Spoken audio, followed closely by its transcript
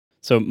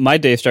So my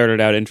day started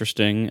out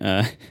interesting.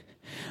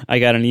 I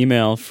got an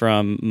email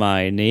from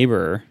my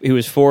neighbor who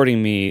was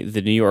forwarding me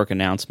the New York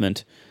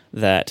announcement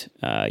that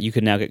you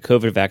can now get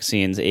COVID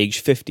vaccines age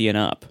 50 and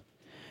up.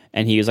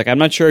 And he was like, I'm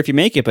not sure if you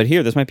make it, but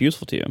here, this might be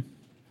useful to you.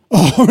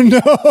 Oh,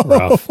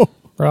 no.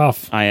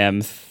 Rough. I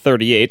am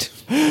 38.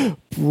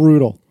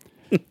 Brutal.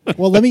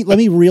 Well, let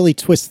me really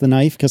twist the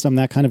knife because I'm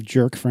that kind of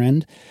jerk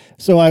friend.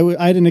 So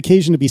I had an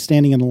occasion to be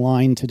standing in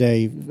line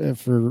today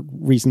for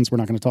reasons we're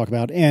not going to talk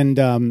about.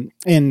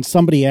 And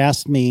somebody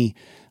asked me,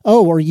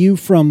 oh, are you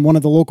from one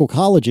of the local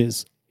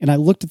colleges? And I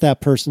looked at that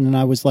person and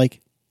I was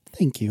like,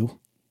 thank you.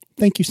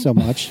 Thank you so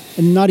much.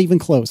 And not even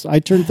close. I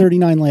turned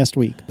 39 last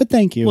week, but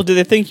thank you. Well, did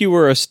they think you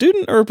were a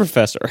student or a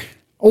professor?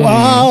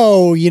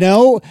 Wow,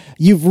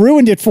 you've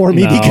ruined it for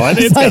me because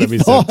it's gotta be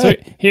thought... so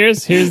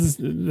here's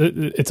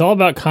it's all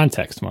about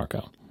context,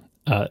 Marco.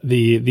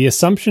 The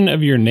assumption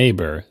of your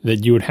neighbor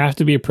that you would have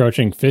to be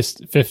approaching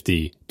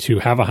 50 to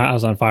have a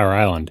house on Fire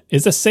Island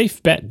is a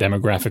safe bet,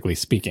 demographically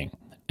speaking.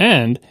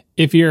 And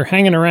if you're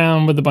hanging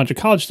around with a bunch of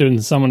college students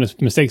and someone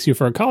mistakes you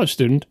for a college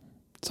student,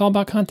 it's all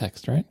about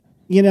context, right?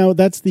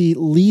 That's the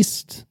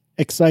least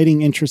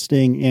exciting,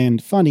 interesting,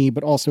 and funny,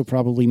 but also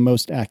probably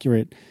most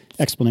accurate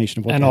explanation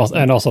of what happened.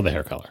 And also the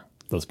hair color.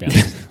 Let's be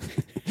honest.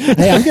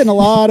 Hey, I'm getting a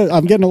lot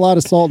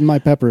of salt in my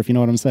pepper, if you know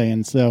what I'm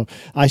saying. So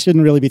I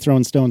shouldn't really be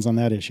throwing stones on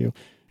that issue.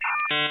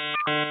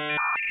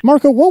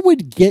 Marco, what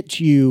would get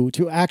you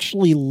to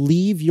actually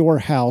leave your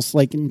house,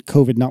 like in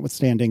COVID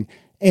notwithstanding,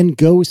 and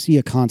go see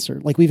a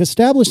concert? Like, we've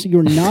established that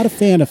you're not a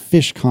fan of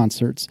Phish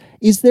concerts.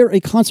 Is there a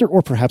concert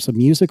or perhaps a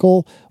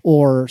musical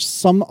or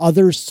some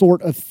other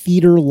sort of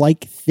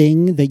theater-like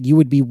thing that you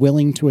would be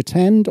willing to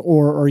attend?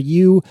 Or are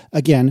you,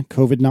 again,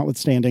 COVID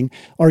notwithstanding,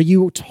 are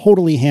you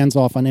totally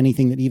hands-off on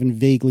anything that even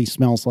vaguely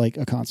smells like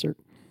a concert?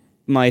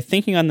 My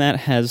thinking on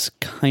that has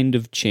kind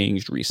of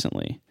changed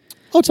recently.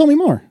 Oh, tell me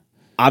more.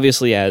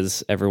 Obviously,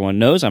 as everyone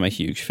knows, I'm a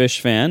huge Phish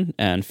fan,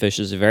 and Phish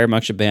is very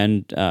much a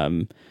band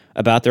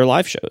about their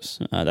live shows.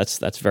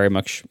 That's very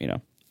much,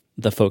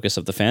 the focus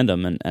of the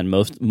fandom, and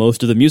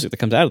most of the music that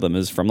comes out of them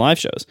is from live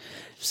shows.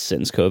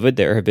 Since COVID,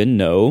 there have been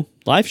no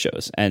live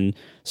shows, and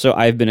so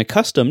I've been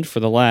accustomed for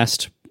the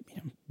last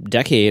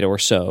decade or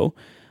so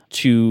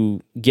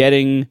to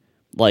getting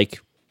like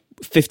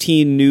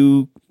 15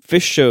 new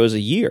Phish shows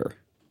a year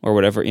or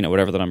whatever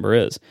the number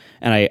is,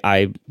 and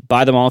I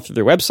buy them all through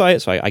their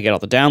website, so I get all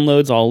the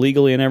downloads all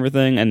legally and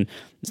everything, and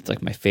it's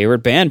like my favorite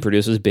band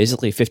produces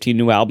basically 15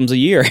 new albums a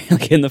year,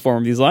 like in the form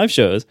of these live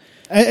shows.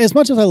 As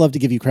much as I love to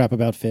give you crap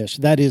about Phish,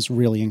 that is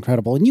really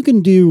incredible. And you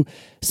can do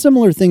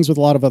similar things with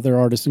a lot of other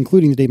artists,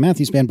 including the Dave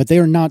Matthews Band, but they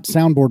are not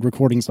soundboard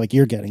recordings like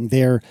you're getting.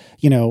 They're,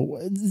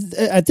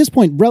 at this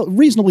point,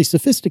 reasonably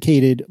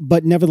sophisticated,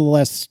 but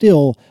nevertheless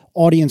still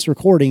audience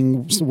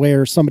recordings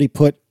where somebody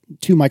put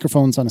two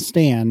microphones on a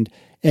stand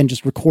and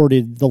just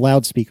recorded the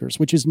loudspeakers,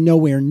 which is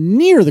nowhere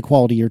near the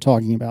quality you're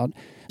talking about.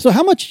 So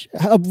how much,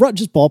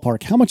 just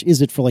ballpark, how much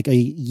is it for like a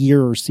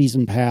year or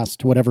season pass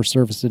to whatever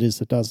service it is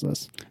that does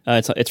this?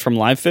 It's from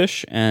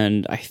LivePhish,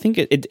 and I think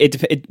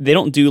they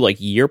don't do like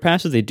year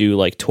passes, they do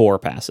like tour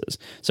passes.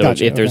 So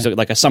Gotcha, if there's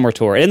like a summer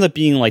tour, it ends up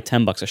being like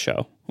 $10 a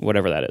show,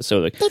 whatever that is. So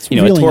like, That's a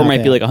really tour not might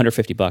bad. be like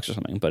 $150 or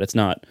something, but it's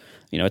not,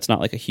 it's not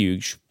like a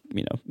huge,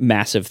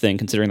 massive thing,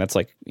 considering that's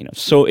like,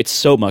 so it's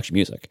so much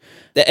music.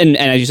 And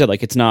as you said,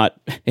 like it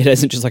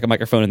isn't just like a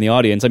microphone in the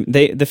audience. I mean,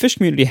 the Phish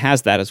community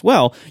has that as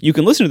well. You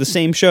can listen to the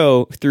same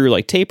show through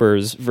like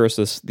tapers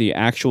versus the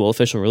actual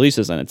official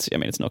releases, and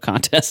it's no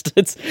contest.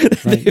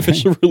 The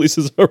official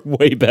releases are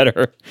way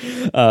better.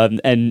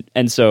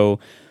 And so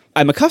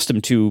I'm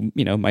accustomed to,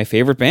 my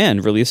favorite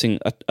band releasing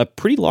a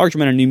pretty large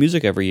amount of new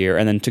music every year,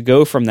 and then to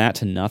go from that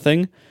to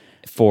nothing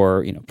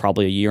for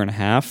probably a year and a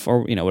half,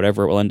 or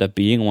whatever it will end up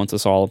being once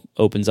this all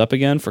opens up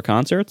again for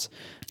concerts.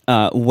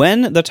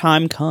 When the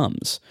time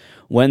comes,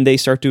 when they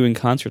start doing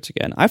concerts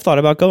again, I've thought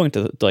about going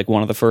to like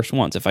one of the first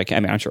ones if I can. I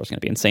mean, I'm sure it's going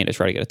to be insane to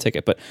try to get a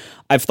ticket, but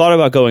I've thought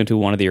about going to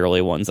one of the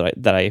early ones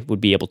that I would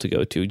be able to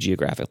go to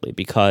geographically,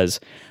 because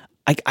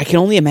I can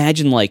only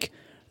imagine like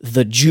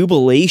the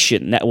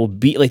jubilation that will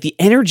be, like the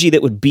energy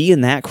that would be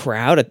in that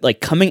crowd, like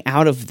coming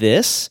out of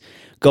this.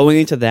 Going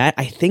into that,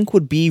 I think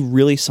would be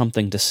really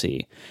something to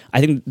see. I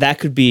think that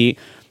could be,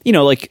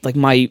 like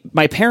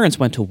my parents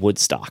went to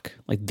Woodstock,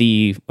 like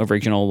the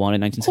original one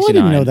in 1969. Oh, I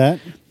didn't know that.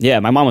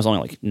 Yeah, my mom was only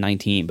like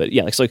 19, but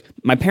yeah, like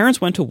my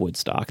parents went to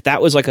Woodstock. That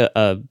was like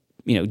a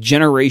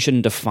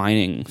generation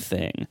defining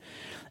thing.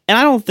 And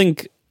I don't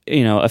think, a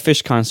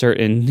Phish concert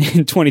in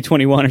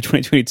 2021 or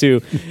 2022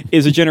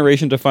 is a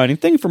generation defining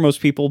thing for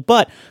most people,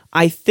 but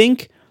I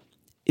think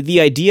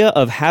the idea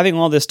of having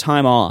all this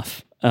time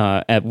off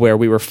where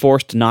we were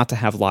forced not to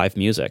have live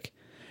music,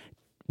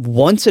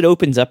 once it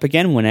opens up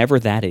again, whenever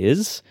that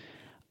is,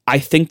 I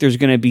think there's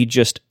going to be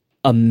just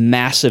a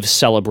massive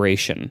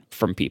celebration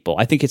from people.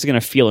 I think it's going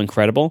to feel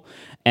incredible.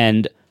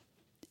 And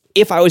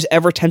if I was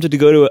ever tempted to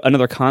go to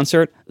another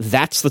concert,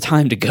 that's the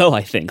time to go,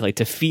 I think, like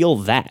to feel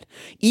that.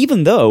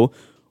 Even though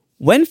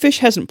when Fish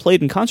hasn't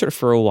played in concert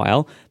for a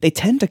while, they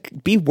tend to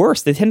be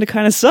worse. They tend to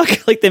kind of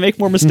suck. Like, they make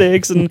more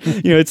mistakes, and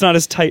it's not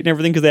as tight and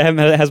everything because they haven't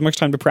had as much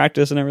time to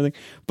practice and everything.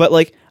 But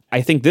like,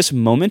 I think this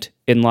moment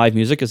in live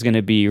music is going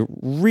to be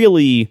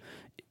really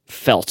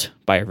felt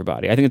by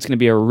everybody. I think it's going to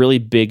be a really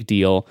big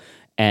deal,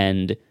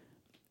 and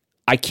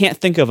I can't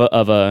think of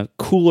a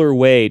cooler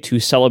way to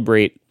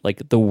celebrate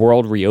like the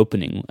world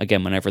reopening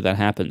again whenever that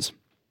happens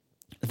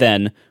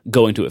than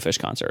going to a Fish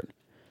concert.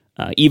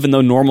 Even though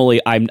normally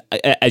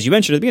as you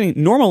mentioned at the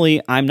beginning,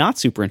 normally I'm not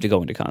super into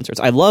going to concerts.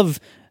 I love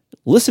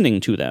listening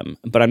to them,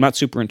 but I'm not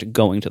super into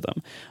going to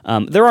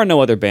them. There are no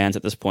other bands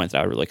at this point that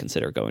I would really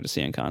consider going to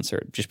see in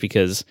concert, just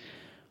because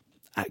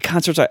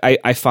concerts,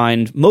 I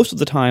find most of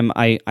the time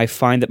I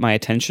find that my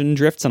attention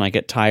drifts and I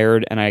get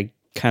tired and I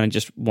kind of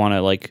just want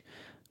to like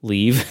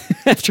leave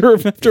after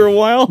a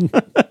while.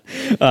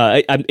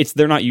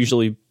 They're not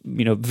usually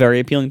very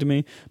appealing to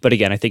me, but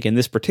again, I think in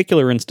this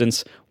particular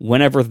instance,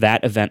 whenever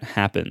that event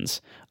happens,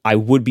 I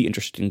would be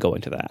interested in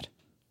going to that.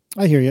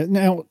 I hear you.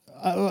 Now,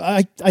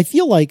 I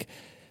feel like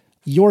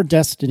your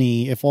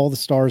destiny, if all the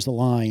stars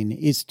align,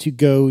 is to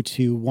go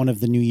to one of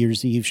the New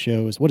Year's Eve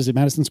shows. What is it,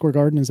 Madison Square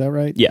Garden? Is that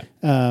right? Yeah.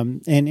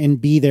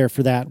 And be there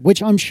for that,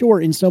 which I'm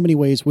sure in so many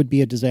ways would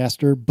be a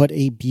disaster, but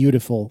a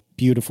beautiful,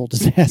 beautiful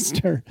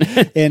disaster.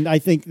 And I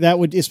think that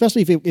would,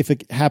 especially if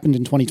it happened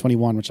in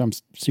 2021, which I'm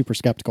super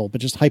skeptical, but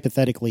just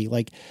hypothetically,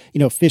 like,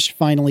 Fish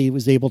finally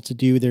was able to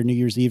do their New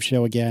Year's Eve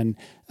show again,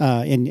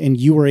 and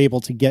you were able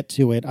to get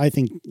to it. I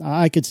think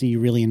I could see you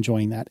really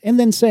enjoying that. And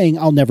then saying,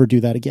 I'll never do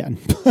that again.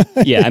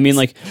 Yeah, I mean,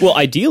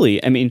 ideally,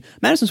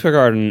 Madison Square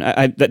Garden,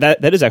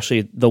 that is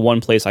actually the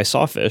one place I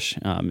saw Fish.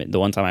 The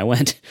one time I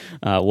went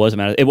it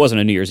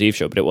wasn't a New Year's Eve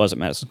show, but it was at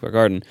Madison Square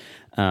Garden.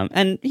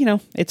 And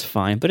it's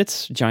fine, but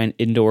it's a giant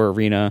indoor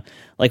arena.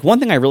 Like, one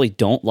thing I really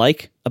don't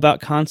like about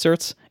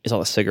concerts is all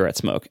the cigarette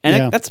smoke.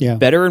 And that's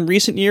better in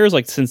recent years,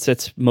 like, since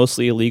it's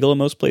mostly illegal in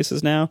most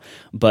places now.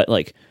 But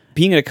like,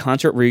 being at a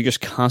concert where you're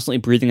just constantly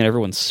breathing in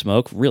everyone's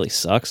smoke really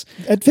sucks.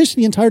 At Fish,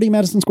 the entirety of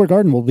Madison Square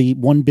Garden will be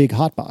one big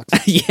hot box.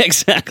 Yeah,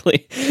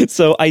 exactly.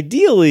 So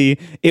ideally,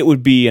 it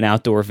would be an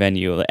outdoor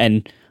venue.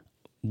 And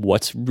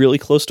what's really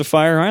close to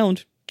Fire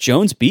Island?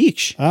 Jones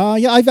Beach.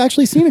 Yeah, I've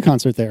actually seen a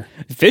concert there.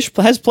 Fish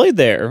has played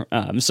there.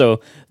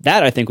 So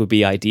that, I think, would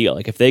be ideal.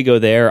 Like, if they go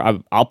there,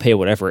 I'll pay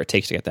whatever it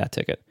takes to get that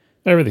ticket.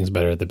 Everything's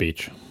better at the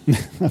beach.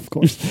 Of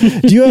course.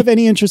 Do you have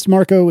any interest,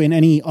 Marco, in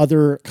any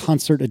other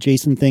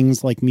concert-adjacent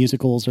things like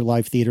musicals or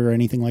live theater or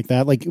anything like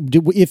that? Like,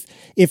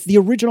 if the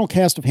original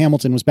cast of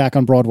Hamilton was back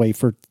on Broadway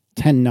for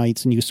 10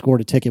 nights and you scored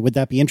a ticket, would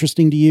that be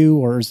interesting to you,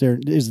 or is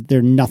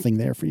there nothing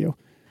there for you?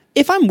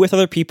 If I'm with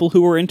other people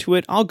who are into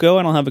it, I'll go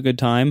and I'll have a good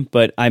time,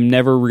 but I'm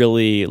never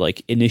really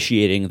like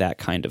initiating that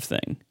kind of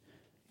thing.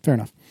 Fair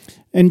enough.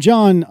 And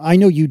John, I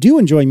know you do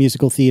enjoy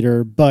musical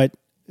theater, but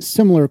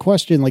similar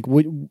question, like,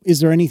 is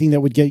there anything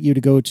that would get you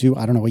to go to,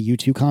 I don't know, a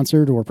U2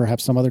 concert or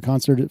perhaps some other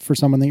concert for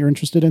someone that you're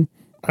interested in?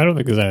 I don't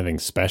think there's anything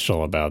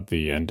special about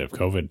the end of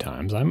COVID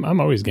times. I'm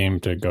always game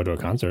to go to a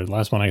concert. The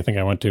last one I think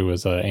I went to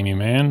was Amy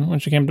Mann when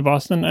she came to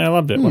Boston, and I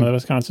loved it. One of the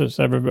best concerts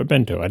I've ever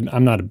been to.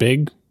 I'm not a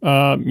big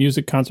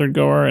music concert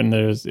goer, and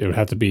it would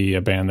have to be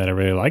a band that I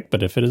really like.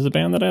 But if it is a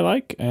band that I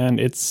like, and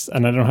I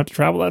don't have to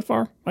travel that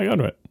far, I go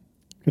to it.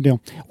 Good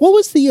deal. What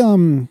was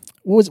the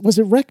was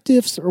it Rec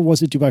Diffs or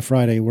was it Dubai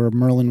Friday where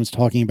Merlin was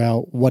talking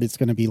about what it's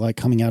going to be like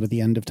coming out of the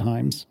end of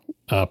times?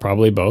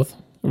 Probably both.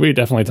 We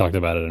definitely talked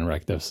about it in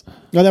Rec Diffs.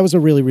 No, that was a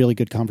really, really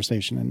good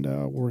conversation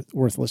and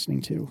worth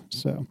listening to.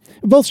 So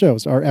both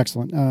shows are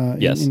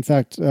excellent. Yes. In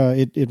fact,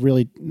 it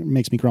really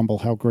makes me grumble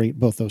how great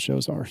both those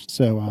shows are.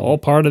 So all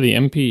part of the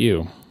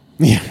MPU.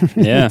 Yeah.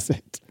 That's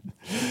it.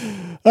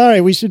 All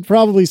right, we should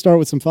probably start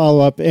with some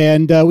follow-up.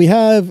 And we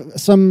have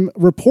some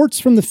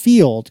reports from the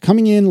field.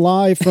 Coming in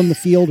live from the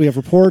field, we have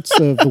reports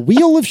of the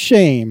Wheel of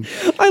Shame.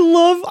 I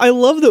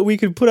love that we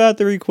could put out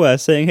the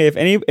request saying, hey,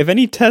 if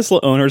any Tesla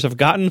owners have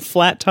gotten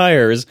flat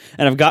tires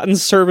and have gotten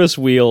service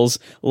wheels,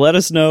 let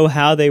us know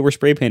how they were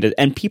spray painted.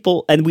 And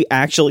we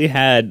actually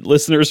had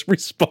listeners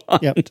respond.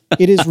 Yep.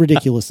 It is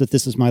ridiculous that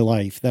this is my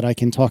life, that I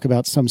can talk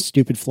about some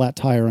stupid flat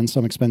tire on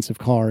some expensive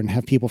car and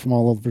have people from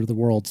all over the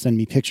world send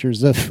me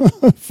pictures of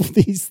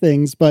these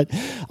things, but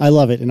I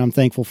love it and I'm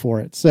thankful for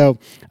it. So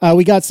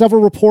we got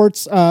several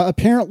reports.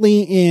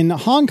 Apparently in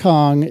Hong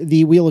Kong,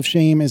 the Wheel of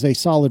Shame is a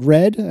solid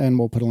red, and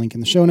we'll put a link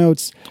in the show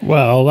notes.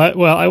 Well,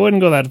 I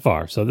wouldn't go that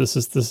far. So this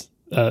is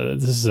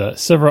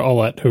Sivra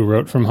Olet who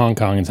wrote from Hong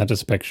Kong and sent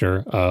us a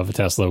picture of a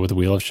Tesla with a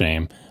Wheel of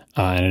Shame,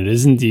 and it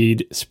is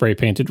indeed spray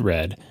painted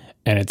red.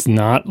 And it's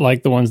not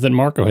like the ones that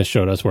Marco has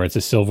showed us where it's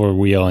a silver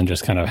wheel and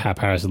just kind of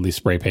haphazardly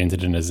spray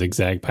painted in a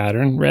zigzag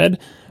pattern red,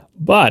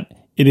 but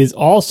it is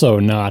also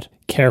not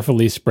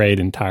carefully sprayed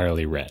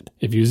entirely red.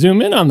 If you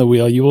zoom in on the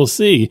wheel, you will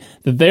see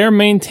that they're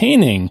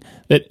maintaining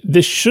that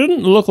this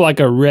shouldn't look like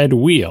a red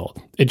wheel.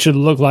 It should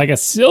look like a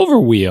silver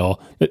wheel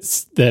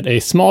that a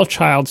small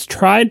child's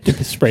tried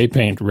to spray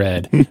paint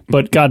red,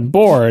 but got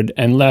bored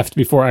and left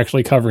before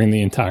actually covering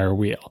the entire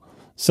wheel.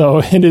 So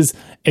it is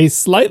a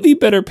slightly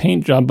better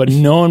paint job, but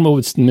no one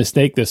will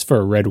mistake this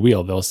for a red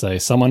wheel. They'll say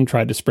someone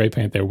tried to spray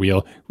paint their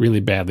wheel really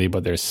badly,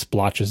 but there's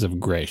splotches of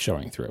gray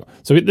showing through.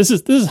 So this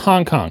is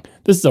Hong Kong.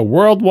 This is a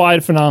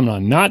worldwide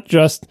phenomenon, not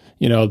just,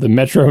 the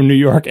metro New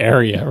York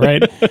area,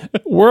 right?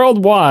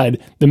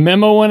 Worldwide, the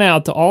memo went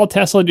out to all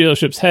Tesla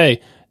dealerships,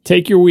 hey,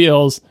 take your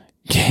wheels,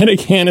 get a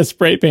can of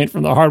spray paint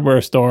from the hardware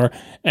store,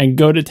 and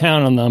go to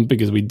town on them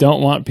because we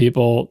don't want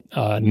people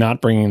not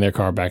bringing their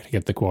car back to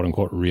get the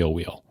quote-unquote real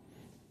wheel.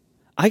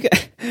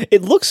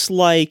 It looks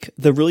like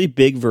the really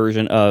big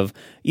version of,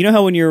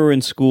 how when you were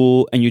in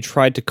school and you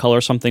tried to color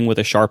something with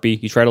a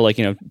Sharpie, you try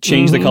to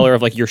change the color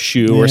of your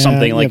shoe or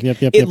something.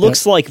 It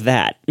looks like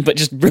that, but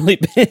just really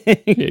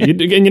big.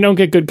 And you don't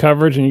get good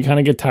coverage and you kind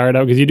of get tired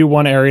out because you do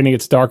one area and it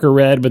gets darker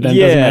red, but then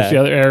doesn't match the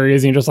other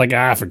areas and you're just like,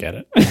 forget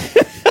it.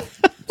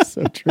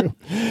 So true.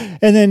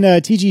 And then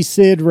TG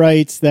Sid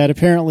writes that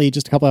apparently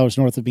just a couple hours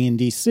north of me in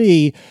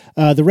DC,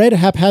 the red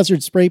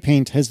haphazard spray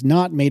paint has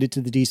not made it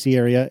to the DC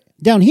area.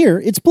 Down here,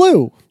 it's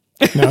blue.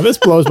 Now, this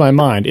blows my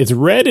mind. It's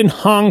red in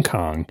Hong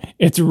Kong.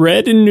 It's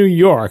red in New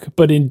York,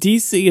 but in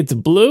DC, it's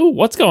blue?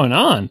 What's going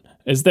on?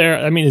 Is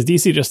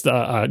DC just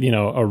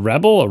a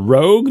rebel, a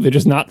rogue? They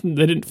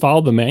didn't follow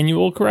the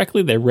manual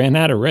correctly? They ran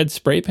out of red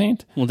spray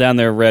paint? Well, down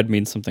there, red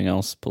means something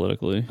else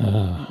politically.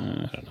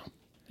 I don't know.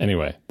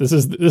 Anyway, this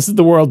is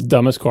the world's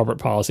dumbest corporate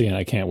policy, and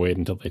I can't wait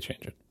until they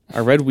change it.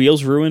 Are red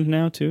wheels ruined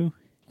now, too?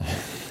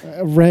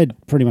 Red,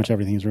 pretty much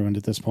everything is ruined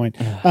at this point.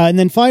 And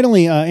then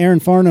finally, Aaron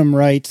Farnham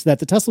writes that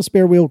the Tesla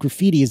spare wheel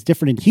graffiti is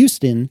different in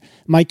Houston.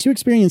 My two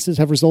experiences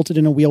have resulted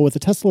in a wheel with the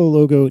Tesla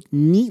logo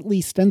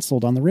neatly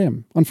stenciled on the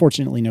rim.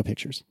 Unfortunately, no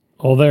pictures.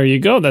 Well, there you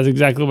go. That's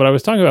exactly what I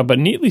was talking about. But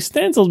neatly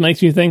stenciled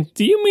makes you think,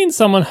 do you mean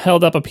someone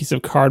held up a piece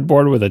of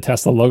cardboard with a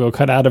Tesla logo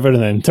cut out of it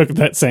and then took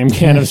that same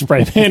can of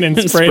spray paint and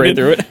sprayed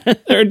through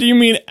it? Or do you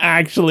mean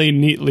actually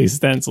neatly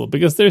stenciled?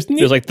 Because there's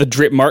the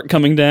drip mark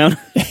coming down.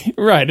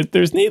 Right.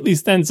 There's neatly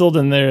stenciled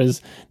and there's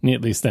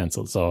neatly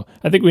stenciled. So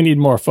I think we need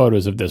more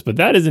photos of this. But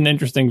that is an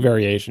interesting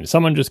variation.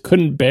 Someone just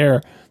couldn't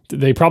bear...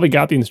 They probably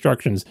got the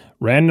instructions,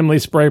 randomly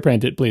spray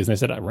paint it, please. And they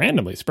said,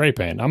 randomly spray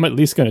paint? I'm at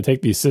least going to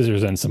take these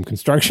scissors and some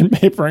construction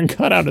paper and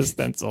cut out a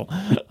stencil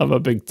of a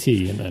big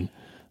T and then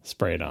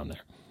spray it on there.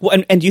 Well,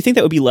 and do you think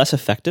that would be less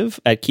effective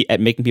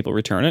at making people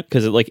return it?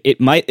 Because it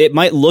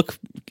might look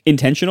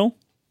intentional.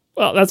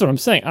 Well, that's what I'm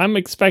saying. I'm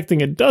expecting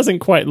it doesn't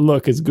quite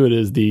look as good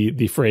as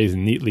the phrase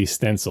neatly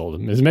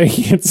stenciled is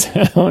making it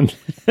sound.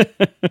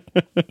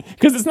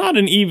 Because it's not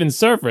an even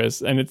surface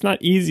and it's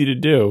not easy to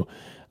do.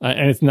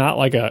 And it's not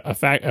like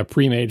a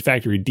pre-made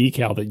factory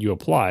decal that you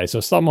apply. So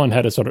someone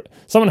had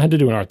to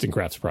do an arts and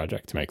crafts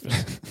project to make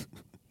this.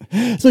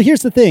 So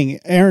here's the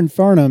thing, Aaron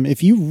Farnham,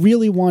 if you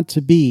really want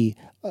to be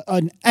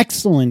an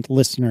excellent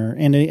listener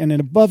and an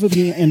above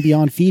and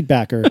beyond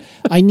feedbacker,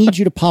 I need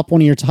you to pop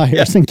one of your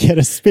tires and get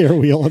a spare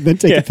wheel and then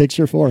take a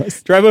picture for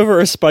us. Drive over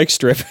a spike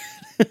strip.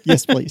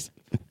 Yes, please.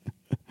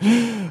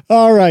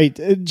 All right.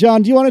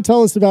 John, do you want to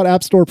tell us about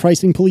App Store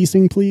pricing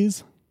policing,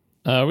 please?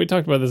 We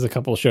talked about this a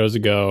couple of shows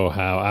ago,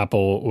 how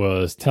Apple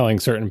was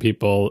telling certain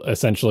people,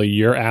 essentially,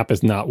 your app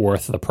is not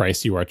worth the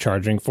price you are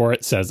charging for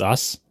it, says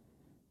us.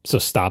 So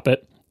stop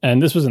it.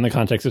 And this was in the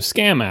context of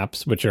scam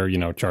apps, which are,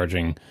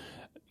 charging,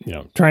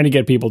 trying to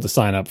get people to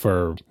sign up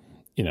for,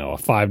 a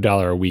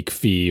 $5 a week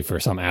fee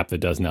for some app that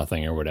does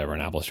nothing or whatever.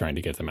 And Apple's trying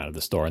to get them out of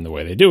the store. And the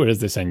way they do it is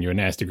they send you a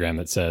nastygram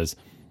that says,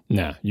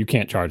 nah, you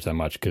can't charge that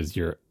much because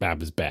your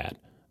app is bad.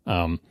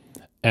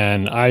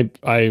 And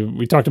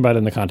we talked about it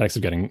in the context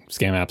of getting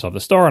scam apps off the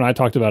store, and I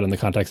talked about it in the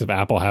context of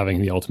Apple having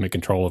the ultimate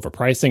control over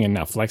pricing and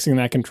now flexing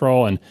that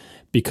control. And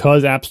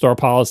because App Store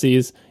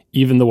policies,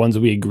 even the ones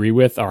we agree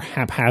with, are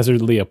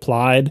haphazardly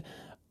applied,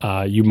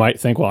 you might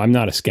think, well, I'm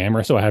not a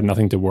scammer, so I have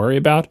nothing to worry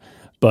about.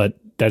 But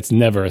that's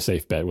never a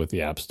safe bet with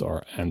the App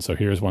Store. And so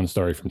here's one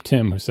story from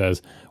Tim who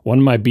says, one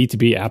of my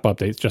B2B app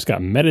updates just got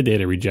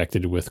metadata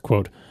rejected with,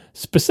 quote,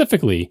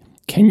 specifically,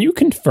 can you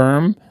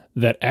confirm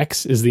that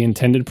X is the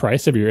intended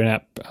price of your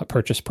in-app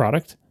purchase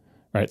product,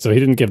 right? So he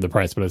didn't give the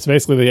price, but it's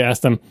basically they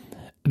asked him,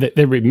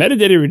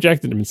 metadata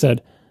rejected him and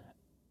said,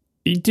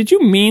 did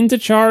you mean to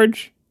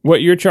charge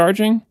what you're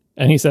charging?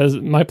 And he says,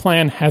 my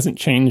plan hasn't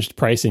changed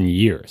price in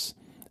years.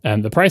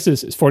 And the price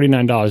is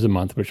 $49 a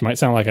month, which might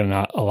sound like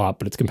not a lot,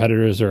 but its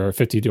competitors are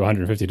 $50 to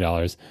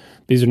 $150.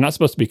 These are not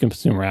supposed to be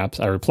consumer apps.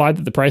 I replied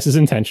that the price is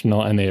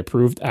intentional, and they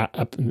approved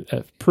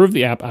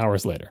the app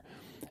hours later.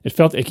 It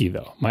felt icky,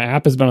 though. My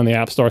app has been on the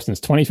App Store since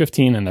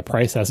 2015, and the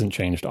price hasn't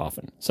changed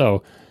often.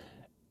 So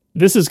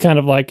this is kind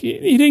of like,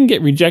 he didn't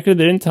get rejected.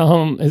 They didn't tell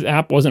him his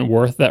app wasn't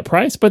worth that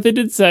price, but they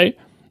did say,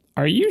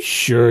 are you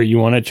sure you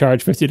want to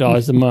charge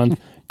 $50 a month?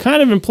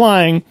 Kind of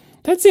implying,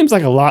 that seems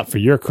like a lot for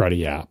your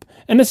cruddy app.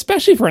 And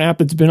especially for an app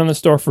that's been on the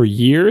store for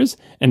years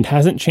and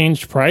hasn't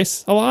changed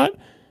price a lot,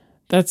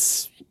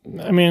 that's,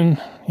 you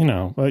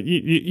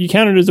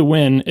count it as a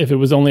win if it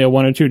was only a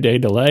 1 or 2 day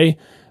delay.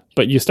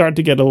 But you start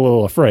to get a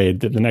little afraid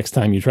that the next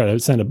time you try to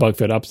send a bug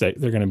fit update,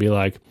 they're going to be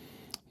like,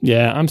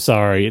 yeah, I'm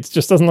sorry. It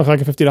just doesn't look like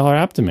a $50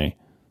 app to me.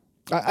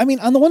 I mean,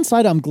 on the one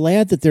side, I'm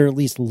glad that they're at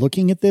least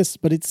looking at this,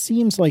 but it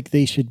seems like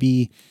they should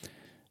be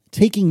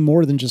taking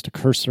more than just a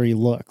cursory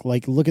look.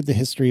 Like, look at the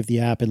history of the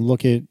app and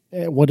look at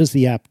what does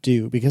the app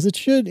do? Because it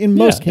should, in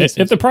most cases.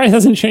 If the price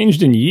hasn't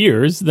changed in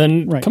years,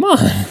 then come on.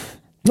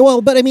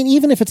 Well, but I mean,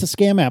 even if it's a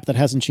scam app that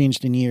hasn't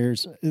changed in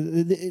years,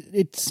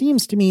 it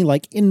seems to me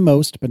like in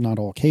most, but not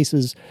all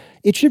cases,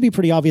 it should be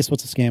pretty obvious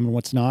what's a scam and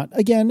what's not.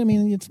 Again, I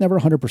mean, it's never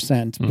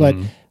 100%, but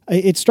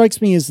it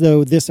strikes me as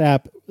though this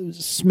app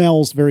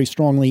smells very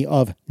strongly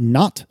of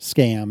not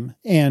scam,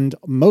 and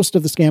most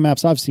of the scam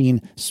apps I've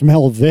seen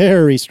smell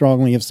very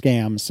strongly of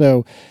scam.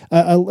 So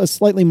a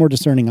slightly more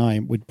discerning eye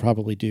would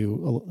probably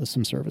do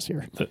some service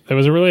here. There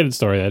was a related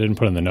story I didn't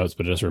put in the notes,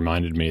 but it just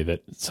reminded me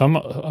that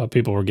some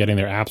people were getting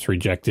their apps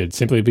rejected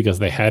simply because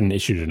they hadn't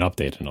issued an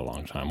update in a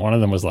long time. One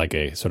of them was like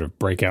a sort of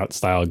breakout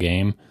style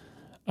game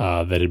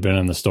that had been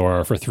in the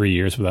store for 3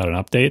 years without an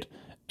update.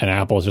 And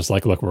Apple's just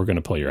like, look, we're going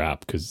to pull your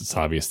app because it's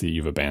obvious that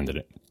you've abandoned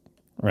it,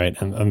 right?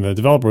 And the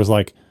developer was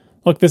like,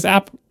 look, this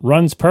app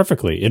runs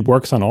perfectly. It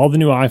works on all the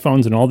new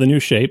iPhones and all the new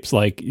shapes.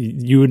 Like,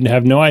 you would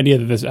have no idea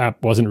that this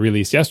app wasn't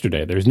released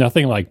yesterday. There's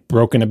nothing like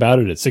broken about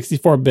it. It's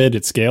 64-bit.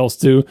 It scales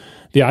to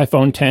the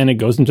iPhone 10. It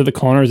goes into the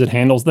corners. It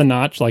handles the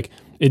notch. Like,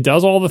 it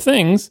does all the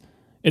things.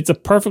 It's a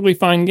perfectly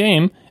fine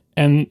game.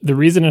 And the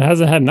reason it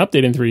hasn't had an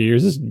update in 3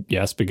 years is,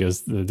 yes,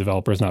 because the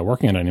developer is not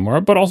working on it anymore,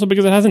 but also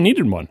because it hasn't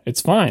needed one. It's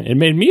fine. It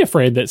made me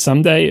afraid that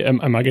someday, am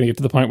I going to get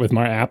to the point with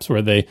my apps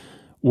where they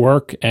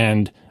work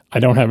and I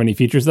don't have any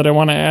features that I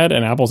want to add,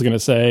 and Apple's going to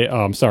say,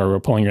 oh, I'm sorry, we're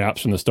pulling your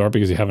apps from the store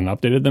because you haven't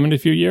updated them in a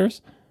few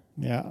years?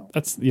 Yeah.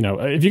 That's, if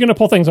you're going to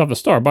pull things off the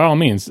store, by all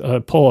means,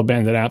 pull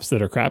abandoned apps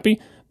that are crappy,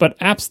 but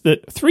apps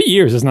that 3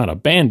 years is not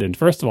abandoned,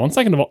 first of all. And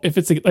second of all, if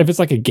it's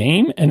like a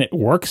game and it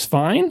works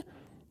fine,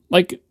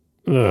 like...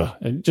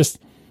 just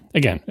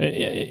again,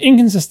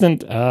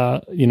 inconsistent,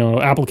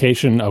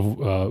 application of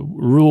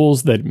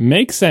rules that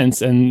make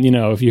sense. And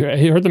if you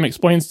heard them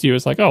explained to you,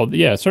 it's like, oh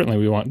yeah, certainly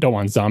we don't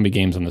want zombie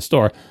games in the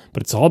store,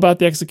 but it's all about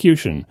the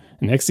execution.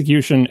 And the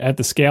execution at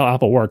the scale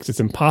Apple works,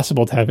 it's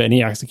impossible to have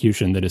any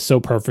execution that is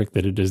so perfect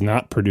that it does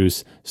not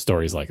produce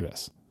stories like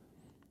this.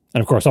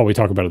 And of course, all we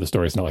talk about are the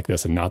stories not like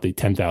this and not the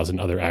 10,000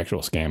 other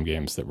actual scam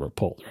games that were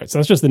pulled, right? So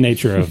that's just the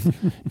nature of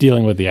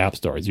dealing with the app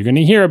stores. You're going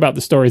to hear about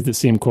the stories that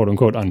seem quote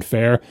unquote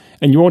unfair,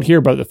 and you won't hear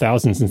about the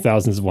thousands and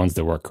thousands of ones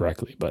that work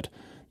correctly. But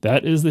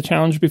that is the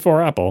challenge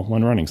before Apple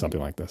when running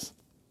something like this.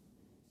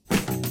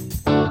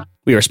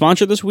 We are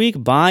sponsored this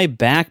week by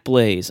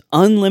Backblaze,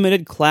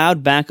 unlimited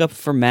cloud backup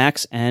for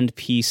Macs and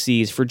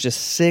PCs for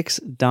just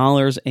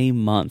 $6 a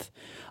month.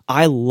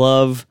 I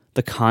love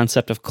the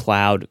concept of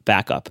cloud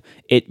backup.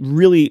 It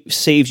really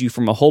saves you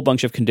from a whole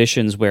bunch of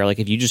conditions where, like,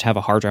 if you just have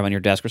a hard drive on your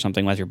desk or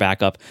something as your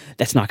backup,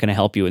 that's not going to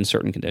help you in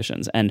certain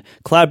conditions. And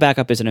cloud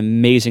backup is an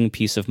amazing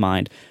peace of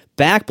mind.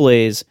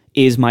 Backblaze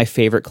is my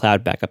favorite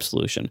cloud backup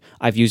solution.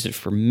 I've used it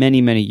for many,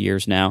 many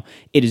years now.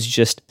 It is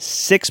just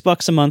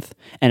 $6 a month,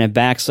 and it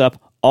backs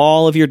up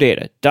all of your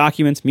data,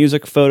 documents,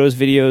 music, photos,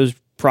 videos,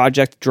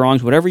 project,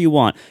 drawings, whatever you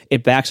want.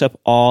 It backs up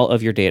all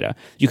of your data.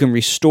 You can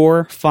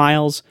restore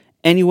files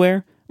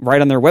anywhere, right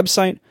on their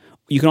website.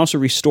 You can also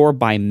restore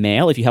by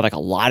mail. If you have like a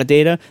lot of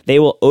data, they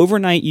will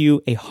overnight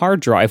you a hard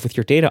drive with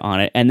your data on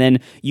it, and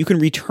then you can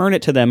return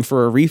it to them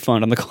for a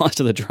refund on the cost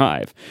of the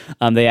drive.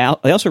 They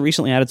also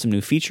recently added some new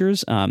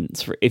features.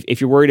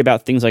 If you're worried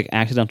about things like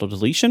accidental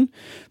deletion,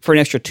 for an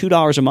extra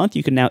 $2 a month,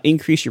 you can now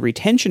increase your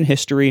retention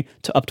history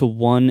to up to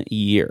 1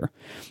 year.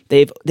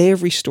 They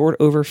have restored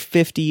over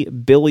 50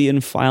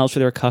 billion files for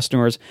their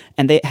customers,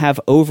 and they have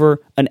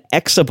over an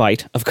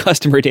exabyte of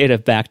customer data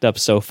backed up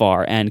so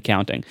far and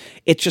counting.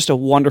 It's just a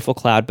wonderful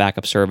cloud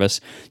backup service.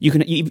 You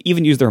can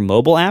even use their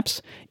mobile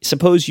apps.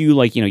 Suppose you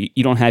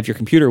don't have your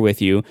computer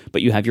with you,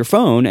 but you have your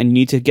phone and you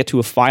need to get to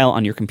a file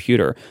on your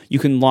computer. You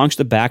can launch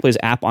the Backblaze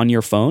app on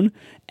your phone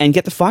and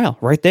get the file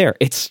right there.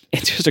 It's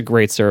just a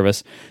great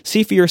service.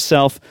 See for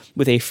yourself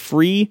with a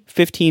free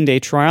 15-day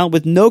trial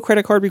with no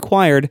credit card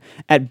required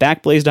at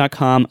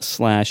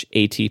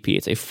backblaze.com/ATP.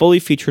 It's a fully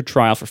featured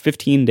trial for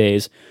 15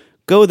 days.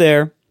 Go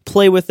there,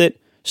 play with it,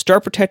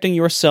 start protecting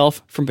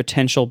yourself from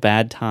potential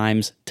bad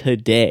times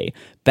today.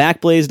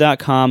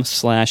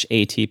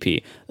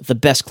 Backblaze.com/ATP. The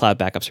best cloud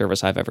backup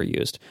service I've ever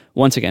used.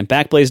 Once again,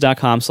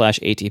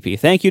 backblaze.com/ATP.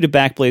 Thank you to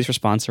Backblaze for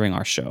sponsoring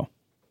our show.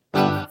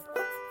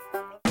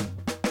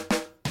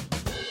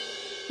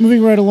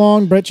 Moving right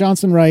along, Brett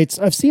Johnson writes,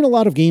 I've seen a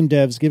lot of game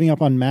devs giving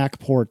up on Mac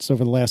ports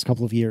over the last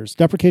couple of years.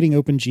 Deprecating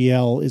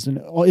OpenGL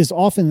is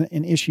often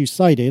an issue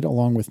cited,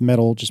 along with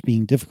Metal just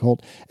being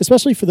difficult,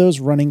 especially for those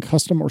running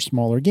custom or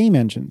smaller game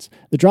engines.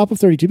 The drop of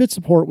 32-bit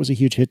support was a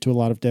huge hit to a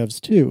lot of devs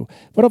too.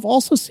 But I've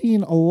also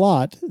seen a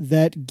lot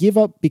that give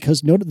up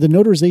because the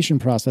notarization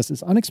process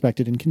is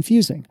unexpected and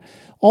confusing.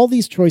 All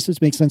these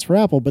choices make sense for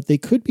Apple, but they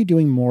could be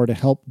doing more to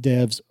help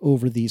devs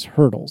over these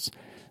hurdles.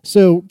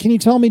 So can you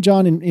tell me,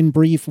 John, in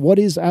brief, what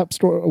is App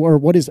Store or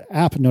what is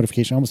app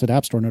notification? I almost said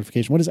App Store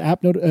notification. What is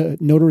app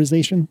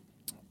notarization?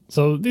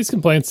 So these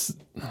complaints,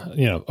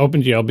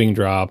 OpenGL being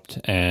dropped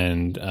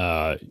and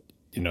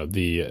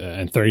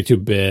and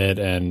 32-bit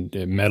and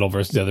Metal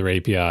versus the other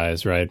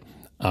APIs, right?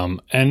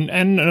 And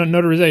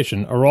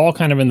notarization are all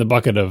kind of in the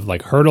bucket of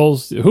like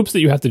hoops that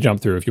you have to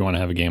jump through if you want to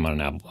have a game on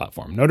an Apple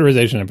platform.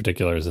 Notarization in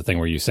particular is the thing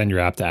where you send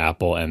your app to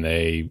Apple and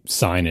they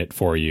sign it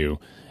for you,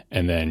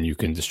 and then you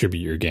can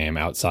distribute your game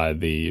outside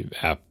the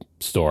App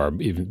Store,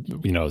 even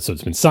so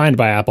it's been signed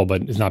by Apple,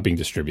 but it's not being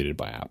distributed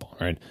by Apple,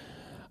 right?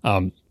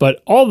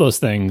 But all those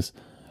things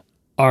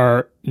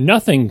are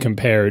nothing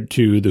compared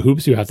to the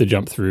hoops you have to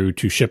jump through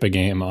to ship a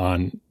game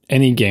on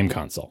any game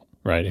console.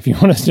 Right. If you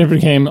want to ship a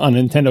game on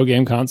a Nintendo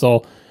game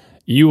console,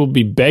 you will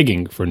be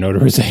begging for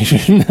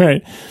notarization,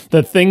 right?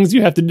 The things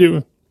you have to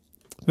do,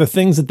 the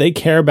things that they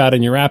care about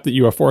in your app that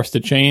you are forced to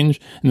change,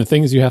 and the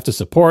things you have to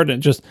support.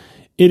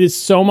 It is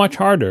so much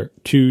harder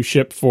to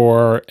ship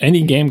for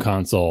any game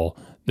console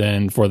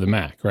than for the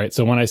Mac, right?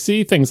 So when I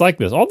see things like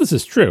this, all this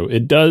is true.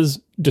 It does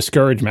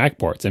discourage Mac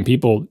ports, and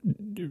people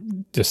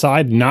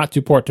decide not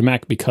to port to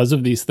Mac because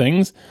of these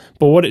things.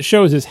 But what it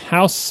shows is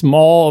how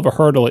small of a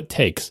hurdle it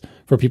takes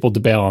for people to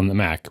bail on the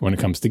Mac when it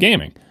comes to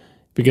gaming,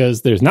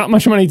 because there's not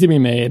much money to be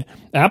made.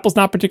 Apple's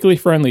not particularly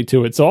friendly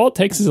to it. So all it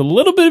takes is a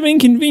little bit of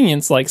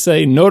inconvenience, like,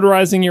 say,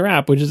 notarizing your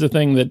app, which is a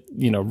thing that,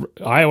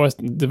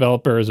 iOS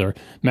developers or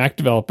Mac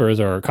developers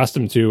are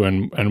accustomed to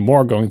and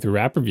more going through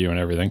app review and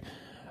everything.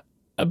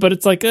 But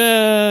it's like,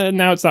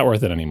 now it's not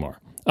worth it anymore.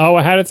 Oh,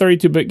 I had a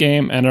 32-bit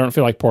game and I don't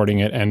feel like porting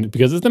it. And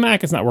because it's the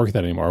Mac, it's not worth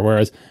it anymore.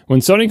 Whereas when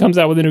Sony comes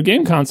out with a new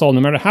game console,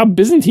 no matter how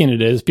Byzantine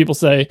it is, people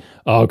say,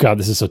 oh, God,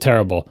 this is so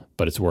terrible,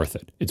 but it's worth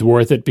it. It's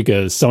worth it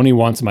because Sony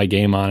wants my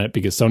game on it,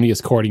 because Sony is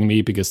courting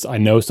me, because I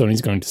know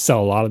Sony's going to sell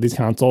a lot of these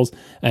consoles.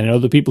 And I know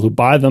the people who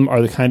buy them are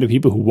the kind of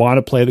people who want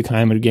to play the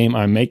kind of game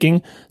I'm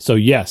making. So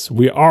yes,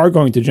 we are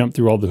going to jump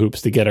through all the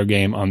hoops to get our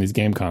game on these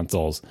game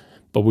consoles,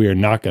 but we are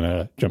not going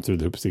to jump through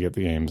the hoops to get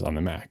the games on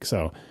the Mac.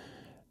 So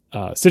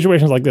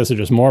situations like this are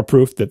just more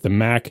proof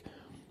that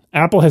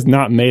Apple has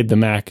not made the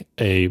Mac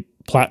a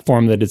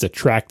platform that is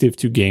attractive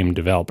to game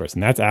developers,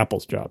 and that's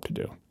Apple's job to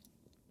do.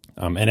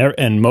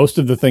 And most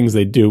of the things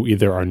they do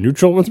either are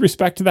neutral with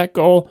respect to that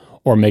goal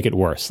or make it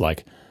worse,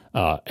 like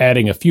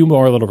adding a few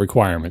more little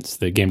requirements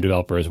that game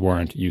developers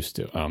weren't used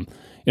to.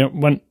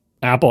 When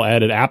Apple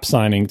added app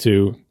signing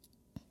to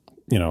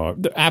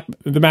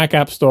the Mac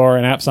App Store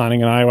and app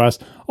signing in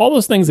iOS, all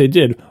those things they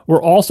did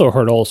were also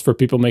hurdles for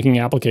people making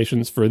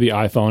applications for the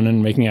iPhone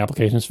and making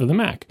applications for the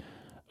Mac.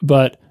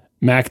 But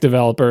Mac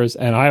developers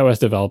and iOS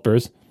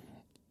developers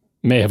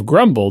may have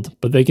grumbled,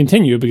 but they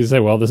continue because they say,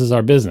 well, this is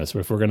our business.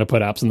 If we're going to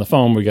put apps on the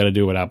phone, we got to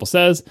do what Apple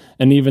says.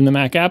 And even the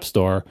Mac App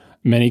Store,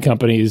 many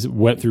companies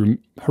went through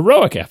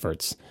heroic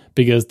efforts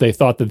because they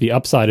thought that the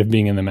upside of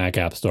being in the Mac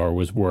App Store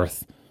was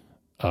worth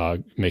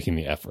making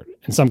the effort.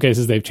 In some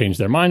cases, they've changed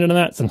their mind on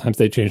that. Sometimes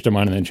they change their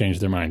mind and then change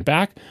their mind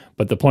back.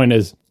 But the point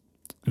is,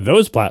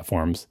 those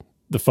platforms,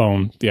 the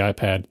phone, the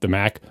iPad, the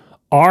Mac,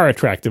 are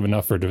attractive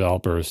enough for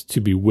developers to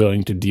be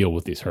willing to deal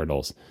with these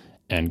hurdles,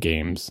 and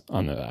games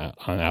on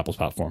Apple's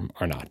platform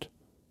are not.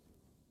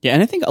 Yeah,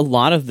 and I think a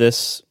lot of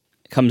this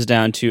comes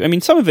down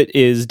to, some of it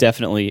is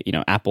definitely,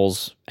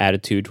 Apple's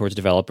attitude towards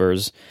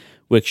developers,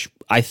 which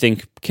I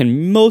think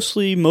can most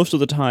of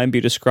the time be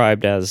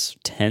described as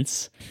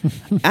tense.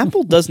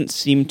 Apple doesn't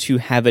seem to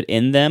have it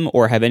in them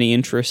or have any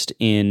interest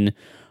in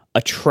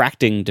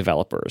attracting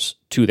developers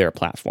to their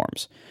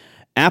platforms.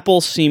 Apple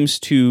seems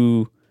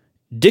to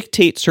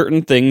dictate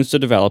certain things to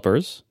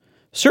developers.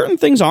 Certain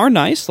things are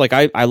nice. Like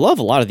I love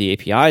a lot of the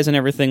APIs and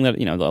everything that,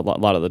 a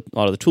lot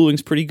of the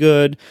tooling's pretty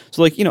good.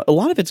 So a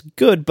lot of it's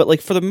good,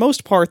 but for the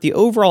most part, the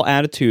overall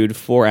attitude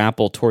for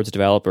Apple towards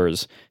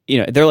developers,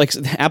 they're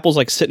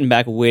Apple's sitting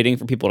back waiting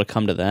for people to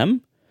come to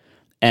them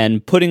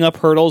and putting up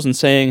hurdles and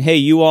saying, hey,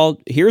 you all,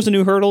 here's a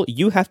new hurdle.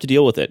 You have to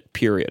deal with it,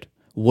 period.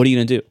 What are you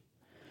going to do?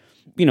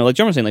 Like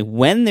John was saying,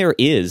 when there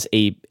is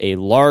a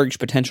large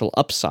potential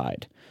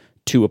upside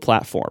to a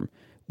platform,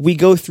 we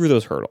go through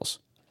those hurdles.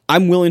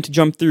 I'm willing to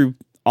jump through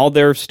all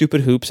their stupid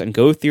hoops and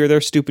go through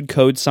their stupid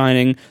code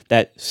signing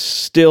that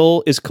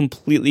still is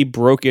completely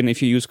broken.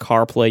 If you use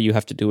CarPlay, you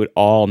have to do it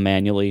all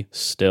manually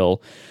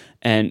still.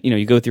 And,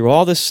 you go through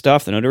all this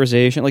stuff, the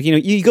notarization,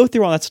 you go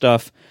through all that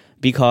stuff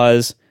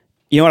because,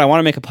 I want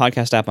to make a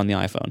podcast app on the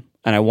iPhone,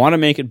 and I want to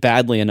make it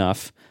badly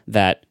enough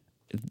that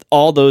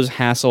all those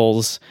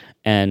hassles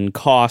and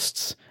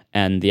costs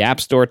and the App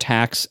Store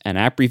tax and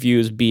app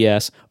reviews,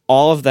 BS,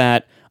 all of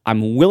that,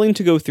 I'm willing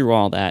to go through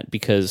all that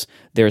because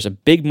there's a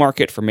big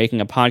market for making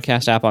a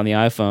podcast app on the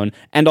iPhone,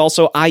 and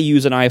also I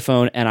use an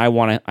iPhone and I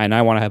want to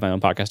have my own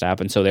podcast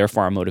app, and so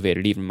therefore I'm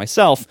motivated even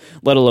myself,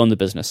 let alone the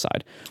business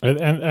side.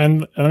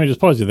 And let me just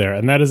pause you there,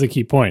 and that is a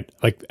key point.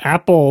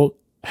 Apple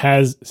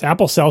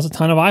sells a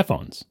ton of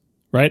iPhones,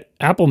 right?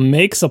 Apple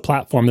makes a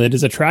platform that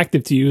is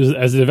attractive to you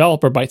as a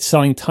developer by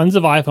selling tons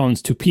of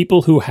iPhones to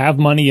people who have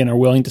money and are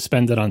willing to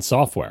spend it on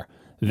software.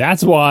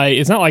 That's why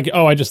it's not like,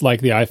 oh, I just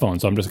like the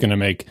iPhone, so I'm just going to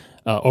make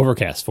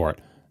Overcast for it.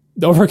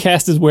 The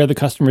Overcast is where the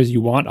customers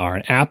you want are,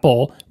 and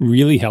Apple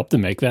really helped to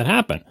make that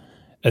happen.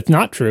 It's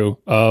not true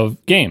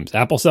of games.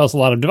 Apple sells a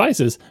lot of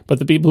devices, but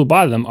the people who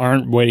buy them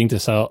aren't waiting to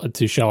shell out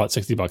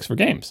 $60 for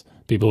games.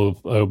 People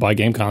who buy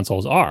game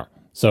consoles are.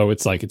 So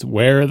it's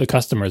where the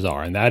customers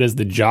are, and that is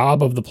the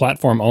job of the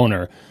platform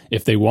owner.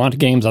 If they want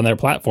games on their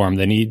platform,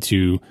 they need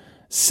to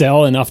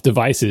sell enough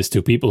devices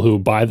to people who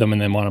buy them and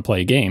then want to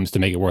play games to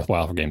make it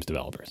worthwhile for games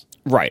developers.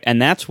 Right,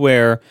 and that's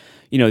where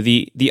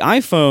the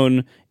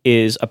iPhone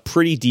is a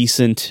pretty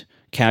decent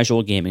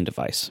casual gaming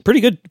device, pretty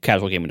good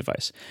casual gaming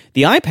device.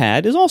 The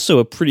iPad is also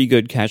a pretty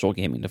good casual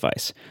gaming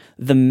device.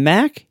 The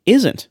Mac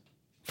isn't,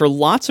 for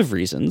lots of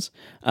reasons.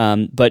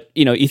 But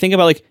you think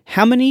about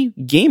how many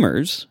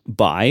gamers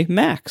buy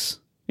Macs.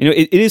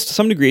 It is to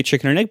some degree a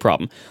chicken and egg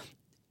problem.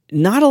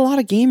 Not a lot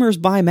of gamers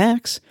buy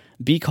Macs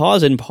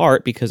in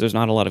part because there's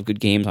not a lot of good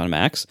games on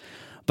Macs,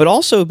 but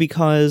also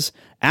because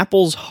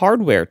Apple's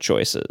hardware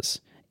choices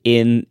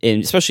in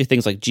especially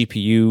things like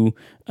GPU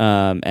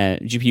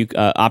and GPU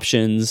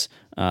options.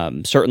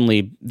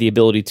 Certainly the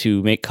ability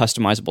to make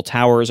customizable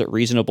towers at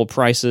reasonable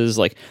prices,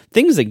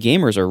 things that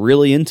gamers are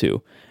really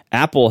into.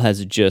 Apple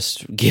has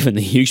just given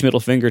the huge middle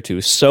finger to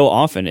so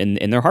often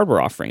in their hardware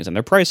offerings and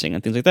their pricing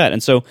and things like that.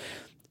 And so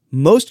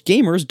most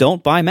gamers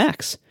don't buy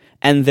Macs.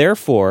 And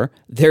therefore,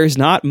 there's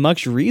not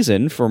much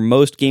reason for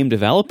most game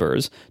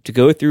developers to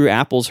go through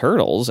Apple's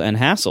hurdles and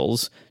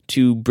hassles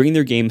to bring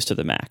their games to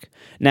the Mac.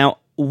 Now,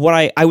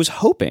 what I was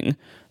hoping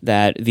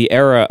that the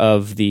era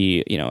of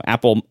the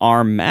Apple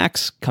ARM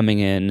Macs coming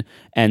in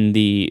and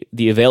the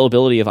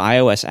availability of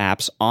iOS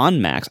apps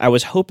on Macs, I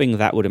was hoping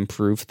that would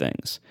improve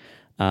things.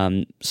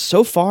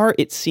 So far,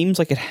 it seems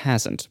like it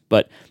hasn't,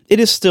 but it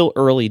is still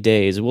early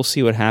days. We'll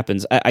see what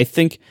happens. I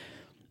think,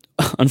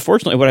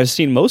 unfortunately, what I've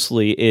seen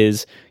mostly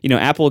is,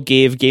 Apple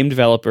gave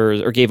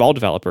all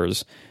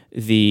developers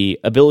the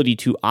ability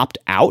to opt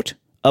out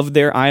of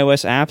their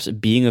iOS apps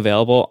being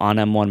available on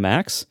M1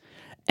 Macs,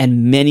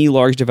 and many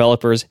large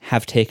developers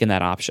have taken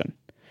that option.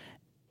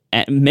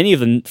 And many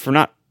of them for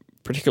not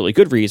particularly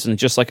good reasons,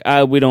 just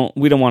we don't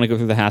want to go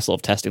through the hassle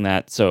of testing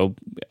that, so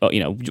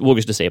we'll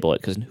just disable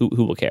it because who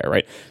will care,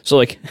 right?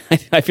 So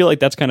I feel like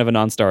that's kind of a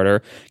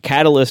non-starter.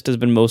 Catalyst has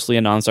been mostly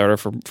a non-starter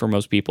for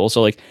most people.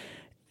 So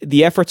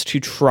the efforts to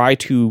try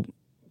to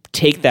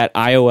take that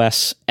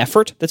iOS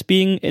effort that's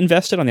being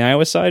invested on the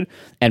iOS side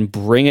and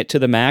bring it to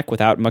the Mac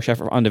without much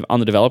effort on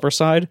the developer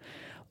side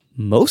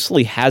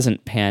mostly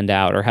hasn't panned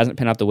out, or hasn't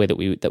panned out the way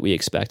that we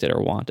expected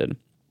or wanted.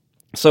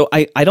 So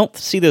I don't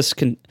see this.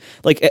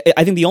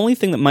 I think the only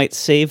thing that might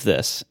save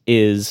this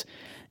is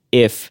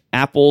if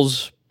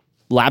Apple's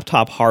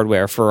laptop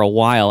hardware for a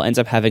while ends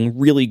up having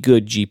really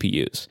good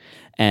GPUs.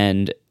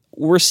 And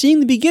we're seeing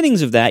the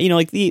beginnings of that.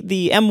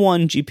 The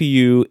M1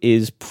 GPU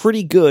is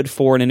pretty good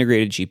for an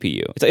integrated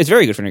GPU. It's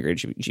very good for an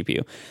integrated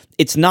GPU.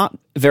 It's not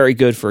very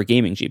good for a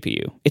gaming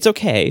GPU. It's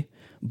okay,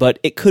 but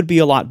it could be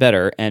a lot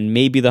better. And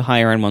maybe the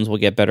higher end ones will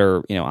get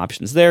better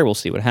options there. We'll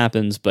see what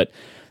happens. But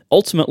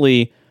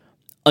ultimately,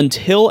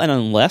 until and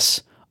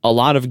unless a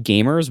lot of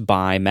gamers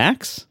buy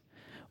Macs,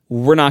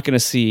 we're not going to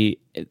see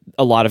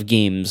a lot of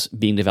games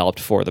being developed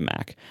for the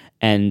Mac.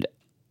 And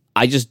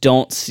I just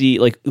don't see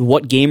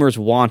what gamers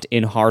want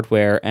in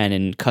hardware and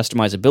in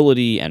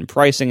customizability and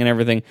pricing and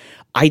everything.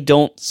 I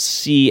don't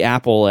see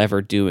Apple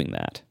ever doing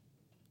that.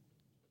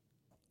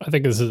 I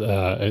think this is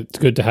it's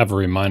good to have a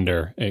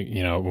reminder.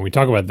 When we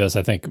talk about this,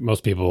 I think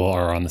most people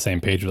are on the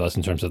same page with us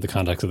in terms of the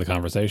context of the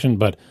conversation.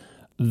 But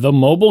the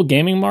mobile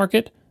gaming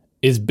market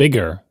is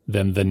bigger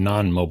than the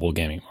non-mobile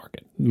gaming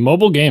market.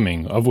 Mobile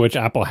gaming, of which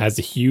Apple has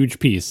a huge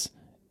piece,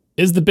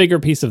 is the bigger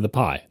piece of the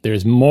pie.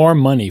 There's more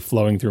money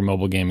flowing through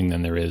mobile gaming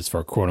than there is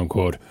for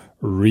quote-unquote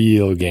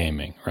real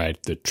gaming,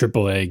 right? The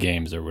AAA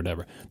games or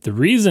whatever. The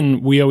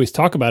reason we always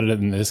talk about it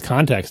in this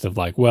context of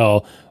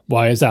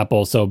why is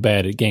Apple so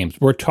bad at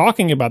games? We're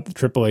talking about the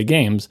AAA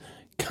games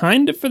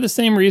kind of for the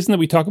same reason that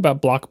we talk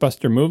about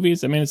blockbuster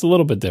movies. I mean, it's a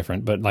little bit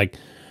different, but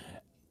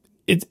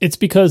it's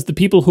because the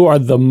people who are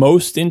the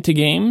most into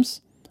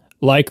games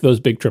like those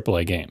big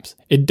AAA games.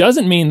 It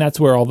doesn't mean that's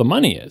where all the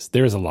money is.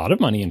 There's a lot of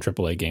money in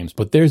AAA games,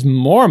 but there's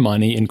more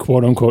money in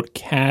quote-unquote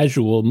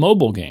casual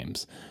mobile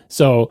games.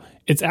 So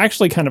it's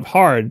actually kind of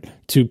hard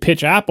to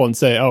pitch Apple and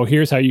say, oh,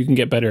 here's how you can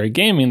get better at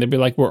gaming. They'd be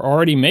like, we're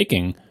already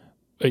making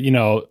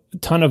a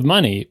ton of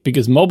money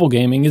because mobile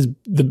gaming is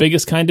the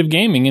biggest kind of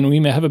gaming and we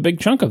may have a big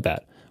chunk of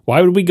that. Why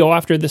would we go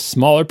after this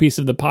smaller piece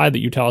of the pie that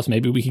you tell us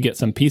maybe we could get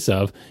some piece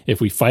of if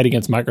we fight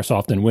against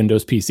Microsoft and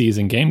Windows PCs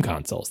and game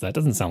consoles? That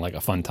doesn't sound like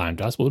a fun time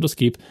to us. We'll just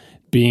keep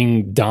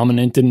being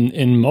dominant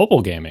in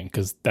mobile gaming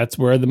because that's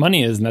where the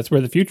money is and that's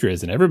where the future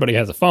is. And everybody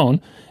has a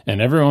phone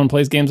and everyone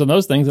plays games on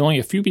those things and only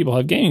a few people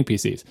have gaming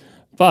PCs.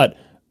 But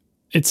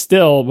it's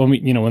still,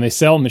 when they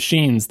sell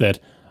machines that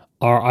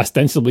are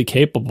ostensibly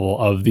capable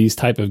of these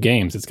type of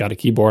games, it's got a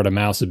keyboard, a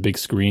mouse, a big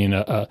screen,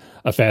 a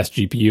fast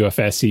GPU, a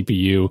fast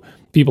CPU.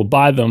 People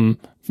buy them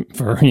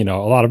for a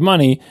lot of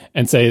money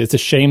and say it's a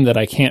shame that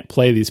I can't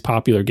play these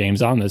popular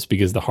games on this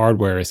because the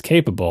hardware is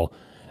capable.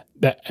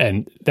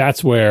 and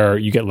that's where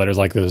you get letters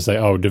like this say,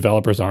 oh,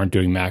 developers aren't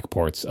doing Mac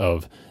ports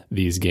of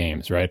these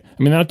games, right?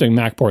 I mean, they're not doing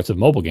Mac ports of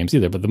mobile games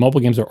either, but the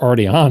mobile games are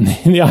already on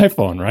in the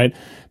iPhone, right?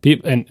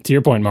 And to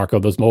your point, Marco,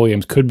 those mobile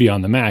games could be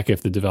on the Mac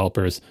if the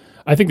developers,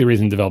 I think the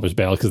reason developers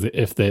bail is because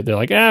if they're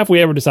like, if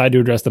we ever decide to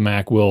address the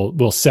Mac,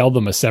 we'll sell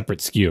them a separate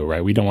SKU,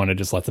 right? We don't want to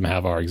just let them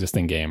have our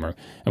existing game, and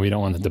we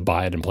don't want them to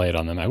buy it and play it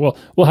on the Mac. Well,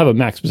 we'll have a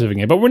Mac specific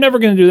game, but we're never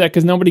going to do that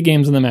because nobody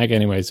games on the Mac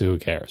anyway, so who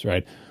cares,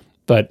 right?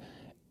 But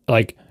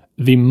like,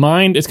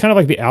 it's kind of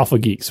like the Alpha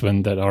Geeks,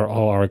 when that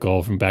whole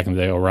article from back in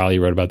the day, O'Reilly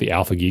wrote about the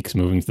Alpha Geeks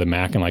moving to the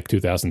Mac in like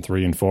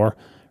 2003 and 4,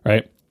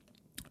 right?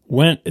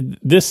 When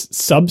this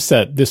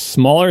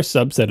smaller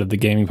subset of the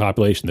gaming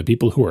population, the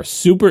people who are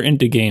super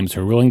into games,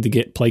 who are willing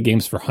to play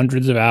games for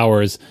hundreds of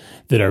hours,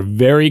 that are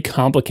very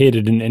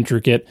complicated and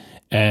intricate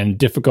and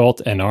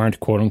difficult and aren't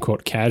quote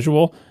unquote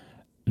casual,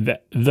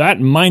 that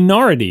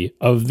minority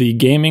of the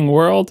gaming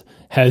world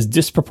has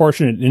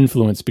disproportionate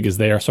influence because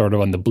they are sort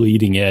of on the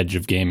bleeding edge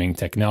of gaming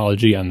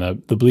technology, on the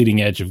bleeding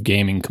edge of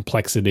gaming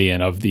complexity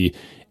and of the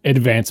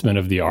advancement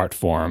of the art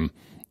form,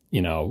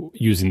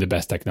 using the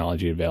best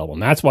technology available.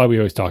 And that's why we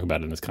always talk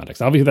about it in this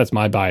context. Obviously, that's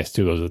my bias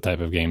too. Those are the type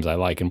of games I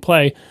like and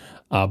play.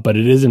 But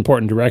it is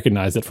important to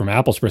recognize that from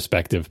Apple's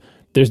perspective,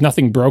 there's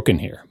nothing broken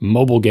here.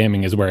 Mobile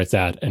gaming is where it's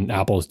at, and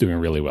Apple is doing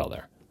really well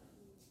there.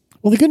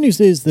 Well, the good news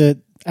is that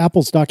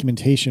Apple's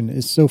documentation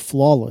is so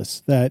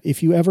flawless that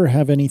if you ever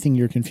have anything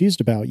you're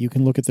confused about, you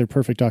can look at their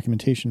perfect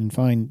documentation and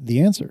find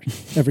the answer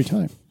every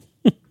time.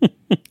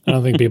 I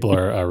don't think people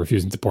are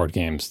refusing to port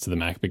games to the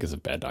Mac because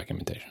of bad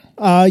documentation.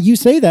 You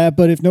say that,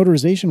 but if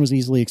notarization was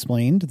easily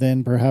explained,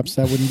 then perhaps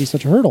that wouldn't be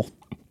such a hurdle.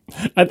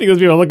 I think those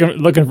people are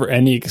looking for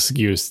any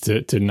excuse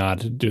to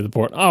not do the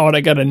port. Oh, and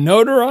I got to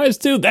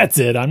notarize too? That's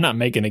it. I'm not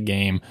making a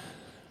game.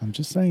 I'm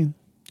just saying.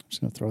 I'm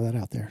just going to throw that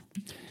out there.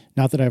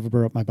 Not that I ever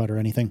burr up my butt or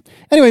anything.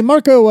 Anyway,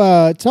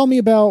 Marco, tell me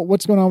about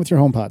what's going on with your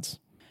HomePods.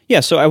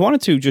 Yeah, so I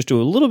wanted to just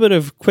do a little bit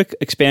of quick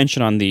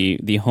expansion on the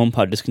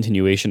HomePod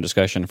discontinuation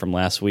discussion from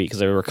last week, because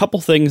there were a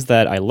couple things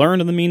that I learned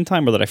in the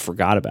meantime or that I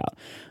forgot about.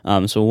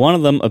 So one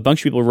of them, a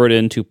bunch of people wrote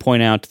in to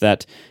point out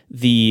that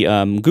the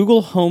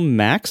Google Home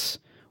Max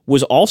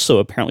was also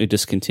apparently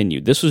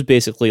discontinued. This was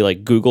basically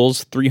like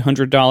Google's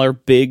 $300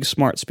 big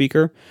smart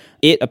speaker.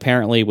 It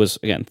apparently was,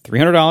 again,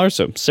 $300,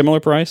 so similar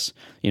price.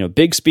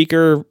 Big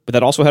speaker, but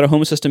that also had a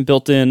Home Assistant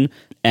built in,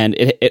 and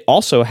it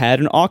also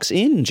had an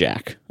aux-in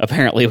jack,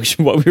 apparently, which is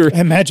what we were...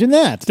 Imagine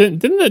that.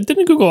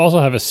 Didn't Google also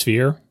have a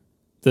Sphere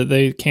that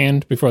they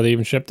canned before they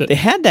even shipped it? They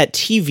had that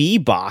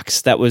TV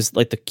box that was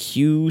like the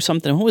Q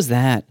something. What was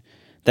that?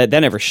 That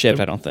never shipped,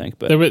 I don't think.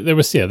 But there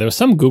was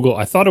some Google.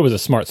 I thought it was a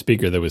smart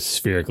speaker that was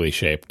spherically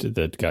shaped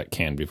that got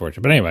canned before.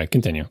 But anyway,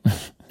 continue.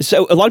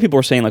 So a lot of people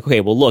were saying like,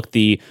 okay, well, look,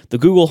 the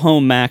Google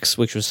Home Max,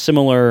 which was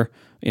similar,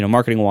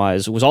 marketing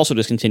wise, was also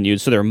discontinued.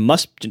 So there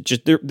must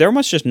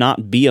just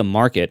not be a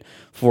market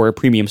for a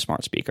premium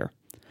smart speaker.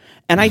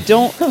 And I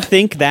don't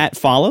think that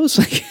follows.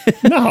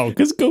 No,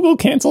 because Google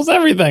cancels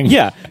everything.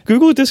 Yeah,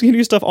 Google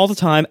discontinues stuff all the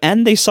time,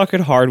 and they suck at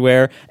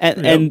hardware,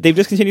 and they've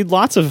discontinued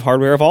lots of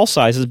hardware of all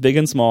sizes, big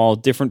and small,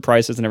 different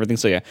prices and everything.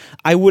 So yeah,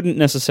 I wouldn't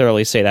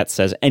necessarily say that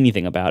says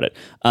anything about it.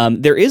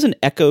 There is an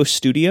Echo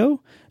Studio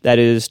that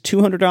is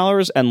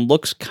 $200 and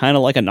looks kind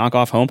of like a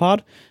knockoff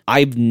HomePod.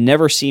 I've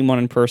never seen one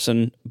in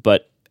person,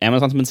 but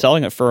Amazon's been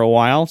selling it for a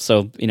while,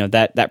 so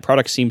that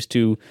product seems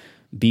to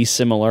be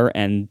similar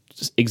and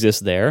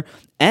exist there.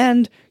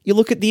 And you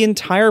look at the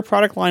entire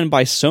product line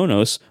by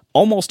Sonos,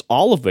 almost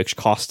all of which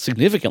cost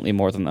significantly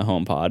more than the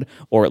HomePod,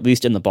 or at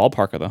least in the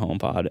ballpark of the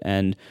HomePod.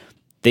 And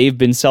they've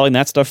been selling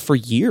that stuff for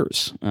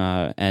years,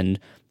 and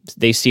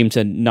they seem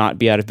to not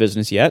be out of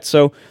business yet.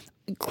 So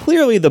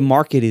clearly the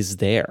market is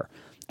there.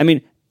 I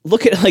mean,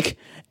 look at like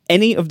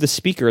any of the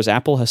speakers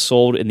Apple has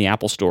sold in the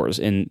Apple stores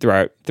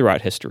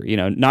throughout history.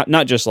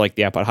 Not just like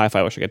the iPod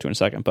Hi-Fi, which I'll get to in a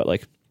second, but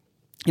like,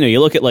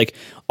 you look at like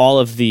all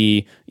of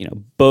the,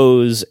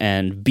 Bose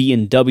and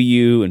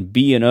B&W and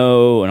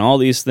B&O and all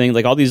these things,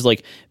 like all these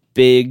like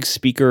big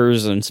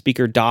speakers and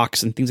speaker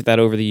docks and things like that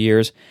over the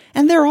years,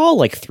 and they're all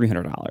like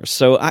 $300.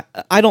 So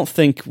I don't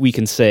think we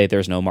can say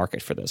there's no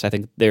market for this. I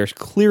think there's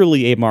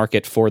clearly a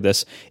market for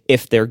this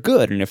if they're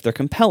good and if they're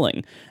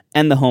compelling.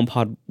 And the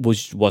HomePod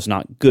was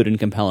not good and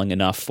compelling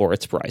enough for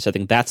its price. I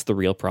think that's the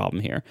real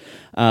problem here.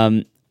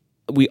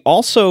 We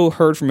also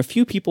heard from a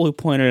few people who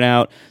pointed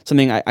out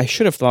something I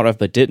should have thought of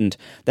but didn't,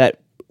 that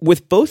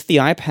with both the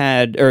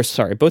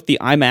both the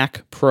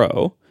iMac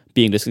Pro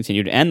being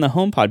discontinued and the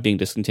HomePod being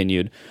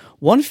discontinued,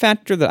 one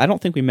factor that I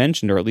don't think we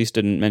mentioned, or at least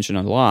didn't mention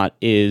a lot,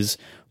 is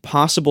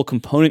possible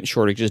component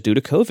shortages due to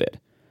COVID.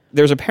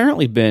 There's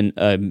apparently been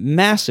a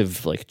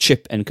massive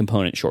chip and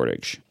component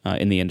shortage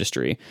in the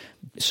industry.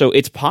 So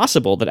it's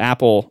possible that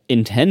Apple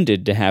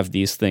intended to have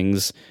these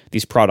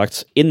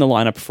products in the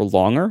lineup for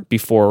longer,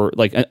 before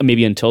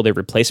maybe until their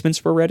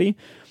replacements were ready.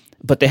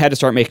 But they had to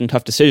start making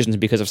tough decisions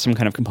because of some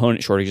kind of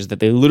component shortages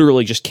that they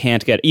literally just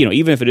can't get.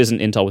 Even if it isn't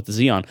Intel with the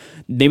Xeon,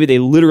 maybe they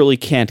literally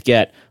can't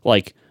get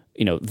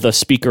the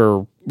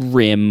speaker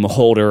rim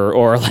holder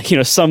or like,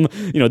 some,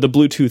 the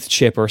Bluetooth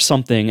chip or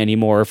something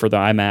anymore for the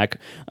iMac,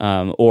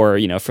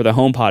 or, for the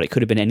HomePod, it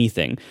could have been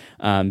anything.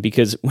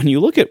 Because when you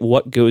look at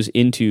what goes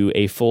into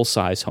a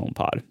full-size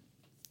HomePod,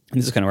 and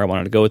this is kind of where I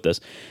wanted to go with this,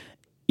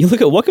 you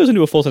look at what goes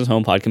into a full-size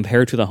HomePod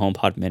compared to the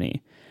HomePod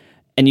Mini,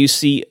 and you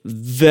see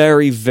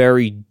very,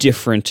 very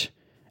different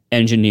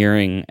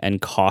engineering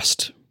and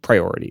cost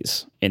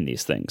priorities in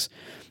these things.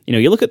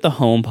 You look at the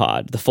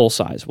HomePod, the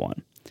full-size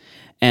one,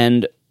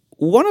 and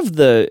one of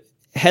the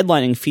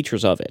headlining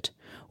features of it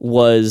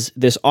was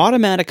this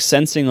automatic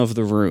sensing of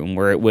the room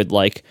where it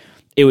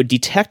would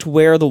detect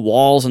where the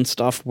walls and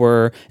stuff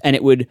were, and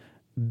it would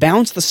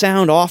bounce the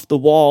sound off the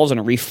walls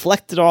and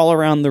reflect it all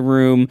around the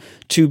room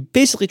to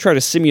basically try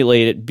to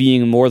simulate it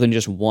being more than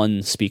just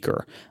one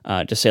speaker.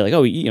 To say like,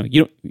 oh,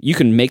 you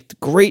can make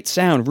great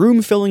sound,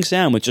 room-filling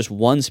sound with just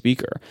one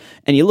speaker.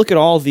 And you look at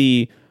all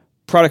the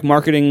product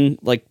marketing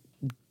like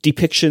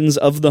depictions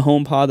of the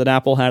HomePod that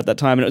Apple had at that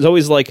time, and it was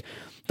always like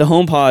the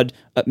HomePod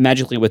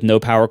magically with no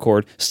power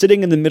cord,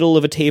 sitting in the middle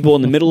of a table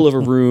in the middle of a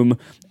room,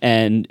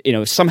 and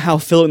somehow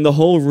filling the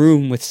whole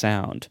room with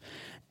sound.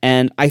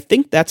 And I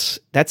think that's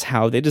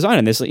how they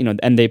designed this,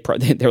 and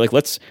they're like,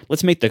 let's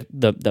make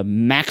the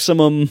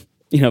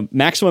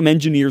maximum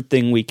engineered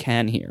thing we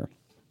can here.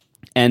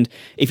 And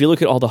if you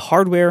look at all the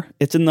hardware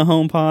it's in the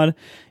HomePod,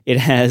 it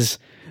has,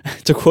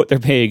 to quote their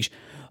page,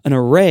 an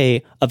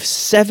array of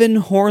 7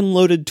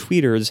 horn-loaded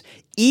tweeters,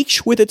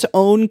 each with its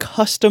own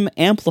custom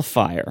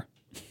amplifier.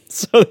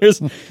 So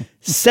there's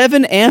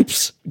 7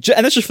 amps,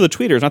 and that's just for the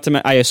tweeters. Not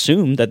to I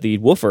assume that the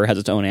woofer has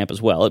its own amp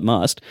as well. It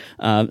must.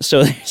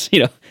 So there's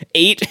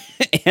 8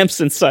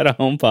 amps inside a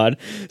HomePod,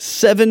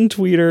 7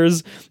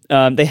 tweeters.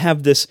 They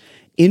have this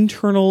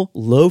internal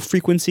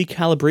low-frequency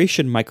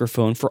calibration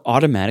microphone for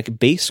automatic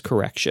bass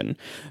correction,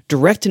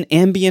 direct and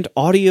ambient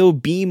audio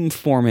beam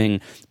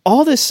forming,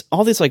 all this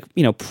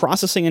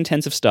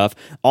processing-intensive stuff,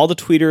 all the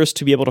tweeters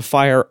to be able to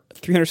fire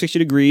 360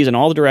 degrees in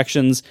all the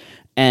directions,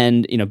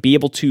 and be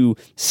able to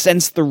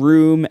sense the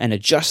room and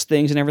adjust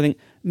things and everything.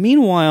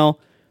 Meanwhile,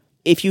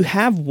 if you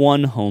have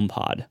one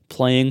HomePod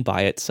playing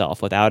by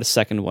itself without a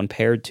second one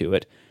paired to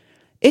it,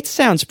 it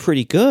sounds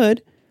pretty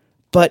good,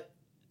 but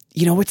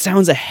it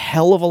sounds a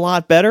hell of a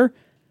lot better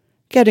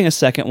getting a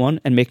second one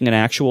and making an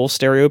actual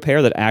stereo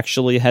pair that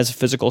actually has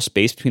physical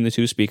space between the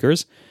two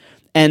speakers.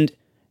 And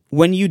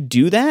when you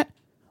do that,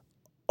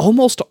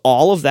 almost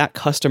all of that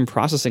custom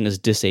processing is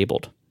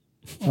disabled.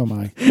 Oh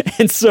my.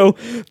 And so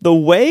the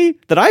way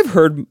that I've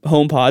heard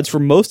HomePods for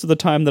most of the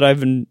time that I've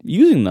been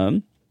using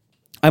them,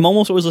 I'm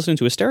almost always listening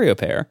to a stereo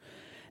pair.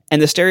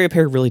 And the stereo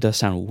pair really does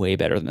sound way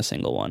better than a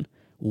single one.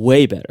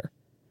 Way better.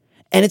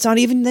 And it's not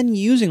even then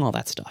using all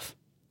that stuff.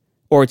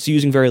 Or it's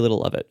using very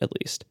little of it, at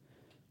least.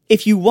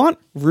 If you want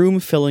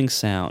room-filling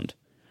sound,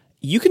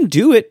 you can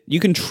do it.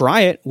 You can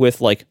try it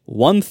with like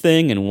one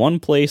thing in one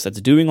place that's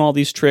doing all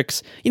these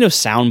tricks.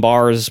 Sound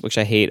bars, which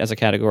I hate as a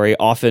category,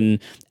 often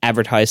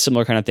advertise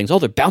similar kind of things. Oh,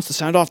 they bounce the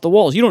sound off the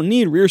walls. You don't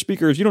need rear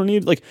speakers. You don't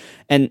need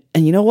and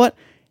you know what?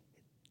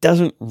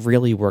 Doesn't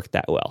really work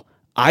that well.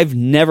 I've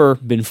never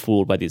been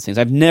fooled by these things.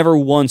 I've never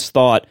once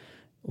thought,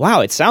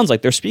 wow, it sounds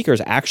like there's speakers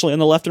actually on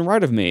the left and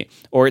right of me.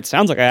 Or it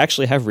sounds like I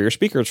actually have rear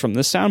speakers from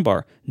this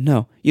soundbar.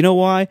 No. You know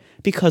why?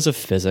 Because of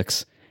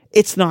physics.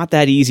 It's not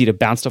that easy to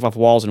bounce stuff off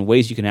walls in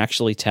ways you can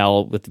actually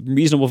tell with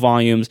reasonable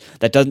volumes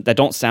that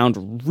don't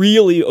sound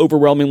really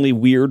overwhelmingly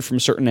weird from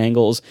certain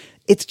angles.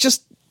 It's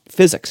just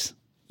physics.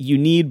 You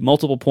need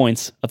multiple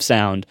points of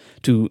sound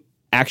to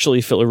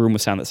actually fill a room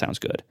with sound that sounds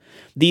good.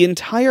 The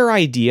entire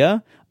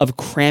idea of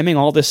cramming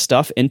all this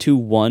stuff into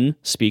one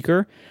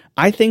speaker,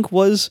 I think,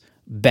 was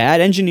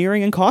bad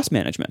engineering and cost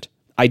management.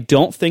 I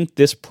don't think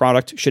this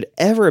product should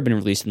ever have been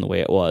released in the way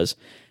it was.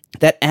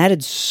 That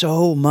added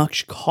so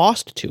much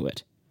cost to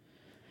it.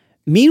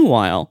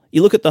 Meanwhile,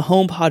 you look at the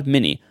HomePod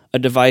Mini, a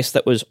device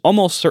that was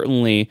almost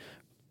certainly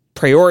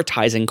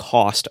prioritizing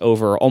cost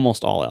over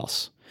almost all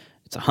else.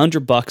 It's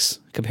 $100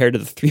 compared to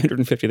the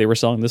 $350 they were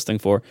selling this thing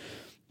for.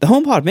 The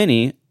HomePod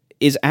Mini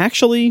is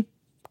actually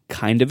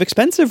kind of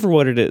expensive for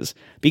what it is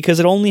because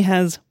it only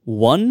has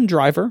one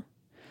driver.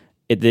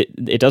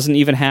 It doesn't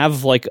even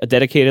have like a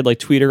dedicated like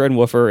tweeter and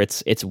woofer.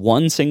 It's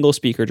one single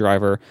speaker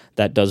driver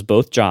that does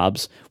both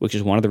jobs, which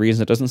is one of the reasons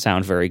it doesn't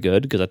sound very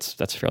good because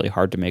that's fairly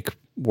hard to make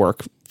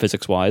work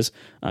physics wise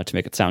to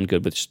make it sound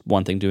good with just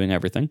one thing doing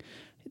everything.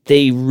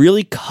 They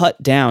really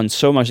cut down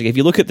so much. Like if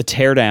you look at the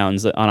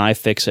teardowns on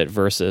iFixit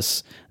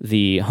versus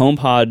the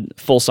HomePod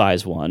full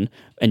size one,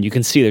 and you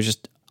can see there's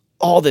just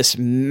all this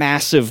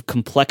massive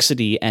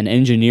complexity and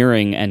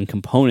engineering and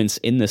components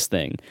in this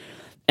thing.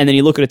 And then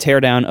you look at a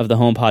teardown of the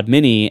HomePod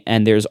Mini,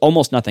 and there's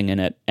almost nothing in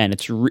it, and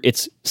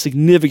it's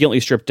significantly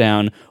stripped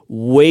down,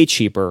 way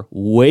cheaper,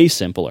 way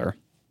simpler.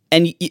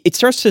 And it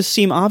starts to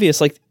seem obvious,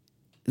 like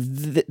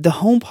the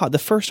HomePod, the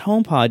first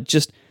HomePod,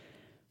 just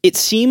it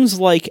seems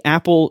like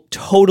Apple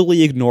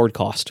totally ignored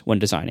cost when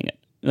designing it.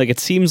 Like it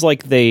seems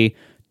like they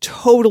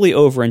totally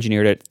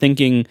over-engineered it,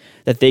 thinking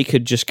that they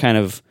could just kind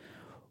of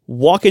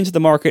walk into the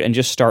market and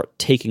just start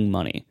taking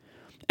money.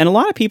 And a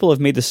lot of people have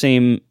made the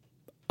same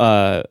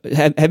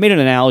have made an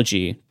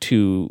analogy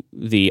to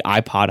the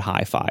iPod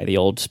Hi-Fi, the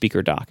old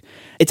speaker dock.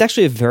 It's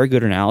actually a very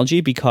good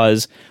analogy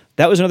because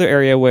that was another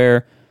area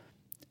where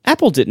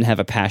Apple didn't have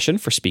a passion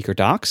for speaker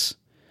docks.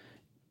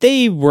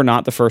 They were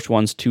not the first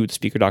ones to the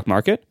speaker dock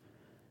market.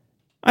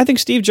 I think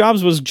Steve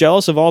Jobs was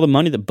jealous of all the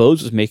money that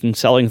Bose was making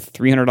selling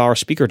 $300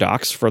 speaker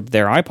docks for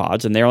their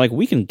iPods, and they were like,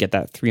 we can get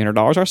that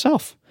 $300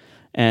 ourselves.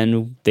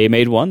 And they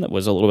made one that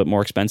was a little bit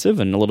more expensive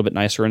and a little bit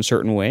nicer in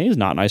certain ways,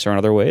 not nicer in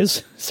other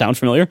ways. Sound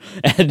familiar?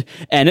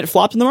 And it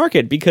flopped in the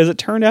market because it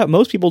turned out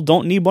most people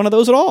don't need one of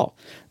those at all.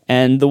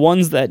 And the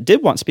ones that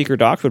did want speaker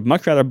docks would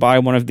much rather buy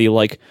one of the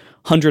like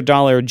 $100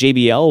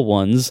 JBL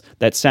ones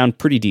that sound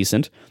pretty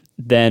decent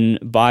than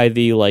buy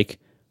the like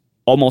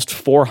almost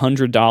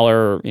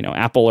 $400,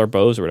 Apple or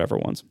Bose or whatever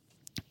ones.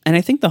 And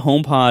I think the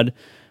HomePod,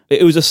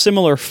 it was a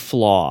similar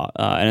flaw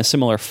and a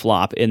similar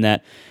flop in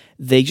that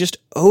they just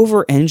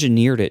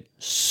over-engineered it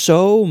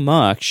so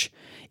much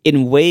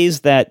in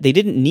ways that they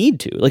didn't need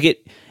to.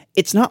 Like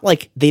it's not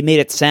like they made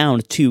it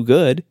sound too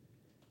good.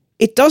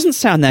 It doesn't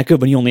sound that good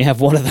when you only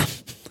have one of them.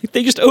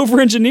 They just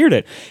over-engineered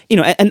it.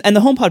 And the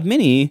HomePod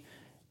Mini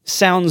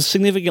sounds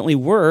significantly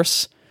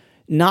worse,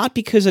 not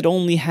because it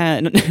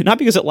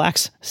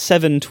lacks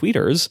 7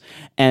 tweeters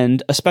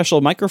and a special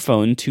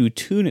microphone to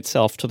tune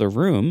itself to the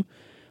room.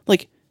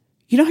 Like,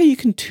 you know how you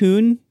can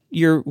tune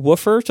your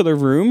woofer to the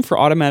room for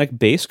automatic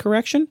bass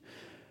correction?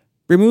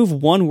 Remove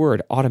one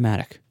word,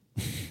 automatic,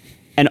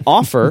 and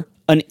offer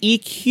an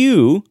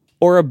EQ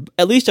or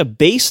at least a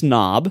bass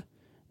knob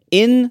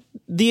in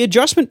the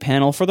adjustment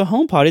panel for the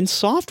HomePod in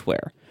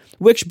software,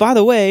 which, by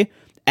the way,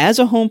 as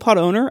a HomePod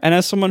owner and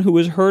as someone who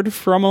has heard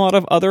from a lot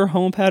of other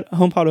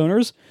HomePod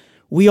owners,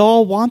 we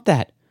all want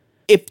that.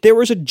 If there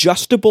was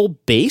adjustable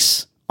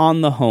bass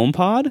on the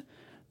HomePod,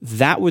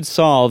 that would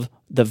solve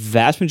the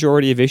vast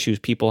majority of issues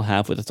people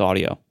have with its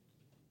audio.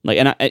 Like,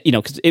 and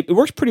because it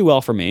works pretty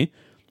well for me,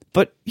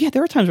 but yeah,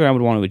 there are times where I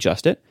would want to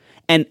adjust it.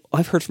 And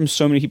I've heard from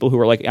so many people who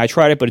are like, I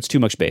tried it, but it's too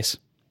much bass.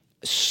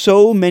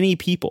 So many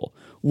people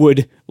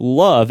would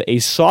love a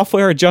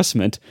software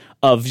adjustment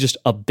of just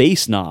a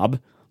bass knob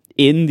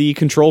in the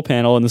control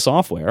panel in the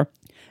software,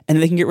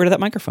 and they can get rid of that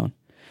microphone.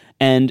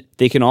 And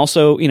they can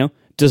also,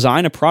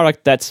 design a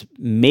product that's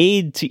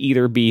made to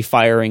either be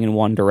firing in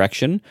one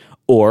direction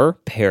or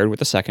paired with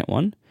the second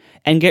one,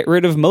 and get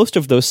rid of most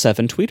of those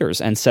 7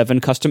 tweeters and 7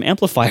 custom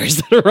amplifiers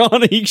that are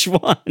on each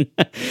one.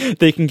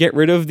 They can get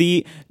rid of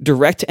the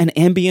direct and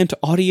ambient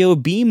audio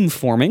beam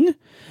forming,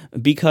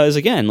 because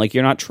again, like,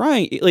 you're not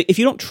trying, like, if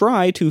you don't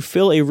try to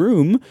fill a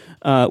room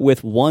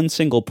with one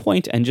single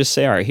point and just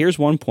say, all right, here's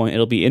one point,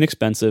 it'll be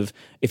inexpensive.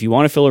 If you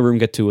want to fill a room,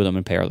 get 2 of them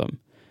and pair them.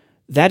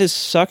 That is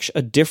such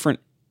a different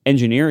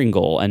engineering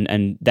goal,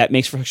 and that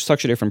makes for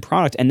such a different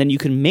product. And then you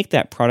can make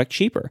that product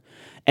cheaper.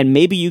 And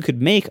maybe you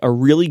could make a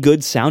really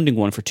good sounding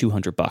one for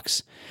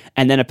 $200,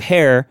 and then a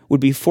pair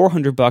would be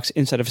 $400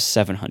 instead of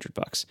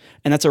 $700.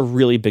 And that's a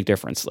really big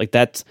difference. Like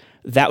that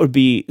would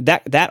be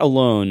that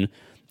alone,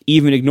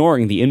 even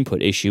ignoring the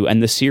input issue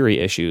and the Siri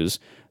issues,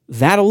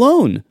 that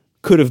alone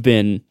could have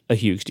been a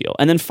huge deal.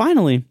 And then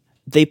finally,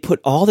 they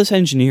put all this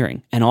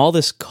engineering and all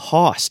this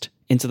cost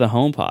into the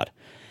HomePod.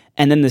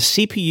 And then the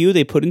CPU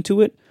they put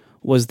into it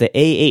was the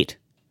A8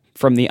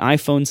 from the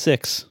iPhone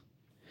 6.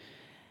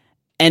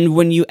 And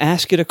when you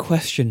ask it a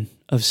question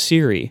of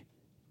Siri,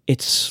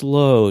 it's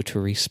slow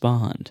to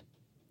respond.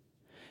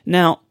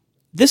 Now,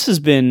 this has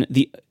been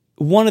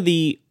one of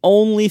the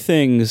only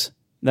things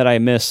that I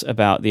miss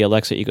about the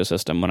Alexa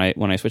ecosystem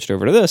when I switched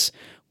over to this.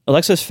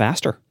 Alexa's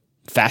faster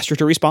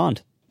to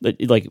respond,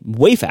 like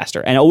way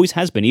faster, and always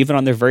has been, even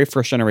on their very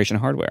first generation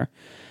hardware.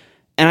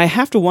 And I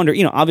have to wonder,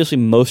 obviously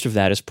most of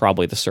that is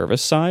probably the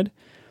service side,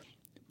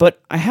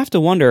 but I have to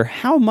wonder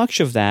how much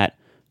of that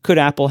could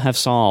Apple have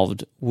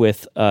solved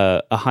with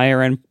a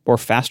higher end or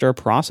faster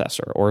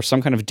processor or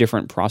some kind of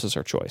different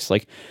processor choice?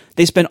 Like,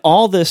 they spent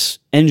all this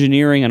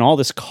engineering and all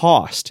this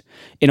cost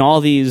in all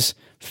these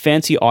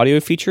fancy audio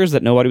features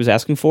that nobody was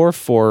asking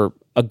for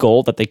a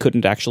goal that they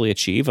couldn't actually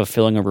achieve of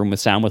filling a room with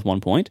sound with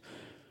 1 point.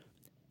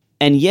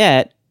 And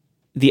yet,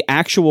 the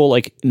actual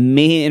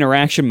main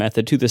interaction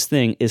method to this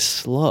thing is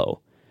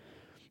slow.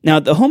 Now,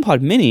 the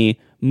HomePod Mini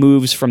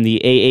moves from the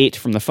A8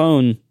 from the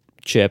phone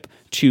chip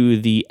to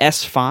the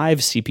S5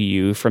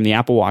 CPU from the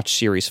Apple Watch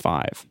Series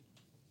 5.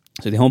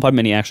 So the HomePod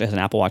Mini actually has an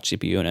Apple Watch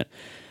CPU in it.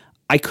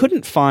 I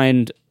couldn't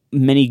find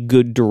many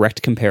good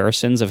direct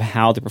comparisons of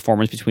how the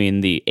performance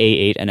between the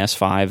A8 and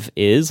S5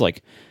 is.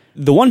 Like,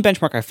 the one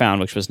benchmark I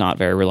found, which was not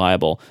very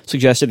reliable,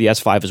 suggested the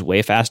S5 is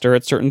way faster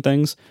at certain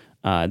things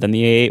than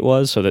the A8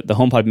 was, so that the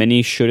HomePod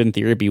Mini should, in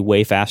theory, be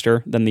way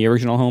faster than the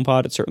original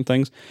HomePod at certain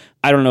things.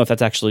 I don't know if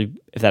that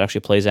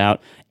actually plays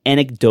out.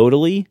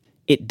 Anecdotally,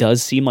 it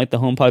does seem like the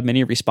HomePod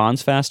Mini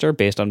responds faster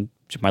based on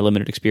my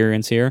limited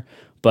experience here,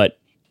 but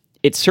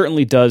it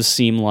certainly does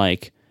seem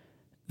like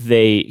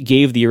they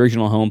gave the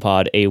original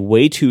HomePod a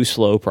way too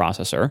slow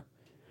processor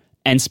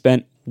and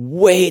spent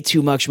way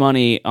too much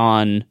money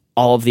on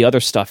all of the other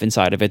stuff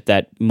inside of it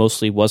that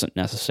mostly wasn't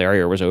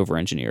necessary or was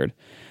over-engineered.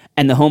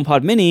 And the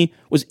HomePod Mini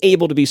was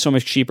able to be so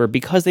much cheaper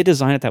because they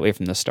designed it that way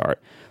from the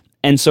start.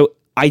 And so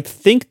I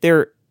think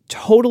they're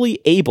totally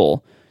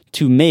able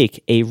to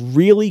make a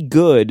really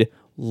good,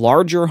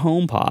 larger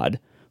HomePod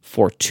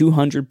for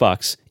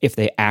 $200 if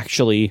they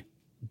actually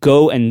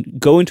go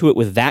into it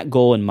with that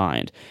goal in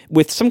mind,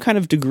 with some kind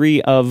of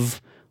degree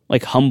of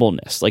like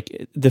humbleness.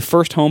 Like the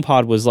first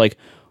HomePod was like,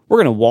 we're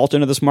going to waltz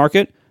into this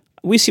market.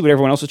 We see what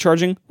everyone else is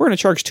charging. We're going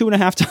to charge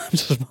 2.5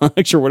 times as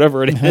much or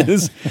whatever it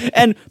is.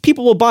 And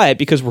people will buy it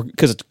because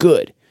it's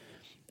good.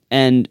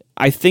 And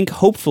I think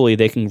hopefully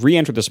they can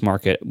re-enter this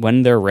market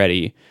when they're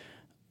ready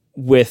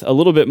with a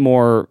little bit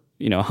more,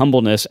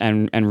 humbleness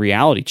and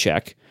reality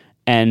check,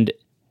 and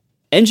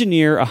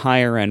engineer a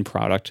higher end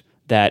product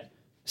that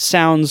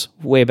sounds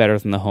way better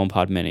than the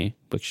HomePod Mini,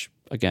 which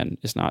again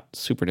is not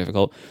super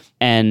difficult,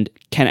 and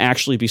can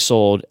actually be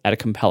sold at a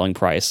compelling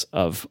price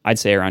of, I'd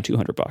say, around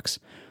 $200.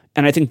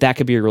 And I think that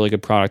could be a really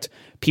good product.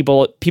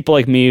 People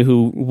like me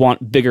who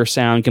want bigger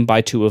sound can buy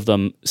 2 of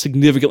them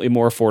significantly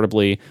more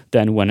affordably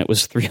than when it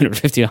was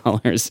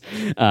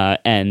 $350,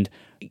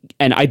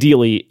 and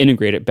ideally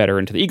integrate it better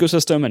into the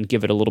ecosystem and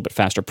give it a little bit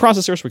faster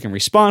processor so we can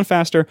respond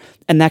faster.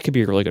 And that could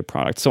be a really good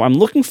product. So I'm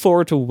looking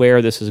forward to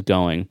where this is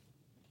going.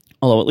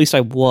 Although at least I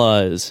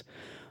was,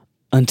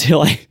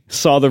 until I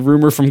saw the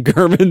rumor from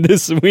Gurman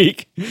this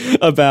week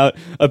about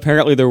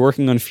apparently they're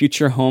working on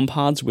future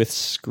HomePods with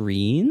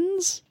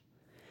screens.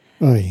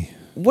 Oy.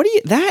 What do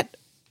you that?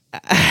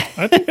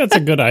 I think that's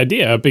a good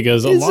idea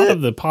because a lot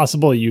of the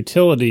possible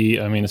utility,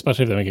 I mean,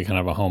 especially if they make it kind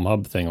of a home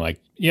hub thing, like,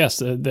 yes,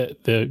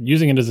 the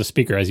using it as a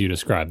speaker, as you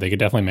described, they could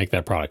definitely make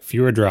that product.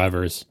 Fewer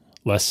drivers,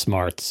 less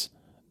smarts,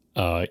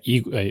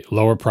 a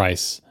lower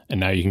price, and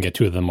now you can get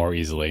 2 of them more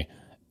easily,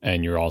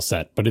 and you're all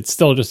set. But it's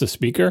still just a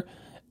speaker,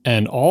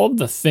 and all of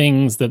the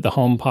things that the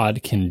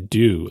HomePod can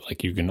do,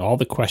 like all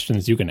the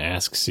questions you can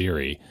ask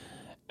Siri,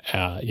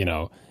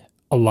 a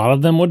lot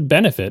of them would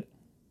benefit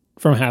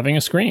from having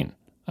a screen.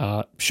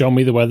 Show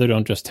me the weather,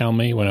 don't just tell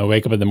me. When I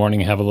wake up in the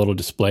morning, have a little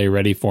display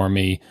ready for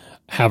me,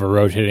 have a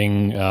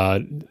rotating,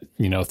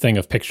 thing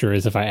of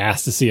pictures. If I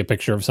ask to see a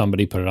picture of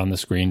somebody, put it on the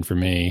screen for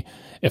me.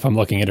 If I'm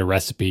looking at a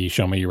recipe,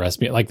 show me your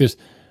recipe. Like there's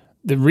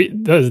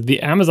the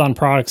Amazon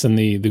products and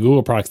the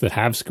Google products that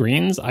have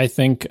screens, I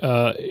think,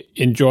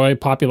 enjoy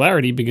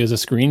popularity because a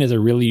screen is a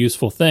really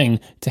useful thing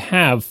to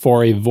have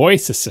for a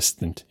voice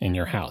assistant in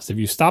your house. If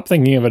you stop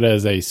thinking of it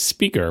as a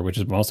speaker, which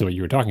is mostly what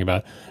you were talking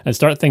about, and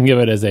start thinking of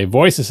it as a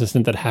voice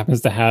assistant that happens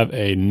to have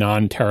a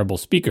non-terrible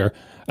speaker,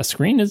 a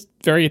screen is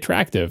very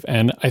attractive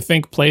and I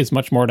think plays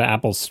much more to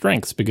Apple's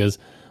strengths because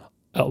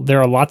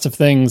there are lots of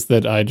things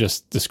that I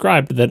just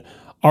described that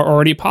are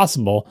already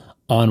possible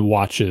on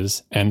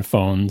watches and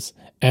phones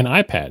and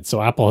iPads.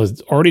 So Apple has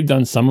already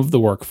done some of the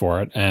work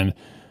for it. And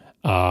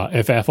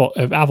if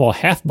Apple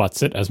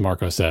half-butts it, as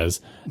Marco says,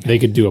 they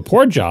could do a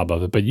poor job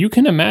of it. But you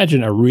can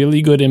imagine a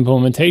really good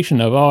implementation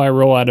of, I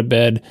roll out of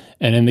bed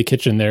and in the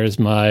kitchen there's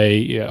my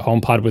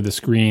HomePod with a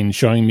screen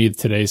showing me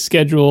today's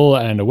schedule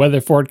and a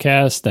weather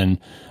forecast, and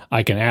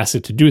I can ask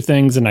it to do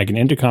things, and I can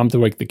intercom to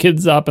wake the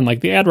kids up, and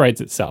like the ad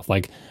writes itself.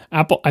 Like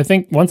Apple, I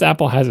think once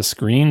Apple has a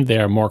screen, they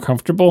are more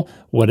comfortable.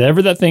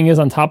 Whatever that thing is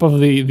on top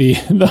of the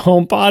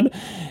HomePod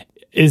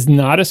is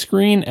not a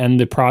screen, and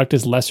the product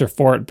is lesser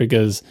for it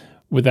because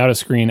without a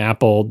screen,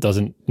 Apple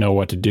doesn't know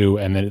what to do,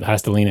 and then it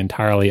has to lean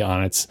entirely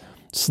on its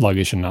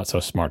sluggish and not so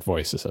smart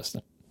voice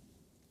assistant.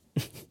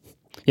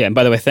 Yeah, and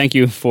by the way, thank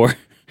you for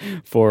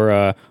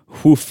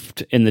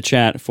hoofed in the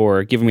chat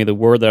for giving me the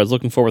word that I was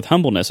looking for with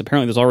humbleness.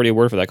 Apparently there's already a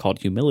word for that called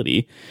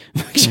humility.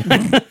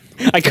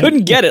 I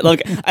couldn't get it.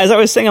 Like, as I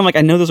was saying, I'm like,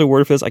 I know there's a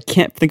word for this. I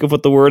can't think of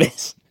what the word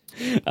is.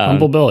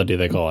 Humblability,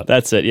 they call it.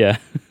 That's it, yeah.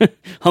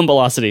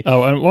 Humbleosity.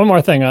 Oh, and one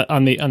more thing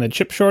on the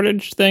chip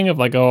shortage thing of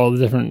like all the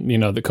different,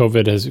 the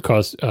COVID has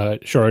caused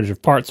shortage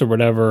of parts or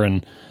whatever,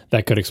 and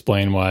that could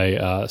explain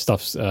why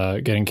stuff's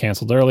getting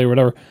canceled early or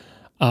whatever.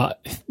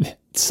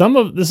 Some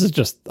of this is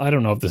just, I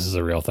don't know if this is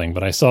a real thing,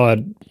 but I saw it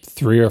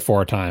 3 or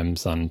 4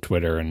 times on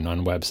Twitter and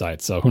on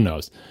websites, so who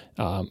knows.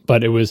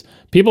 But it was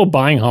people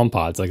buying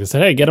HomePods. Like they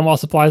said, hey, get them while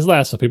supplies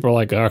last. So people are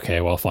like, okay,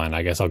 well, fine,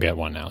 I guess I'll get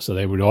one now. So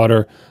they would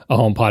order a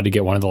HomePod to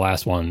get one of the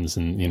last ones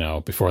and,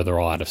 before they're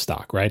all out of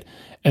stock, right?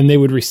 And they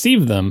would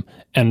receive them,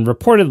 and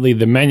reportedly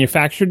the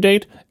manufacture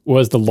date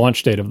was the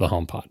launch date of the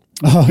HomePod.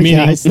 Oh,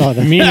 yeah, I saw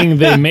that. Meaning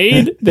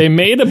they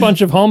made a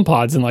bunch of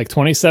HomePods in like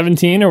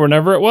 2017 or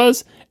whenever it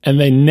was, and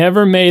they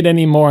never made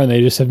any more, and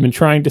they just have been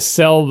trying to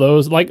sell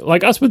those,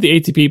 like us with the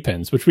ATP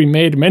pins, which we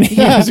made many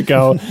years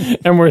ago,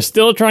 and we're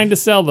still trying to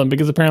sell them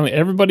because apparently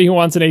everybody who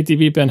wants an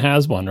ATP pin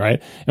has one,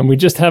 right? And we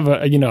just have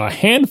a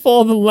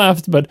handful of them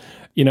left, but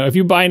if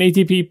you buy an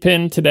ATP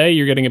pin today,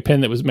 you're getting a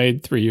pin that was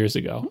made 3 years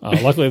ago.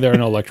 Luckily, there are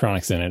no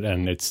electronics in it,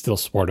 and it's still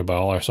supported by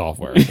all our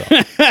software. So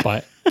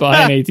buy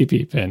an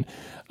ATP pin.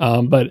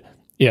 But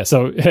yeah,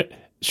 so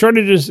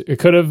shortages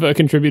could have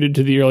contributed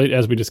to the early,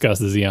 as we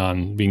discussed, the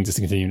Xeon being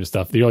discontinued and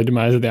stuff, the early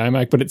demise of the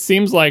iMac. But it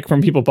seems like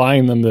from people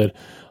buying them that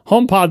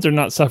HomePods are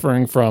not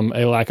suffering from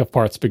a lack of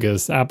parts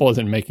because Apple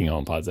isn't making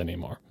HomePods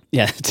anymore.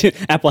 Yeah,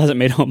 Apple hasn't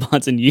made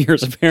HomePods in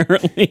years,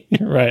 apparently.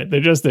 Right.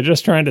 They're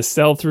just trying to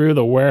sell through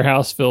the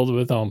warehouse filled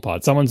with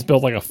HomePods. Someone's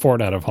built like a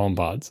fort out of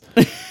HomePods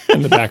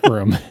in the back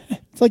room.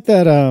 It's like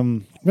that.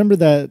 Remember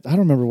that? I don't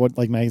remember what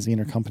like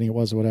magazine or company it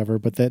was or whatever,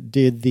 but that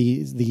did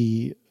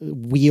the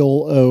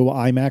Wheel O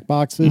iMac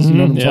boxes. You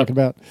know what I'm talking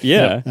about?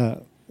 Yeah.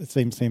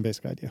 Same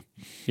basic idea.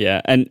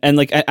 Yeah, and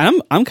like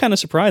I'm kind of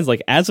surprised.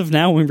 Like as of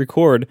now, when we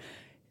record,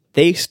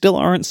 they still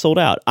aren't sold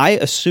out. I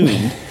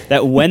assumed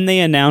that when they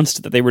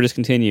announced that they were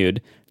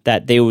discontinued,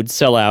 that they would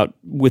sell out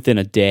within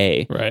a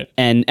day. Right.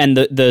 And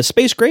the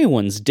space gray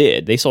ones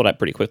did. They sold out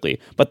pretty quickly.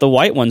 But the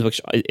white ones,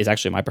 which is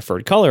actually my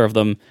preferred color of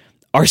them,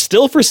 are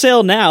still for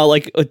sale now,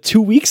 like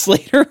 2 weeks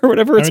later or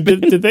whatever it's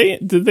been. Did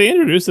they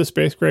introduce the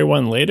space gray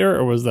one later,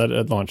 or was that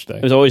at launch day?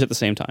 It was always at the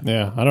same time.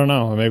 Yeah, I don't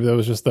know. Maybe that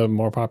was just the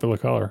more popular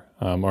color,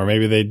 or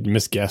maybe they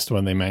misguessed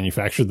when they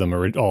manufactured them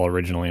all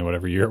originally in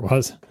whatever year it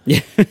was.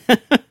 Yeah.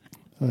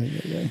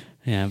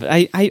 Yeah, but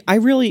I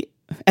really,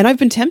 and I've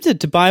been tempted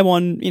to buy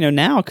one,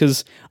 now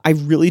because I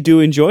really do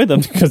enjoy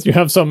them. Because you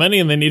have so many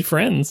and they need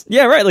friends.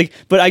 Yeah, right. Like,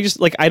 but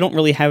I don't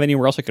really have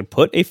anywhere else I could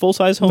put a full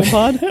size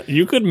HomePod.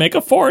 You could make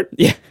a fort.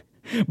 Yeah,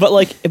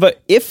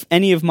 but if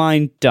any of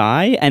mine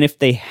die, and if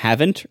they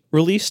haven't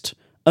released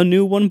a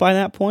new one by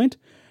that point,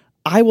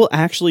 I will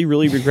actually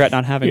really regret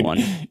not having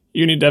one.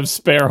 You need to have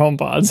spare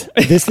HomePods.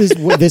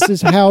 This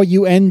is how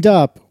you end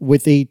up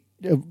with a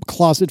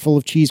closet full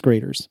of cheese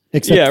graters.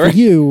 Except for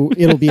you,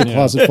 it'll be a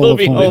closet full of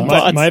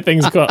HomePods.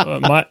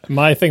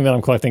 My thing that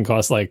I'm collecting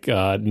costs like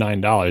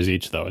 $9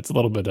 each, though. It's a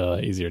little bit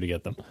easier to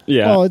get them.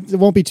 Yeah. Well, it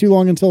won't be too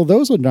long until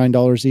those are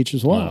 $9 each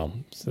as well. Wow.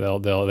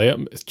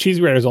 So cheese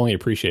graters only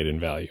appreciate in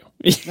value.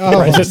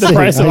 The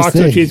price of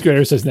OXO cheese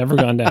graters has never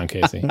gone down,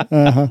 Casey.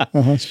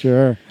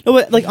 Sure. No,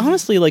 but like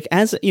honestly, like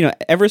as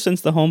ever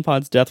since the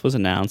HomePod's death was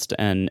announced,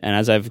 and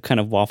as I've kind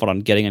of waffled on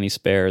getting any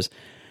spares,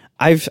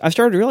 I've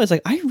started to realize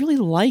like I really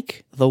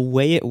like the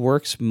way it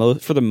works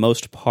for the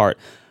most part.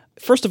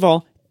 First of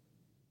all,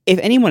 if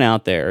anyone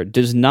out there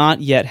does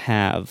not yet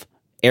have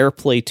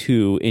AirPlay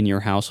 2 in your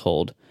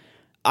household,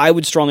 I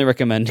would strongly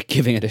recommend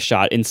giving it a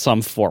shot in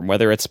some form,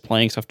 whether it's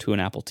playing stuff to an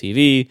Apple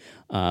TV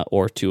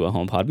or to a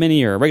HomePod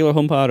Mini or a regular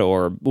HomePod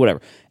or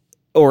whatever,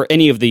 or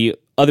any of the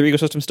other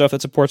ecosystem stuff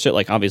that supports it.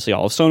 Like obviously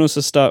all of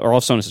Sonos' stuff, or all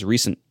of Sonos'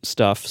 recent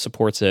stuff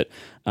supports it.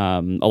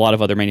 A lot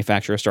of other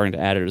manufacturers are starting to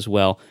add it as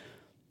well.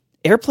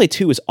 AirPlay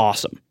 2 is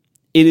awesome.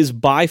 It is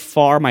by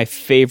far my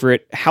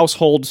favorite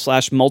household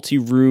 /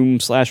 multi-room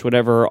 /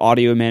 whatever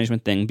audio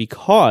management thing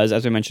because,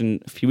 as I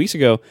mentioned a few weeks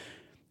ago,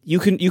 you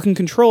can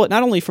control it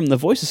not only from the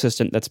voice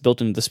assistant that's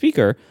built into the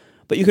speaker,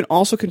 but you can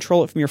also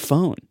control it from your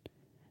phone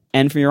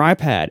and from your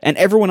iPad, and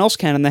everyone else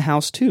can in the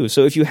house too.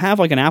 So if you have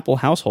like an Apple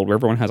household where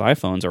everyone has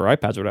iPhones or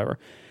iPads or whatever,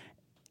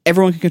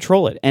 everyone can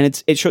control it, and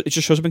it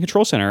just shows up in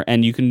Control Center,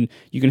 and you can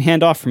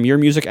hand off from your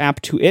music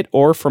app to it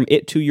or from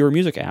it to your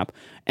music app,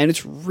 and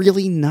it's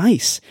really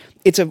nice.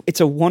 It's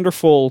a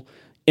wonderful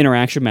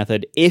interaction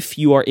method if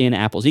you are in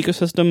Apple's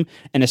ecosystem,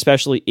 and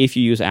especially if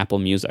you use Apple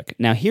Music.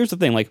 Now, here's the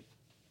thing: like,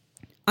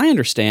 I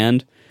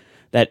understand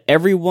that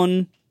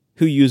everyone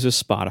who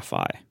uses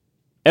Spotify,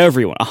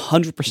 everyone,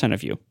 100%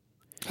 of you,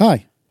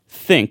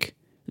 think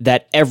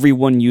that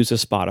everyone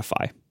uses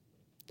Spotify.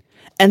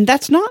 And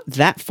that's not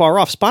that far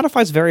off.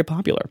 Spotify's very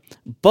popular,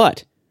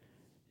 but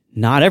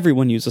not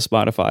everyone uses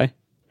Spotify.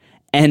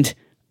 And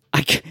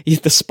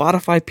the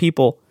Spotify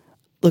people,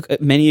 look,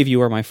 many of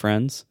you are my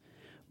friends,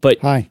 but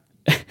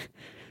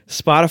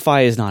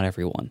Spotify is not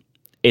everyone.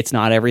 It's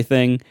not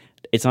everything.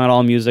 It's not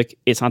all music.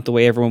 It's not the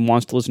way everyone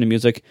wants to listen to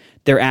music.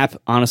 Their app,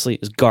 honestly,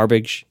 is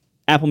garbage.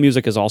 Apple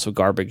Music is also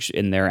garbage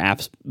in their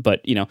apps,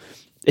 but,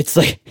 it's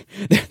like,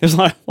 there's a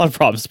lot of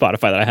problems with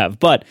Spotify that I have,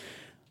 but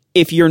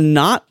if you're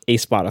not a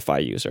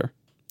Spotify user,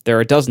 there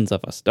are dozens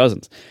of us,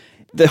 dozens.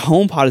 The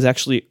HomePod is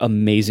actually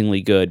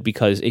amazingly good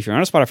because if you're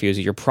not a Spotify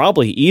user, you're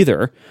probably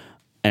either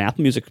an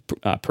Apple Music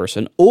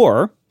person,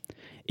 or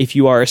if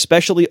you are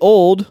especially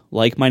old,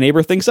 like my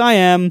neighbor thinks I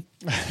am,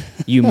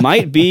 you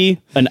might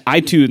be an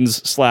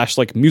iTunes /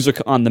 like music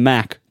on the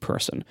Mac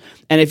person.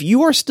 And if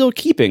you are still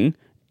keeping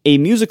a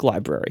music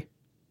library,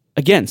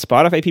 again,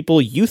 Spotify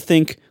people, you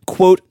think,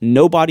 quote,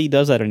 nobody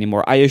does that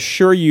anymore. I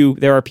assure you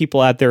there are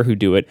people out there who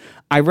do it.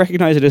 I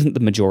recognize it isn't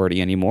the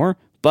majority anymore,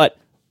 but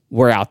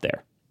we're out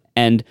there.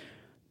 And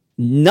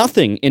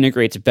nothing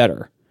integrates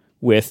better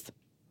with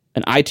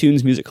an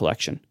iTunes music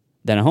collection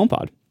than a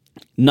HomePod.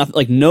 Nothing,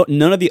 like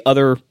none of the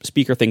other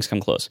speaker things come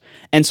close.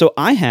 And so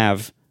I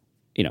have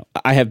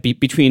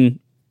between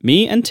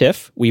me and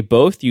Tiff, we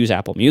both use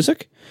Apple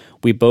Music.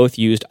 We both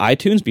used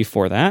iTunes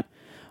before that.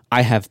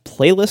 I have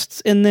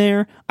playlists in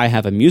there. I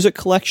have a music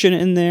collection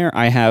in there.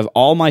 I have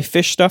all my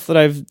Fish stuff that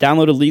I've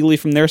downloaded legally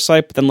from their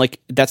site, but then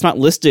that's not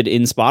listed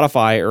in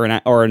Spotify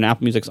or in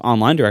Apple Music's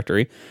online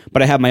directory.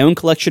 But I have my own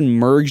collection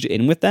merged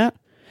in with that.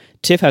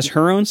 Tiff has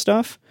her own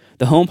stuff.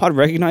 The HomePod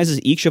recognizes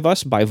each of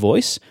us by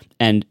voice,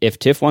 and if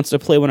Tiff wants to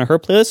play one of her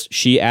playlists,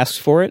 she asks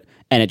for it,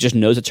 and it just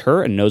knows it's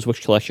her and knows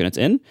which collection it's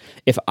in.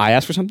 If I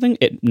ask for something,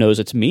 it knows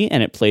it's me,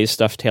 and it plays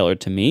stuff tailored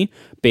to me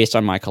based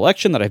on my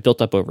collection that I've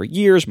built up over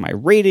years, my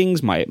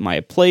ratings, my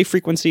play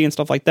frequency and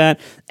stuff like that.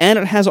 And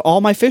it has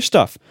all my Fish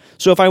stuff.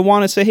 So if I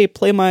want to say, hey,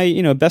 play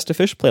my best of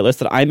Fish playlist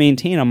that I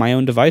maintain on my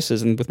own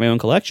devices and with my own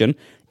collection,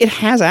 it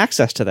has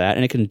access to that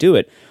and it can do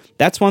it.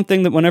 That's one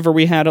thing that whenever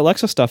we had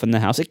Alexa stuff in the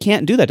house, it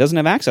can't do that, doesn't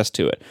have access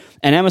to it.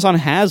 And Amazon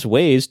has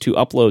ways to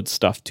upload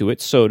stuff to it,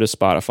 so does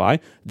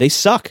Spotify. They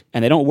suck,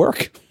 and they don't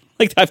work.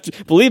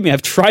 Believe me,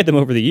 I've tried them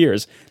over the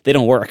years. They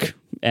don't work.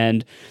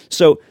 And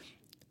so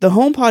the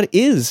HomePod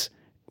is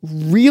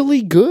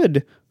really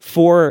good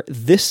for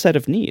this set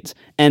of needs.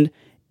 And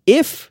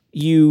if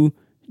you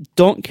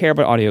don't care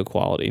about audio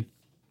quality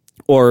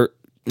or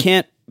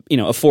can't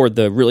afford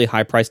the really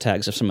high price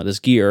tags of some of this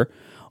gear,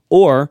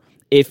 or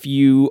if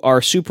you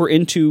are super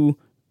into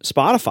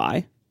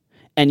Spotify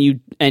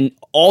and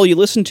all you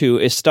listen to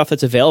is stuff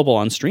that's available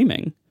on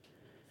streaming,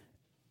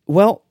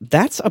 well,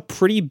 that's a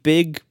pretty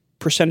big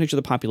percentage of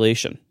the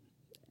population.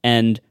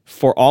 And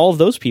for all of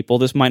those people,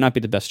 this might not be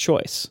the best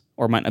choice,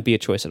 or might not be a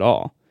choice at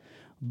all.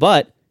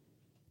 But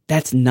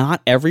that's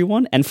not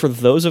everyone. And for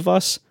those of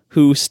us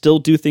who still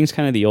do things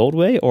kind of the old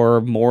way, or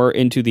more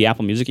into the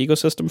Apple Music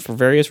ecosystem for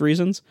various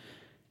reasons,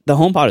 the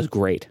HomePod is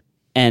great.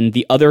 And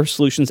the other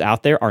solutions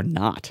out there are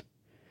not.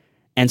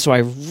 And so I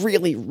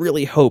really,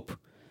 really hope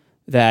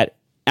that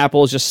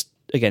Apple is just,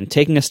 again,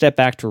 taking a step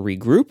back to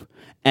regroup,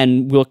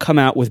 and will come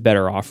out with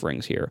better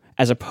offerings here,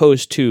 as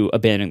opposed to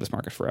abandoning this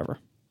market forever.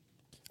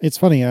 It's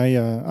funny. I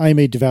am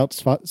a devout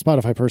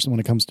Spotify person when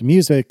it comes to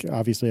music.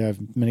 Obviously, I have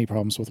many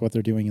problems with what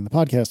they're doing in the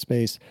podcast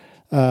space.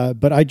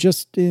 But I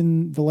just,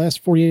 in the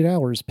last 48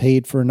 hours,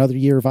 paid for another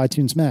year of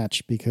iTunes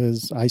Match,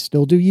 because I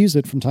still do use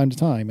it from time to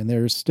time. And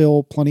there's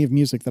still plenty of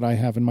music that I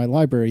have in my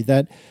library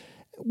that,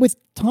 with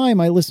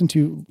time, I listen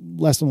to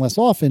less and less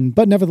often.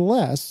 But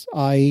nevertheless,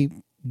 I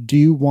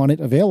do want it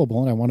available,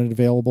 and I want it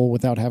available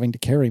without having to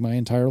carry my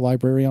entire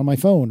library on my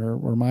phone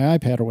or my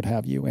iPad or what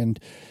have you. And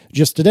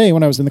just today,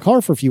 when I was in the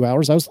car for a few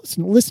hours, I was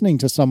listening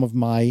to some of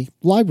my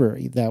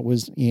library that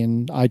was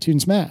in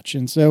iTunes Match.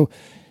 And so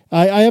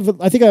I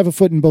think I have a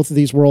foot in both of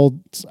these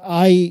worlds.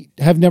 I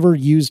have never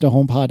used a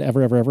HomePod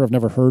ever. I've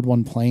never heard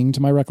one playing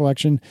to my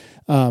recollection.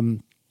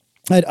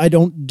 I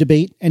don't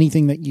debate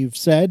anything that you've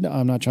said.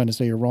 I'm not trying to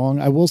say you're wrong.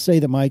 I will say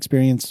that my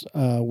experience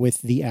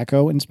with the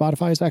Echo in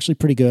Spotify is actually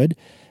pretty good.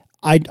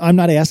 I'm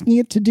not asking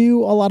it to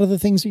do a lot of the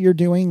things that you're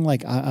doing.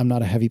 Like, I'm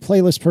not a heavy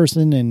playlist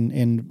person,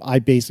 and I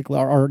basically,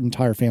 our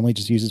entire family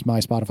just uses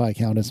my Spotify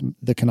account as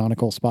the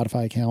canonical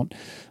Spotify account.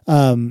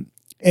 And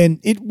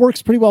it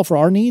works pretty well for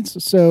our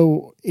needs.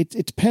 So it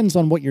depends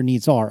on what your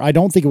needs are. I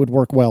don't think it would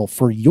work well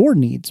for your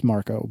needs,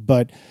 Marco,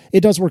 but it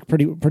does work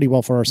pretty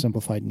well for our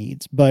simplified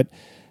needs. But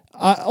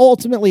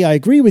ultimately, I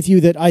agree with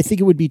you that I think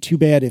it would be too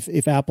bad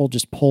if Apple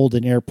just pulled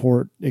an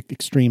Airport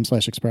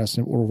Extreme/Express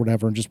or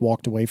whatever and just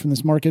walked away from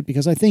this market,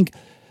 because I think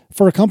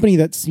for a company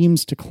that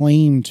seems to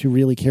claim to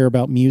really care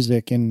about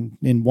music and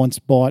once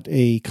bought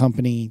a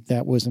company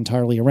that was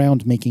entirely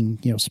around making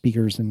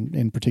speakers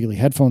and particularly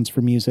headphones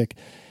for music,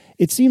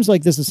 it seems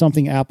like this is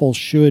something Apple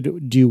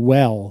should do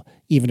well,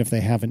 even if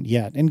they haven't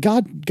yet. And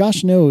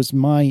gosh knows,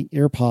 my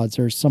AirPods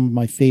are some of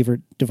my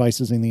favorite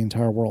devices in the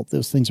entire world.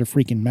 Those things are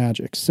freaking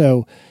magic.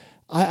 So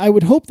I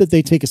would hope that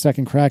they take a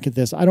second crack at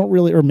this. I don't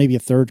really, or maybe a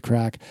third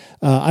crack.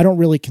 I don't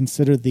really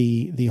consider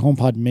the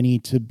HomePod Mini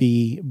to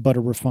be but a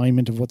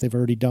refinement of what they've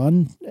already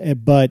done,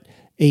 but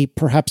a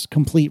perhaps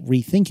complete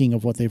rethinking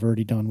of what they've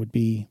already done would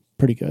be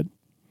pretty good.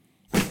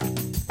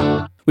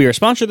 We are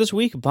sponsored this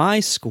week by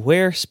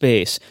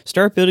Squarespace.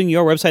 Start building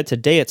your website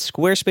today at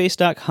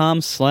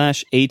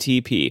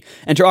squarespace.com/ATP.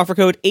 Enter offer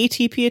code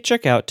ATP at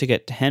checkout to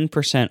get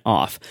 10%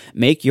 off.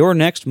 Make your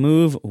next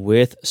move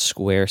with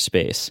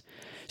Squarespace.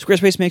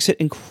 Squarespace makes it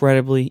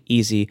incredibly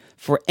easy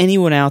for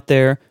anyone out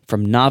there,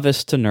 from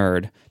novice to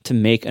nerd, to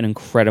make an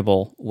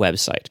incredible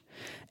website.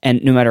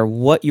 And no matter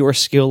what your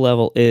skill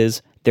level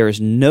is, there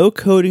is no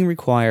coding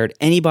required.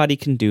 Anybody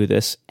can do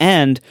this.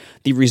 And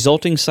the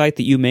resulting site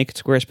that you make at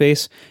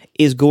Squarespace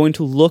is going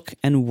to look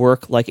and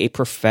work like a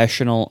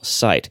professional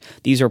site.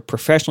 These are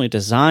professionally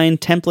designed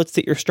templates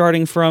that you're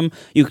starting from.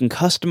 You can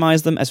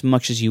customize them as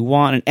much as you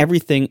want, and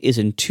everything is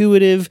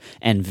intuitive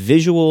and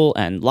visual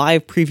and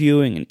live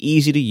previewing and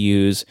easy to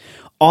use.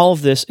 All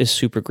of this is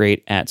super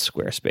great at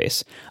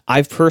Squarespace.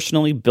 I've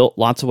personally built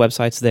lots of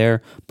websites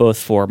there, both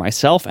for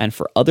myself and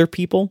for other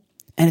people.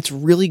 And it's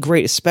really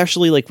great,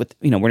 especially like with,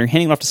 when you're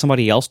handing it off to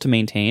somebody else to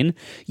maintain,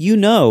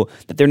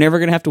 that they're never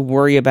going to have to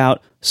worry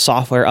about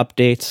software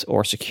updates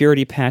or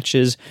security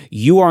patches.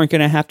 You aren't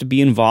going to have to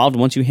be involved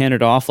once you hand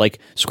it off. Like,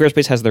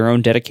 Squarespace has their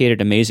own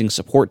dedicated, amazing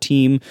support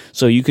team.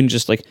 So you can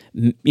just make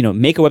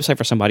a website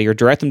for somebody or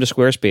direct them to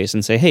Squarespace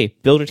and say, hey,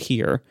 build it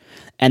here.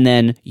 And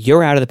then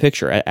you're out of the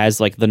picture as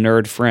like the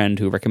nerd friend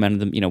who recommended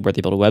them, where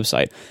they build a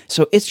website.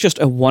 So it's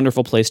just a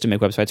wonderful place to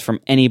make websites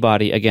from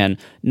anybody. Again,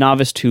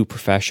 novice to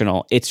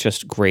professional. It's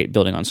just great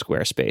building on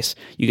Squarespace.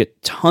 You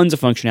get tons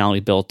of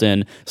functionality built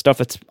in, stuff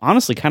that's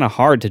honestly kind of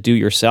hard to do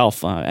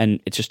yourself. And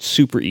It's just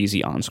super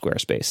easy on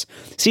Squarespace.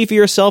 See for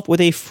yourself with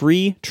a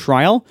free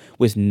trial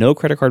with no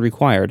credit card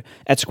required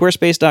at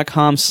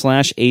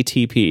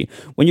squarespace.com/ATP.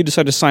 When you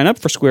decide to sign up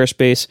for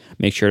Squarespace,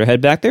 make sure to head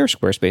back there,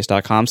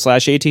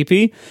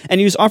 squarespace.com/ATP, and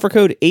use offer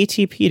code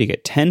ATP to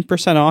get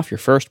 10% off your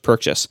first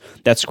purchase.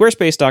 That's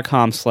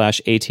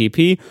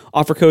squarespace.com/ATP,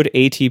 offer code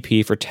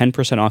ATP for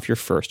 10% off your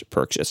first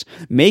purchase.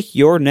 Make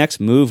your next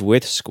move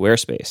with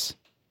Squarespace.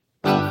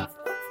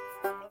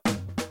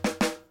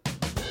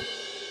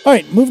 All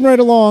right, moving right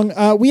along.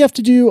 We have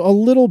to do a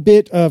little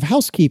bit of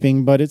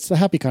housekeeping, but it's the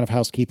happy kind of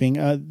housekeeping.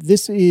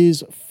 This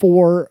is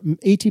for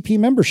ATP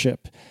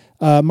membership.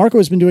 Marco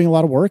has been doing a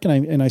lot of work,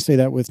 and I say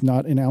that with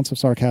not an ounce of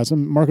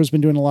sarcasm. Marco's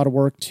been doing a lot of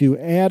work to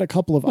add a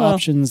couple of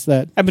options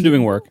that... I've been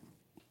doing work.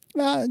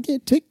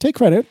 Take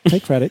credit.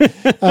 Take credit.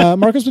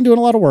 Marco's been doing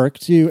a lot of work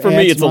to for add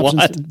me, it's some a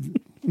lot.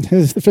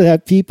 for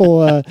that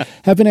people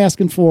have been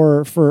asking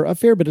for a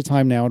fair bit of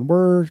time now, and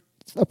we're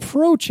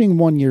approaching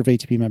 1 year of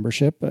ATP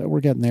membership. We're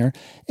getting there.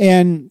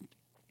 And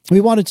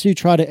we wanted to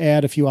try to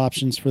add a few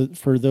options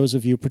for those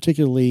of you,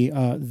 particularly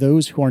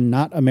those who are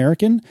not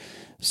American.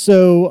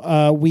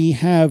 So we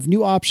have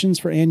new options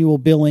for annual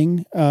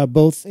billing,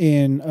 both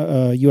in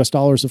US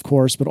dollars, of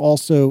course, but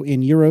also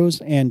in euros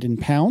and in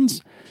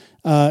pounds.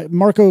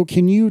 Marco,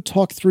 can you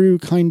talk through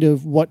kind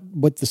of what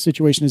the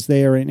situation is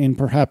there and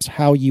perhaps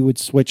how you would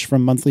switch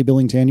from monthly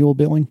billing to annual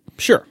billing?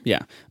 Sure,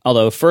 yeah.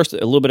 Although first, a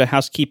little bit of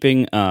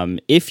housekeeping.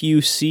 If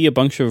you see a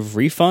bunch of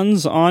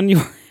refunds on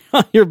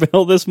your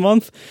bill this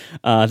month,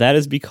 that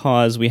is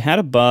because we had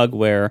a bug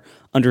where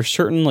under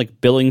certain like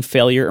billing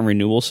failure and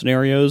renewal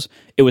scenarios,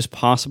 it was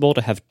possible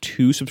to have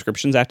 2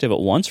 subscriptions active at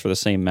once for the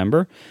same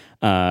member.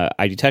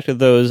 I detected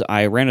those.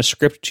 I ran a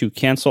script to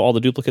cancel all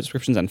the duplicate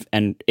subscriptions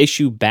and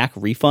issue back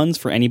refunds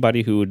for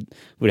anybody who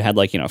would had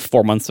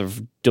 4 months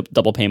of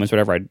double payments,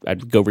 whatever.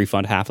 I'd go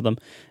refund half of them.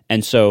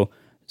 And so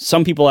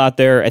some people out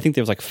there, I think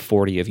there was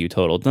 40 of you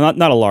total,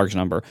 not a large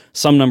number.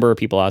 Some number of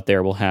people out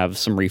there will have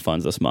some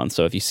refunds this month.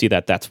 So if you see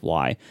that, that's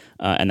why.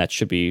 And that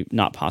should be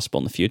not possible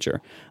in the future.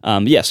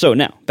 So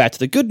now back to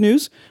the good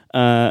news.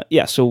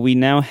 So we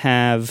now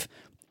have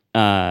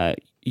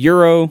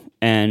Euro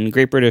and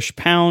Great British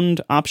Pound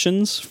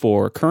options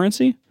for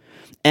currency.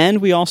 And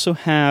we also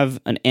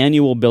have an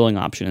annual billing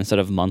option instead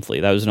of monthly.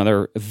 That was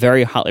another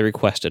very hotly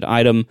requested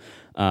item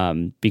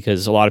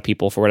because a lot of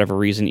people, for whatever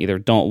reason, either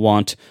don't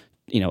want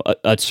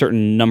a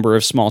certain number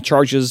of small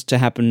charges to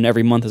happen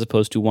every month as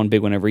opposed to one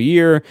big one every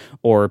year,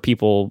 or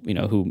people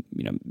who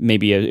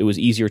maybe it was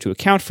easier to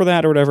account for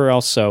that or whatever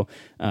else. So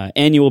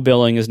annual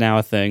billing is now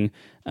a thing,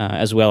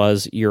 as well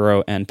as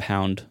Euro and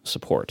Pound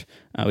support.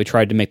 We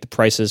tried to make the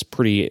prices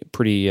pretty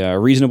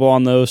reasonable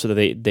on those so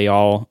that they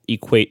all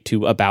equate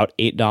to about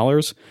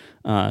 $8.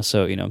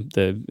 So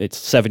it's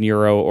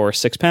 €7 or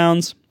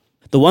 £6.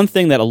 The one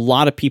thing that a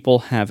lot of people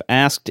have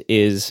asked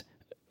is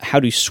how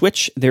to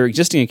switch their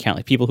existing account,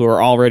 like people who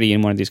are already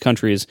in one of these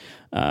countries,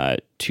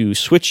 to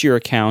switch your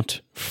account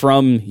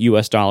from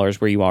US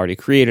dollars where you already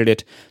created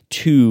it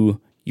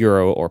to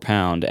Euro or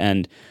Pound.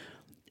 And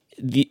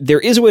there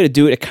is a way to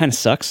do it. It kind of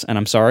sucks, and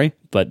I'm sorry,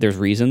 but there's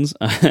reasons.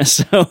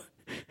 So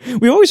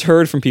we've always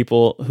heard from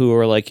people who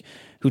are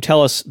who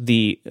tell us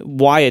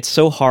why it's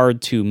so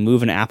hard to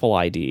move an Apple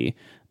ID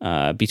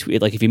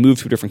between, if you move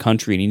to a different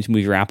country and you need to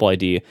move your Apple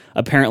ID,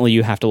 apparently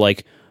you have to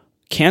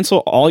cancel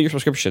all your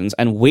subscriptions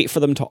and wait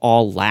for them to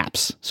all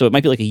lapse. So it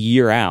might be a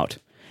year out,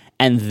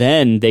 and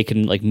then they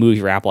can move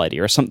your Apple ID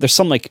or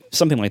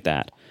something like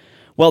that.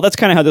 Well, that's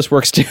kind of how this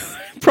works too.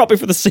 Probably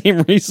for the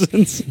same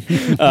reasons,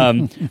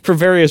 for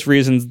various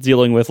reasons,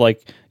 dealing with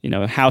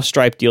how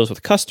Stripe deals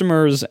with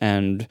customers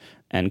and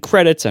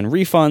credits and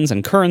refunds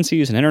and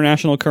currencies and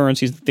international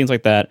currencies, things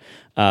like that.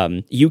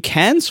 You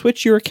can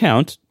switch your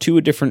account to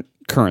a different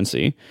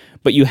currency,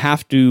 but you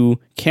have to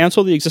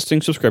cancel the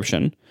existing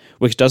subscription,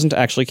 which doesn't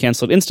actually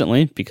cancel it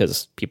instantly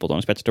because people don't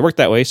expect it to work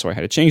that way. So I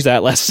had to change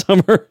that last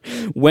summer.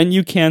 When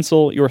you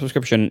cancel your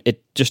subscription,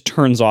 it just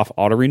turns off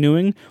auto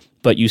renewing,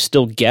 but you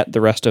still get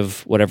the rest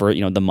of whatever,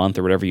 the month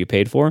or whatever you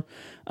paid for.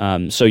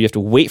 So you have to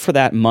wait for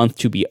that month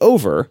to be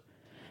over,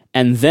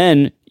 and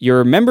then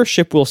your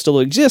membership will still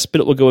exist,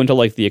 but it will go into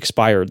the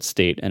expired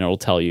state, and it'll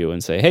tell you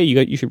and say, hey,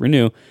 you should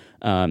renew.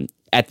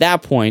 At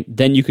that point,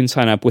 then you can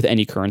sign up with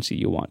any currency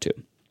you want to.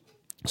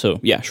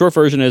 So yeah, short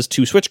version is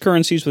to switch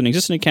currencies with an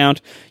existing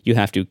account, you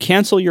have to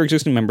cancel your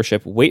existing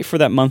membership, wait for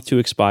that month to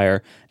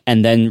expire,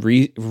 and then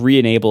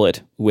re-enable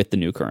it with the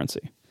new currency.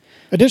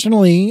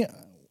 Additionally,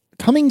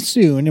 coming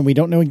soon, and we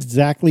don't know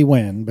exactly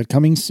when, but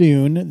coming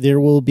soon, there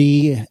will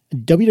be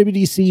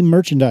WWDC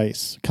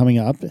merchandise coming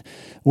up.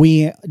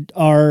 We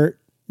are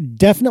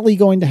definitely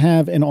going to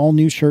have an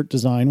all-new shirt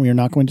design. We are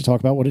not going to talk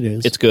about what it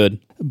is. It's good.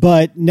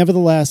 but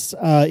nevertheless,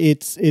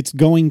 it's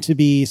going to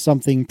be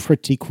something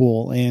pretty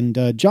cool.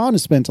 And John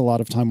has spent a lot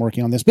of time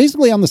working on this.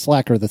 Basically, I'm the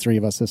slacker of the three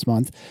of us this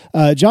month.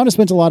 John has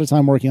spent a lot of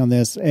time working on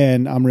this,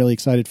 and I'm really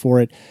excited for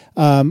it.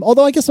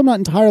 Although I guess I'm not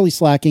entirely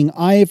slacking.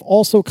 I've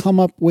also come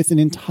up with an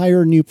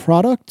entire new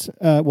product.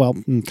 Well,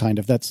 kind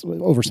of. That's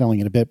overselling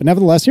it a bit. But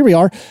nevertheless, here we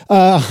are.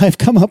 I've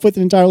come up with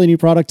an entirely new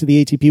product to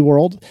the ATP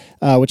world,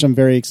 which I'm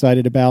very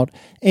excited about.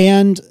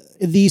 And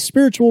the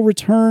spiritual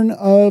return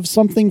of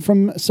something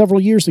from several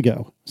years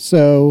ago.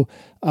 So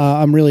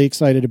I'm really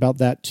excited about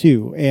that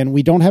too. And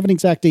we don't have an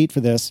exact date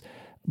for this,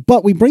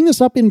 but we bring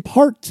this up in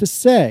part to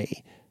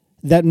say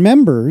that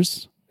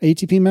members,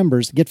 ATP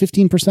members, get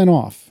 15%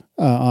 off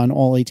on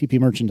all ATP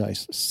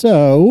merchandise.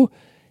 So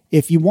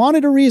if you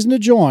wanted a reason to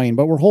join,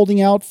 but we're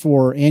holding out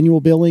for annual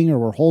billing or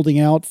we're holding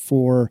out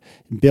for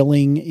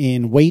billing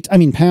in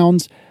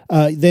pounds,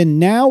 then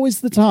now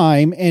is the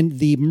time, and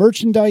the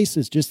merchandise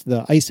is just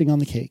the icing on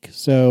the cake.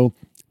 So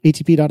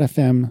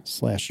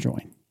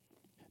atp.fm/join.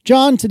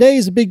 John, today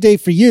is a big day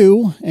for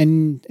you,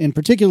 and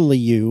particularly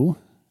you.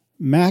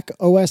 Mac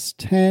OS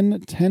X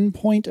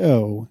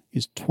 10.0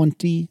 is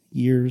 20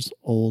 years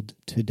old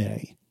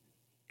today.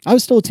 I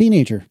was still a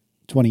teenager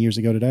 20 years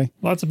ago today.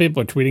 Lots of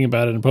people are tweeting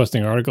about it and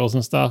posting articles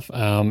and stuff.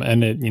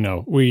 And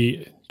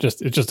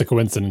it's just a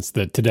coincidence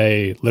that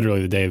today,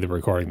 literally the day that we're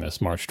recording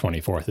this, March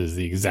 24th, is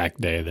the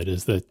exact day that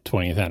is the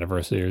 20th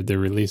anniversary of the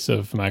release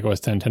of macOS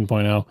 10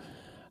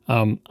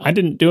 10.0. I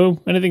didn't do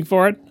anything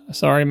for it.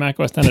 Sorry,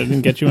 macOS 10, I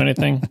didn't get you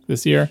anything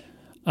this year.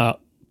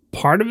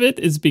 Part of it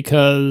is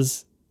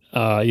because,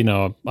 I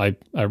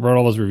wrote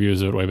all those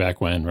reviews of it way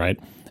back when, right?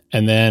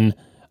 And then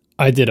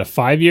I did a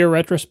 5-year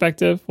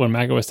retrospective when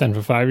macOS 10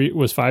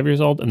 was 5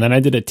 years old, and then I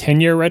did a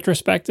 10-year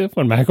retrospective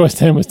when macOS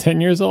 10 was 10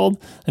 years old.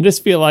 I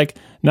just feel like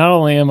not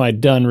only am I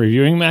done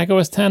reviewing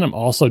macOS 10, I'm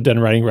also done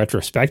writing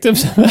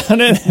retrospectives about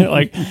it.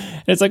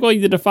 It's like, well,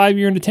 you did a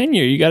 5-year and a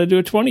 10-year. You got to do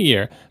a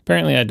 20-year.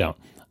 Apparently, I don't.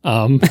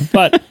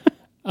 But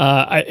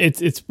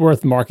it's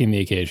worth marking the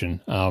occasion.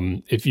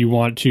 If you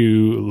want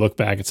to look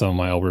back at some of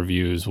my old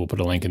reviews, we'll put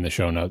a link in the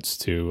show notes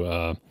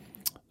to.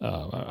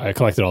 I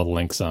collected all the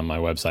links on my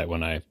website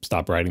when I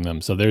stopped writing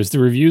them. So there's the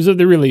reviews of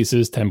the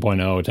releases, 10.0,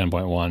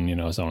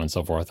 10.1, so on and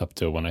so forth, up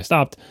to when I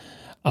stopped.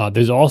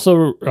 There's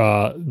also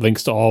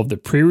links to all of the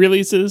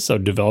pre-releases, so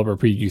Developer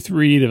Preview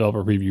 3,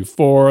 Developer Preview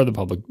 4, the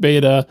public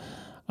beta.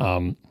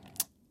 And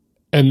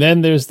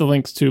then there's the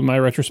links to my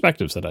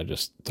retrospectives that I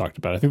just talked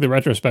about. I think the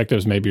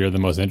retrospectives maybe are the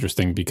most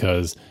interesting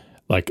because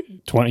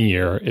 20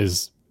 year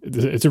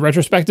it's a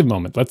retrospective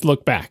moment. Let's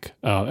look back.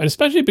 And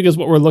especially because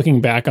what we're looking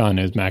back on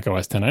is Mac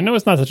OS X. I know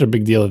it's not such a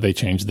big deal that they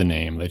changed the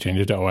name. They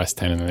changed it to OS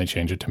X and then they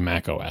changed it to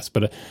Mac OS.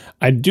 But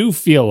I do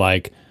feel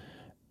like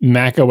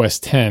Mac OS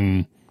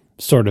X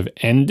sort of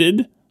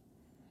ended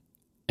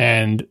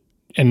and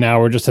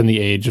now we're just in the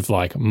age of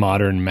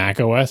modern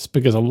Mac OS,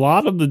 because a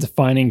lot of the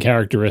defining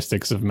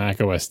characteristics of Mac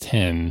OS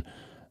X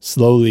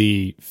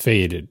slowly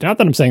faded. Not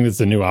that I'm saying this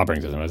is a new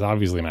operating system. It's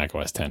obviously Mac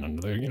OS X.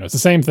 It's the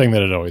same thing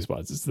that it always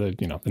was. It's the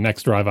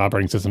next drive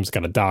operating system. It's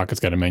got a dock. It's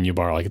got a menu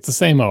bar. It's the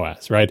same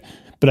OS, right?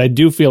 But I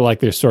do feel like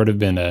there's sort of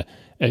been a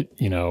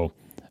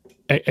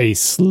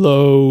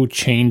slow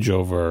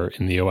changeover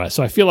in the OS.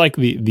 So I feel like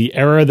the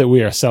era that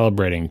we are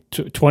celebrating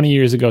 20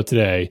 years ago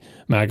today,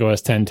 Mac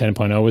OS X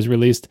 10.0 was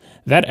released.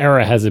 That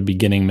era has a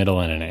beginning, middle,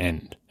 and an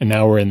end. And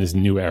now we're in this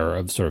new era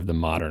of sort of the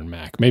modern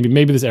Mac.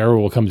 Maybe this era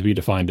will come to be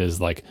defined as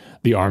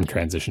the ARM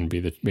transition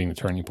being the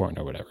turning point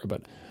or whatever.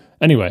 But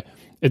anyway,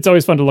 it's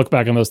always fun to look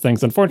back on those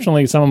things.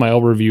 Unfortunately, some of my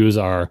old reviews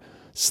are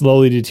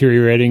slowly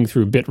deteriorating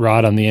through bit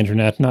rot on the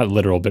internet. Not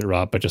literal bit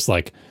rot, but just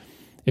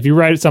if you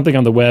write something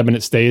on the web and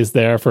it stays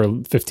there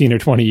for 15 or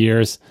 20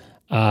 years,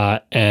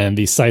 and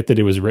the site that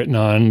it was written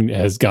on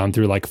has gone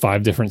through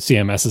 5 different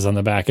CMSs on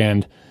the back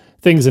end,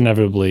 things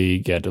inevitably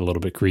get a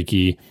little bit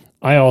creaky.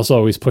 I also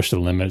always push the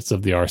limits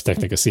of the Ars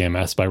Technica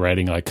CMS by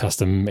writing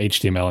custom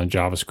HTML and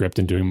JavaScript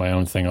and doing my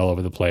own thing all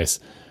over the place.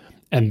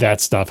 And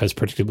that stuff has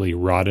particularly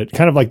rotted.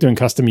 Kind of like doing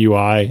custom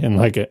UI in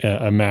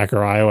a Mac or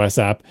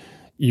iOS app.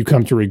 You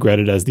come to regret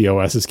it as the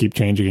OSs keep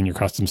changing and your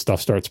custom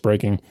stuff starts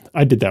breaking.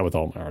 I did that with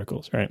all my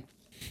articles, right?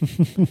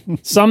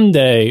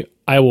 Someday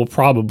I will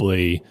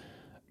probably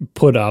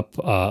put up,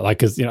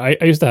 because I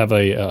used to have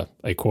a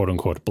quote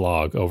unquote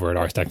blog over at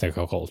Ars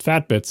Technica called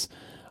Fat Bits,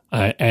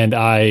 and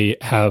I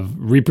have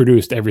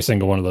reproduced every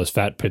single one of those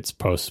Fat Bits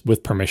posts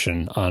with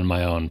permission on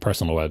my own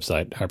personal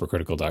website,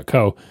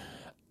 hypercritical.co.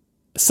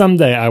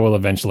 Someday I will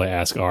eventually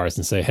ask Ars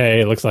and say,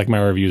 hey, it looks like my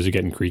reviews are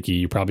getting creaky.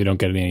 You probably don't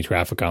get any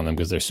traffic on them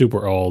because they're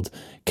super old.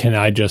 Can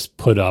I just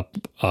put up,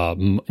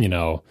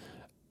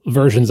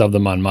 versions of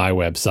them on my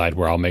website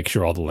where I'll make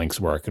sure all the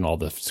links work and all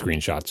the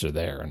screenshots are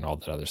there and all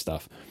that other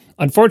stuff?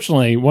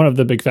 Unfortunately, one of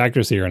the big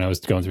factors here, and I was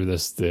going through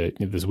this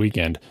this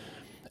weekend,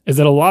 is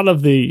that a lot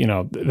of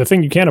the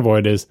thing you can't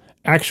avoid is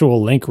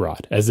actual link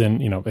rot. As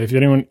in, if you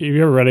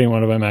ever read any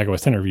one of my Mac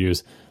OS X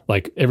reviews,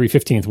 every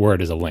 15th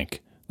word is a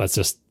link. That's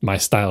just my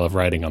style of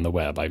writing on the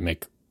web. I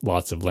make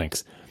lots of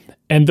links.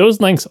 And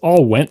those links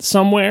all went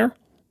somewhere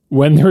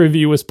when the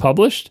review was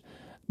published.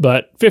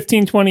 But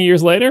 15, 20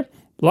 years later,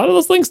 a lot of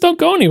those links don't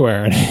go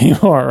anywhere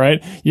anymore,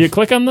 right? You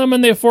click on them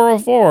and they have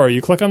 404.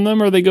 You click on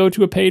them or they go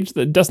to a page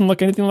that doesn't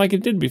look anything like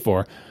it did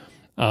before.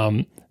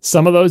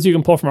 Some of those you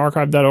can pull from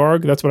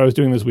archive.org. That's what I was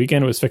doing this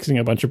weekend, was fixing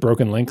a bunch of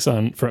broken links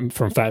from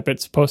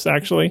Fatbit's posts,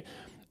 actually.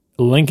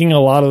 Linking a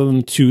lot of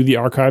them to the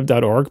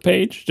archive.org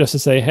page, just to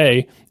say,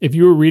 hey, if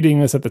you were reading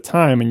this at the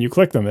time and you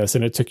clicked on this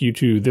and it took you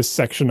to this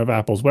section of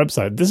Apple's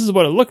website, this is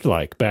what it looked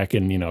like back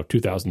in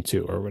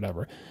 2002 or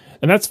whatever.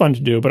 And that's fun to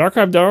do, but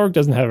archive.org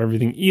doesn't have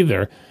everything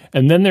either.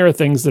 And then there are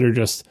things that are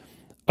just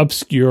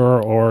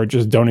obscure or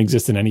just don't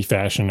exist in any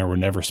fashion or were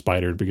never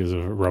spidered because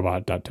of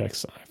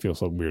robot.txt. I feel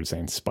so weird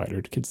saying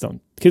spidered. Kids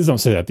don't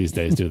say that these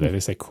days, do they? They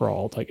say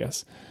crawled, I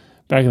guess.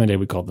 Back in the day,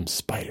 we called them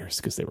spiders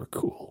because they were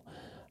cool.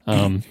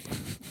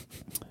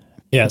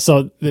 Yeah,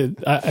 so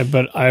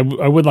I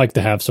would like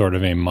to have sort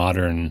of a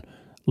modern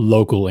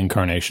local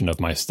incarnation of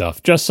my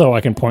stuff, just so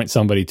I can point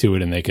somebody to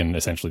it and they can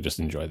essentially just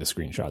enjoy the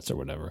screenshots or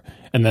whatever.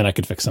 And then I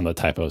could fix some of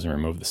the typos and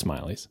remove the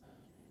smileys.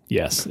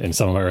 Yes, in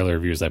some of my earlier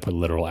reviews, I put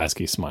literal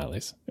ASCII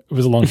smileys. It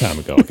was a long time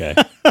ago, okay?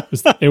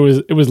 It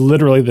was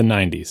literally the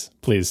 90s.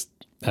 Please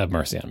have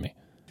mercy on me.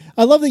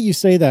 I love that you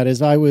say that,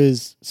 as I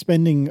was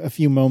spending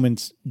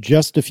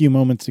just a few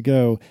moments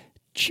ago,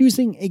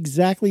 choosing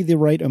exactly the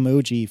right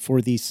emoji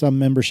for the some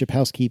membership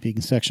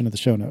housekeeping section of the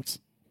show notes.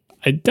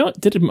 Did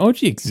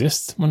emoji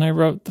exist when I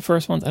wrote the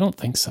first ones? I don't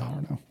think so. I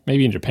don't know.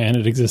 Maybe in Japan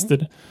it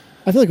existed.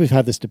 I feel like we've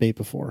had this debate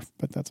before,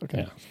 but that's okay.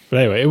 Yeah. But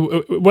anyway,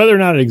 whether or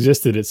not it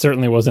existed, it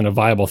certainly wasn't a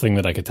viable thing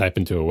that I could type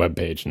into a web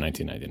page in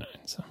 1999.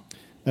 So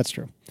that's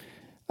true.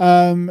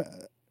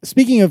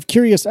 Speaking of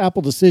curious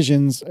Apple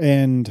decisions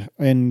and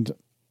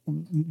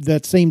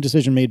that same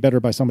decision made better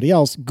by somebody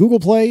else, Google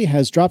Play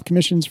has dropped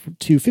commissions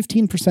to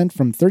 15%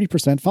 from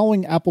 30%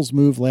 following Apple's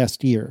move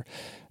last year.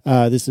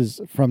 This is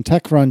from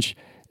TechCrunch.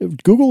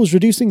 Google is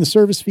reducing the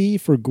service fee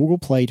for Google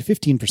Play to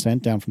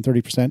 15%, down from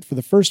 30%, for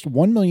the first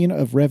 $1 million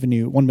of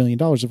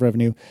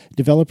revenue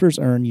developers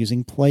earn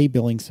using Play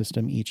billing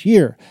system each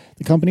year.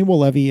 The company will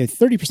levy a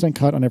 30%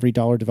 cut on every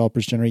dollar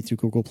developers generate through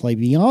Google Play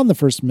beyond the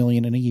first $1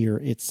 million in a year,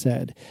 it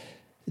said.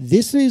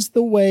 This is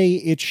the way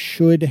it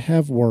should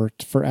have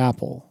worked for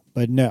Apple,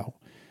 but no,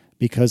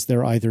 because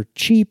they're either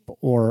cheap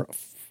or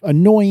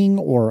annoying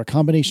or a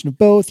combination of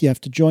both. You have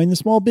to join the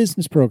small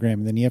business program,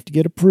 and then you have to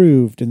get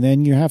approved, and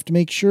then you have to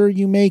make sure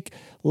you make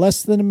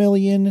less than $1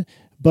 million,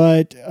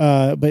 but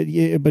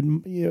you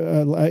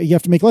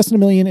have to make less than $1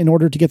 million in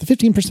order to get the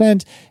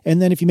 15%.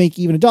 And then if you make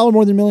even $1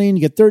 more than $1 million,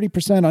 you get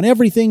 30% on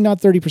everything, not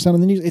 30%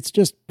 on the news. It's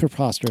just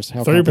preposterous.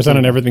 How 30%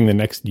 on everything the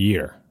next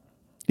year.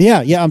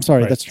 Yeah. I'm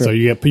sorry. Right. That's true. So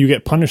you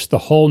get punished the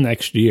whole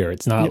next year.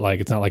 It's not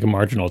like a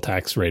marginal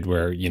tax rate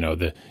where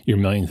your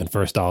millionth and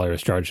first dollar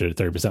is charged at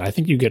 30%. I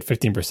think you get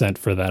 15%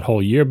 for that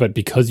whole year, but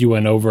because you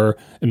went over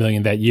 $1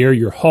 million that year,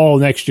 your whole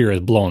next year is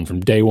blown. From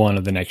day one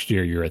of the next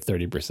year, you're at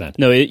 30%.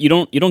 No, you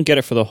don't get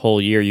it for the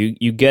whole year.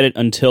 You get it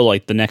until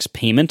like the next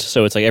payment.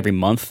 So it's like every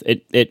month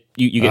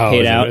you get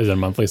paid out. Is it a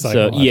monthly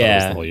cycle? So, yeah. It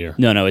was the whole year.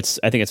 No, I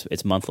think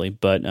it's monthly,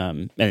 but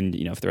and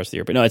for the rest of the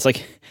year. But no, it's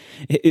like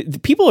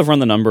people have run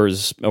the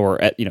numbers or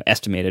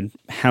estimated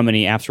how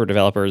many App Store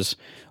developers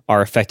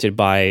are affected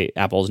by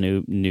Apple's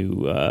new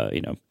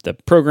the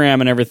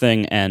program and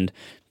everything, and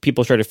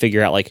people try to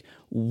figure out like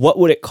what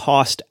would it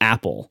cost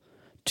Apple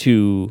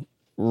to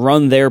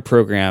run their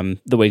program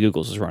the way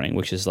Google's is running,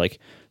 which is like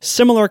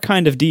similar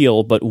kind of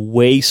deal but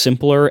way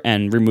simpler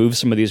and removes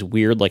some of these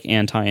weird like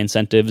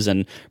anti-incentives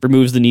and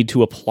removes the need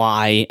to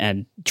apply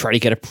and try to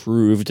get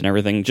approved and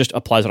everything, just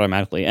applies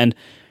automatically. And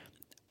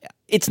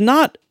it's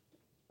not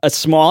a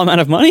small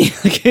amount of money.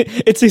 Like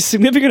it's a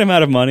significant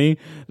amount of money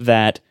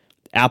that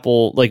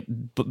Apple, like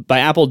by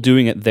Apple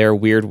doing it their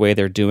weird way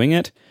they're doing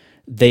it,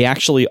 they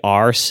actually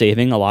are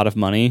saving a lot of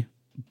money,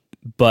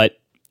 but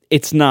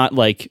it's not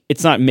make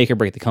or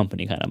break the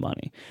company kind of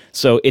money.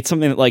 So it's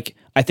something that like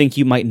I think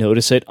you might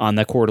notice it on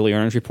the quarterly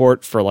earnings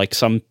report for like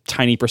some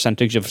tiny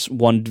percentage of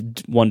one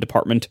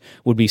department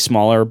would be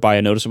smaller by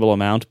a noticeable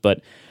amount,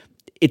 but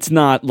it's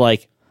not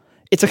like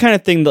it's the kind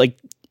of thing that, like,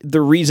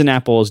 the reason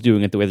Apple is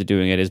doing it the way they're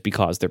doing it is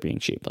because they're being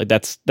cheap. Like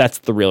that's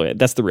the real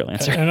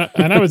answer.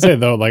 And I would say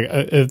though, like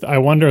I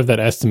wonder if that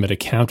estimate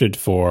accounted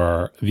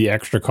for the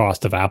extra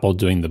cost of Apple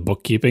doing the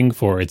bookkeeping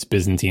for its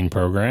Byzantine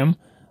program.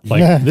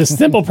 Like this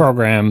simple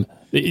program,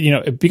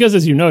 because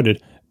as you noted,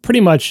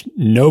 pretty much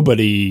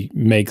nobody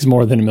makes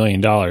more than $1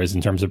 million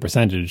in terms of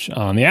percentage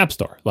on the App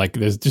Store. Like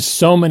there's just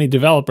so many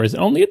developers,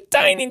 and only a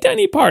tiny,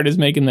 tiny part is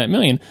making that $1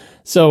 million.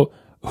 So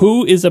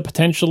who is a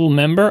potential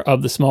member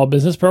of the small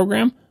business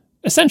program?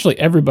 Essentially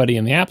everybody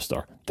in the App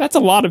Store. That's a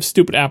lot of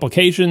stupid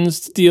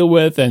applications to deal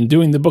with, and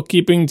doing the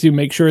bookkeeping to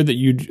make sure that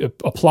you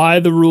apply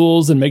the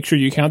rules and make sure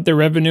you count their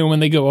revenue when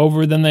they go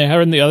over than they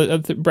are in the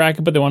other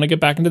bracket, but they want to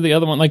get back into the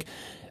other one. Like,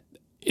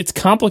 it's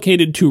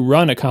complicated to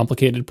run a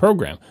complicated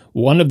program.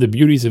 One of the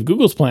beauties of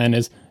Google's plan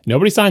is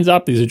nobody signs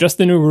up. These are just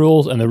the new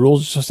rules, and the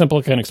rules are so simple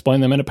I can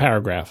explain them in a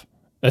paragraph.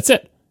 That's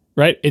it.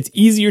 right? It's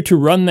easier to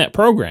run that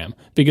program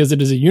because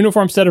it is a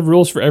uniform set of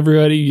rules for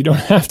everybody. You don't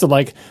have to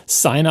like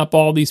sign up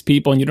all these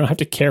people, and you don't have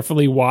to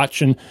carefully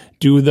watch and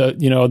do the,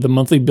 the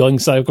monthly billing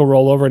cycle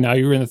rollover. Now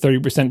you're in the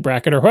 30%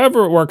 bracket or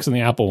however it works in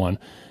the Apple one.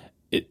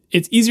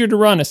 It's easier to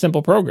run a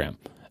simple program.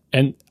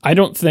 And I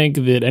don't think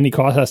that any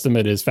cost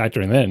estimate is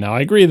factoring that in. Now,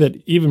 I agree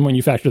that even when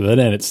you factor that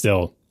in, it's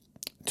still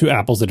to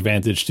Apple's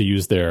advantage to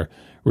use their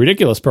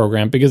ridiculous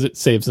program because it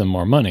saves them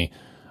more money.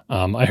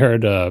 I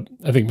heard,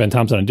 I think Ben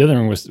Thompson on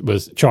Dithering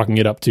was chalking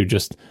it up to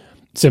just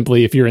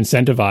simply if you're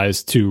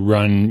incentivized to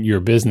run your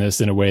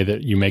business in a way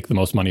that you make the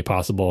most money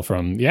possible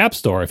from the App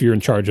Store, if you're in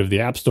charge of the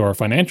App Store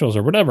financials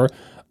or whatever,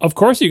 of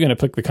course you're going to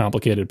pick the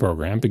complicated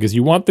program because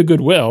you want the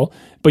goodwill,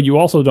 but you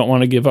also don't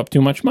want to give up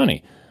too much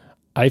money.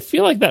 I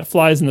feel like that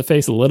flies in the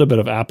face a little bit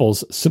of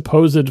Apple's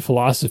supposed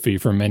philosophy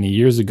from many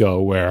years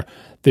ago where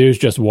there's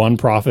just one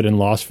profit and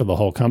loss for the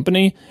whole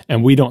company,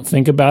 and we don't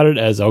think about it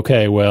as,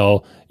 okay,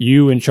 well,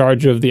 you in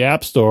charge of the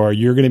App Store,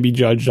 you're going to be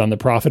judged on the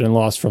profit and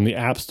loss from the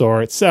App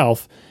Store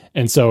itself,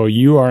 and so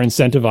you are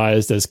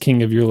incentivized as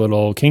king of your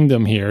little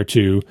kingdom here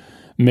to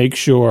make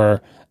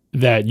sure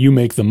that you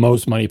make the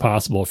most money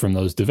possible from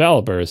those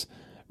developers,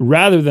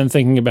 rather than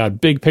thinking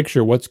about big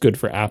picture, what's good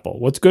for Apple.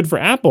 What's good for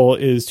Apple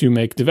is to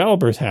make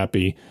developers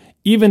happy,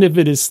 even if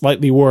it is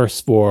slightly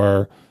worse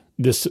for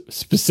this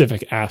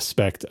specific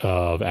aspect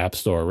of App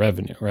Store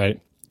revenue,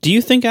 right? Do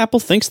you think Apple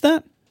thinks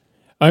that?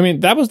 I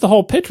mean, that was the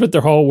whole pitch with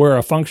their whole, we're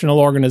a functional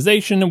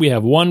organization and we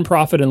have one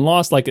profit and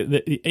loss, like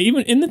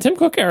even in the Tim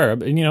Cook era,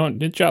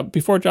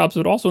 before Jobs,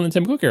 but also in the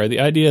Tim Cook era, the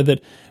idea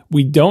that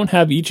we don't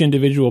have each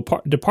individual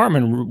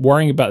department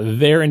worrying about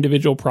their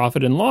individual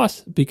profit and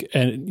loss.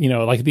 And,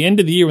 like at the end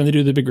of the year when they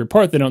do the big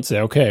report, they don't say,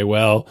 okay,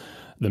 well,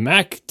 the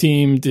Mac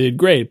team did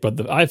great, but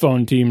the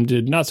iPhone team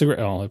did not so great.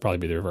 Oh, it'll probably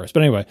be the reverse.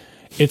 But anyway,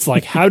 it's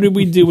like, how did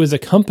we do as a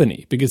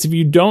company? Because if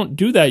you don't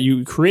do that,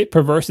 you create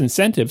perverse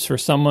incentives for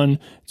someone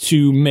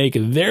to make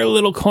their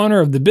little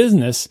corner of the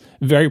business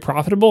very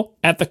profitable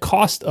at the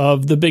cost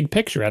of the big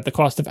picture, at the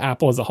cost of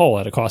Apple as a whole,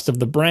 at the cost of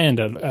the brand,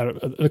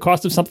 at the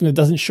cost of something that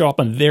doesn't show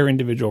up on their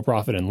individual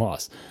profit and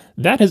loss.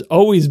 That has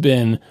always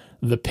been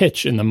the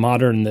pitch in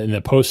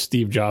the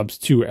post-Steve Jobs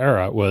 2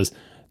 era was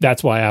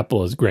that's why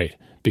Apple is great.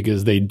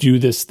 Because they do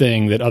this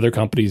thing that other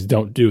companies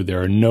don't do.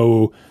 There are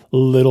no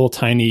little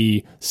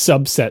tiny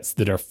subsets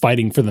that are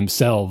fighting for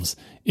themselves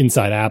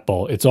inside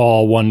Apple. It's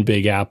all one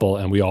big Apple,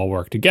 and we all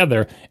work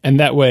together. And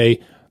that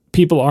way,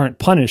 people aren't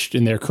punished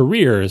in their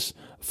careers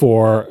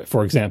for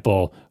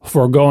example,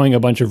 foregoing a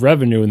bunch of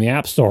revenue in the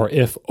App Store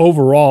if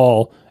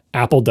overall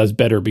Apple does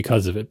better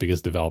because of it,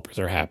 because developers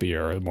are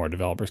happier or more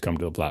developers come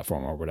to the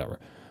platform or whatever.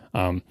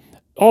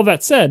 All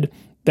that said,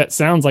 that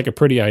sounds like a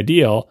pretty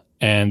ideal.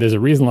 And there's a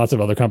reason lots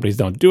of other companies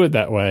don't do it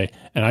that way.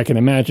 And I can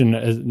imagine,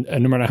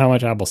 no matter how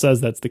much Apple says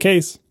that's the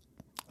case,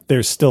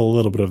 there's still a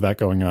little bit of that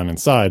going on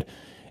inside.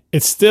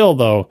 It's still,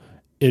 though,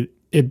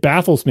 it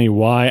baffles me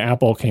why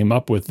Apple came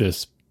up with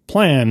this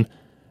plan,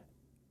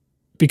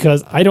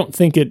 because I don't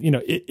think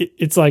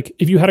it's like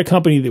if you had a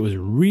company that was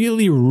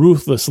really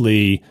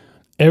ruthlessly,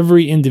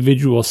 every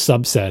individual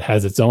subset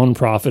has its own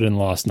profit and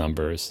loss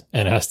numbers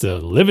and has to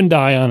live and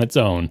die on its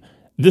own.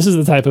 This is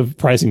the type of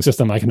pricing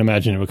system I can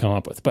imagine it would come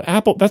up with. But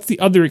Apple, that's the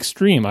other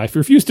extreme. I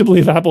refuse to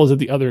believe Apple is at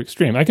the other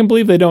extreme. I can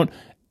believe they don't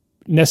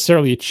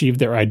necessarily achieve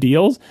their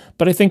ideals,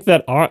 but I think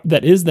that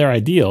is their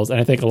ideals. And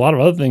I think a lot of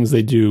other things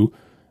they do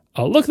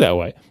look that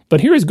way.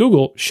 But here is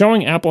Google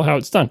showing Apple how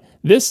it's done.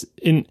 This,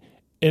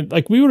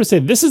 like we would say,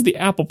 this is the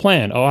Apple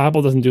plan. Oh,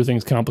 Apple doesn't do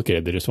things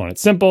complicated. They just want it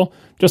simple,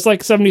 just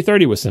like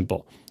 70/30 was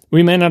simple.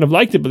 We may not have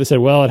liked it, but they said,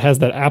 well, it has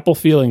that Apple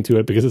feeling to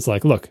it because it's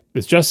like, look,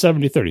 it's just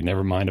 70/30.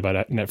 Never mind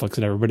about Netflix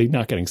and everybody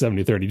not getting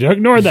 70/30.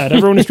 Ignore that.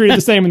 Everyone is treated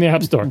the same in the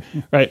App Store,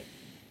 right?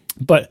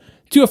 But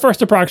to a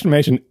first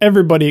approximation,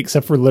 everybody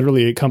except for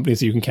literally companies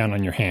that you can count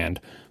on your hand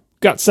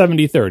got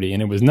 70/30.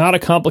 And it was not a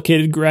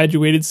complicated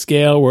graduated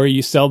scale where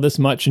you sell this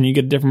much and you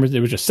get a different. It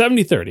was just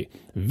 70/30.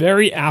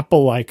 Very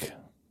Apple-like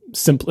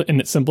in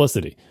its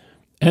simplicity.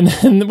 And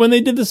then when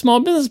they did the small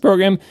business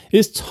program, it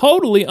is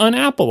totally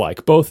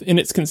un-Apple-like, both in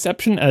its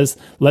conception as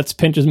let's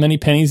pinch as many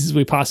pennies as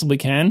we possibly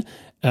can,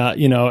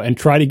 and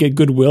try to get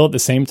goodwill at the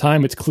same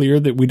time. It's clear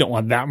that we don't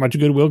want that much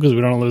goodwill because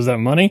we don't want to lose that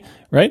money,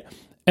 right?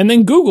 And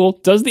then Google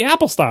does the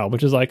Apple style,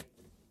 which is like,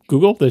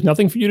 Google, there's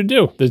nothing for you to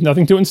do. There's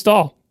nothing to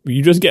install.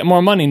 You just get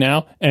more money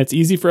now, and it's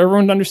easy for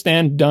everyone to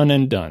understand, done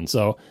and done.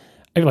 So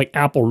I feel like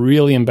Apple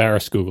really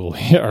embarrassed Google,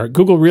 or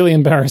Google really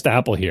embarrassed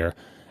Apple here.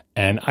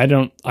 And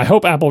I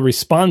hope Apple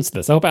responds to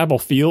this. I hope Apple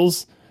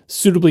feels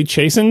suitably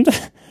chastened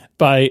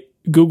by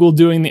Google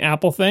doing the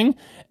Apple thing.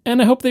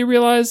 And I hope they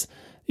realize,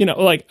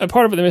 like a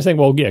part of it, they're saying,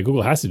 well, yeah,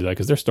 Google has to do that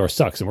because their store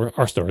sucks and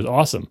our store is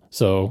awesome.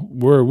 So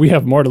we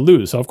have more to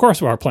lose. So of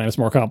course our plan is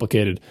more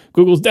complicated.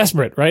 Google's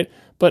desperate, right?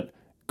 But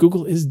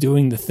Google is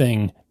doing the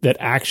thing that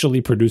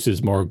actually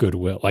produces more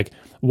goodwill. Like,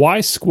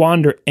 why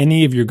squander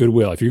any of your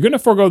goodwill? If you're going to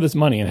forego this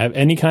money and have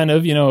any kind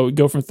of,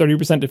 go from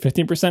 30% to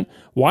 15%,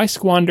 why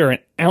squander an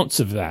ounce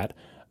of that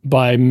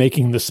by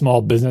making the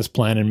small business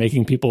plan and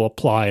making people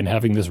apply and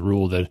having this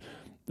rule that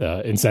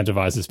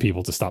incentivizes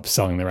people to stop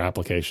selling their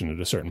application at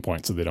a certain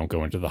point so they don't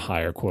go into the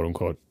higher quote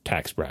unquote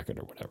tax bracket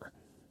or whatever.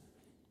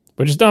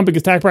 Which is dumb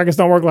because tax brackets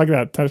don't work like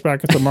that. Tax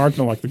brackets are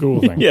marginal like the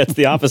Google thing. Yeah, it's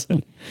the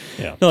opposite.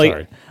 Yeah, no,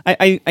 sorry.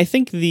 I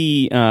think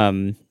the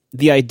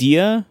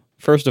idea,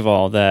 first of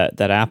all,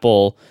 that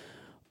Apple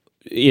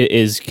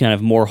is kind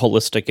of more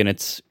holistic in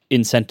its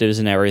incentives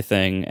and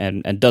everything,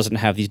 and doesn't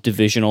have these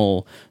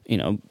divisional,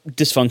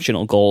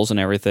 dysfunctional goals and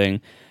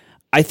everything.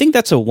 I think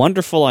that's a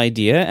wonderful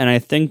idea, and I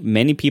think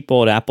many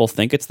people at Apple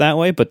think it's that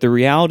way, but the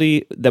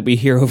reality that we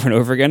hear over and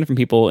over again from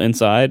people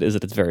inside is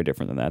that it's very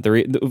different than that.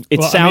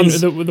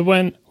 Sounds...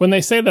 when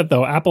they say that,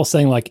 though, Apple's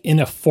saying, like,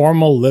 in a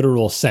formal,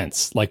 literal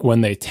sense, like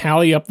when they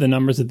tally up the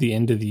numbers at the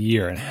end of the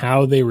year and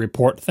how they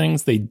report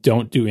things, they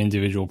don't do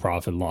individual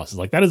profit and losses.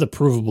 Like, that is a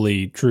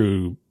provably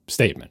true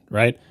statement,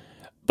 right?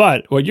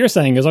 But what you're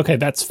saying is, okay,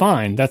 that's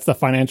fine. That's the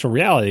financial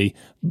reality,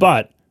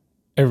 but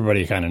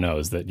everybody kind of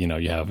knows that, you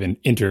have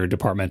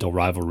interdepartmental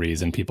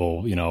rivalries and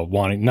people,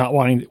 wanting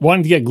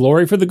to get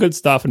glory for the good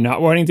stuff and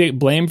not wanting to get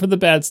blame for the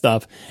bad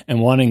stuff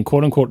and wanting,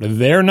 quote unquote,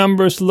 their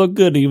numbers to look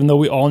good, even though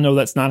we all know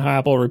that's not how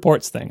Apple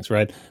reports things,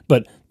 right?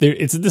 But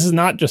this is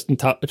not just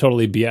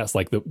totally BS.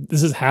 Like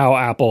this is how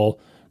Apple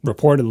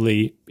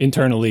reportedly,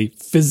 internally,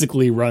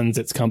 physically runs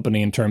its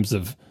company in terms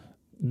of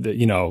the,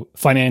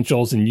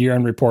 financials and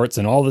year-end reports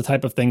and all the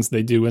type of things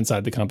they do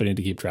inside the company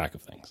to keep track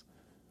of things.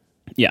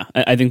 Yeah,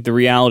 I think the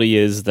reality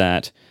is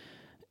that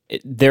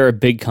they're a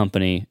big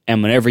company,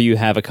 and whenever you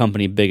have a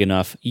company big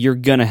enough, you're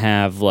going to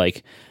have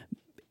like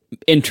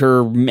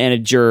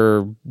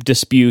inter-manager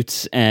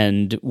disputes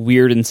and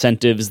weird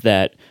incentives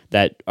that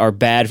are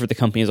bad for the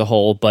company as a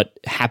whole, but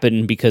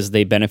happen because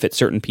they benefit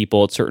certain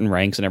people at certain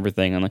ranks and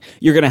everything. And like,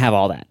 you're going to have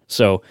all that.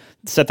 So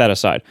set that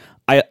aside.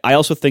 I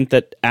also think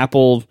that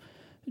Apple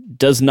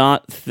does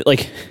not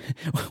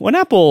when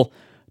Apple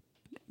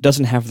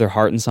doesn't have their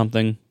heart in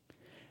something,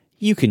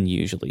 you can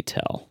usually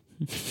tell.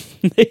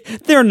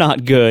 They're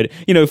not good.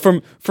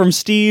 From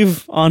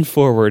Steve on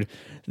forward,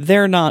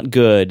 they're not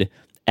good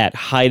at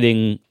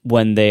hiding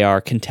when they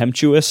are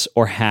contemptuous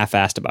or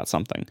half-assed about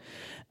something.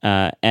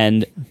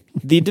 And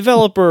the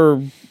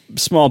developer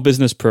small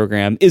business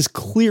program is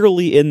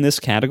clearly in this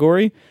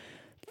category.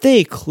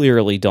 They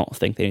clearly don't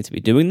think they need to be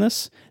doing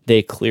this.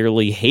 They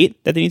clearly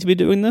hate that they need to be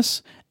doing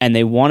this. And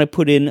they want to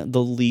put in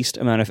the least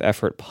amount of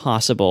effort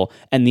possible.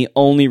 And the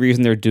only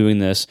reason they're doing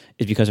this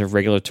is because of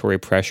regulatory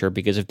pressure,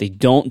 because if they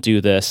don't do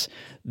this,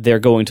 they're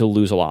going to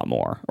lose a lot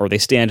more, or they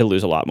stand to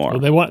lose a lot more.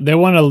 Well, they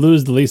want to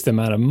lose the least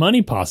amount of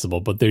money possible,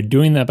 but they're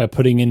doing that by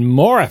putting in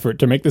more effort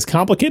to make this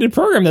complicated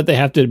program that they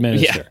have to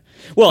administer.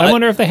 Yeah. Well, I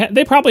wonder if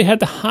they probably had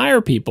to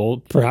hire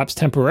people, perhaps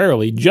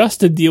temporarily,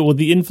 just to deal with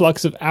the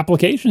influx of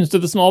applications to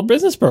the small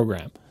business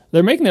program.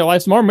 They're making their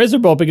lives more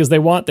miserable because they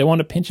want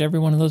to pinch every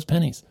one of those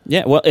pennies.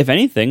 Yeah, well, if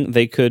anything,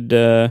 they could.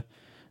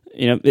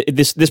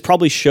 This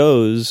probably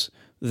shows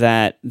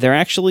that there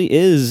actually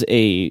is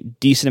a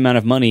decent amount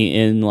of money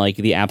in like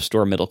the App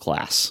Store middle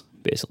class.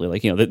 Basically,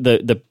 like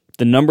the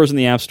numbers in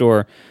the App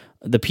Store,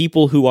 the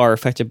people who are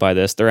affected by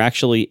this, there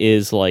actually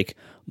is like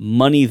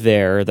money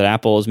there that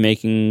Apple is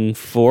making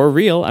for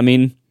real. I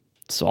mean,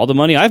 it's all the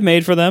money I've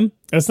made for them.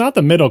 It's not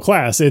the middle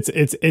class.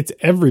 It's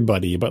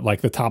everybody, but like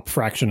the top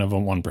fraction of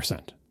 1%.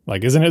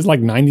 Like, isn't it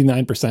like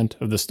 99%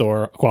 of the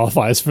store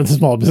qualifies for the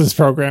small business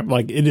program?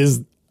 Like, it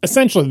is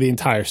essentially the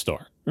entire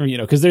store,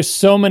 because there's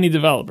so many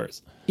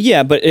developers.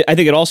 Yeah, but I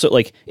think it also,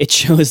 like, it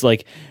shows,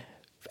 like,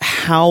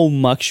 how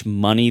much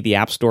money the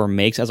App Store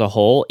makes as a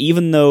whole,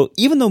 even though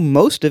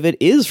most of it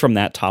is from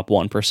that top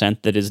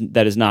 1%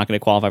 that is not going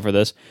to qualify for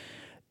this.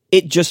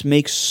 It just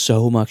makes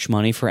so much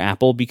money for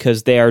Apple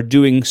because they are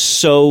doing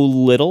so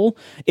little.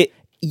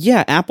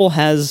 Apple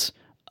has,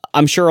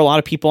 I'm sure, a lot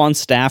of people on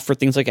staff for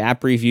things like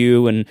app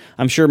review, and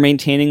I'm sure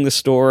maintaining the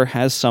store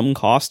has some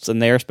costs,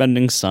 and they are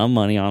spending some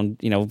money on,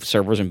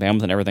 servers and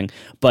bandwidth and everything,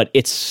 but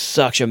it's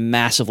such a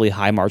massively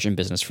high margin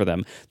business for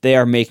them. They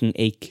are making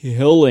a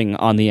killing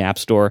on the App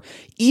Store,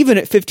 even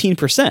at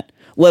 15%,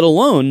 let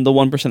alone the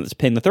 1% that's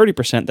paying the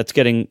 30% that's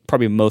getting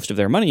probably most of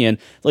their money in.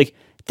 Like,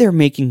 they're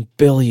making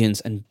billions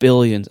and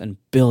billions and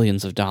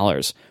billions of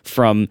dollars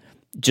from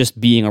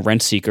just being a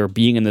rent seeker,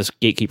 being in this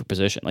gatekeeper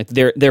position. Like,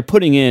 they're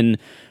putting in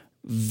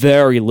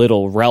very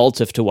little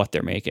relative to what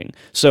they're making.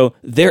 So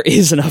there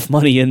is enough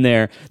money in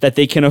there that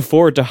they can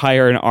afford to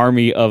hire an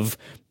army of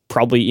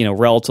probably,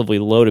 relatively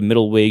low to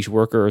middle wage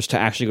workers to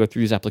actually go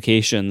through these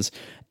applications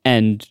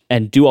and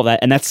do all that.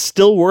 And that's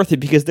still worth it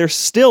because they're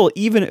still,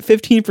 even at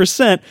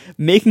 15%,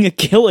 making a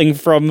killing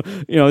from,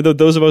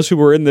 those of us who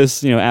were in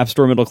this, App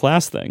Store middle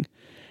class thing.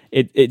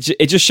 It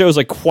just shows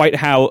like quite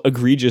how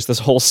egregious this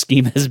whole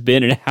scheme has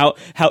been and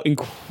how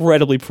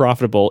incredibly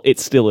profitable it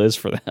still is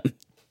for them.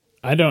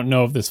 I don't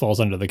know if this falls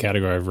under the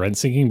category of rent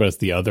seeking, but it's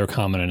the other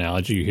common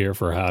analogy you hear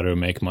for how to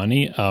make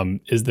money.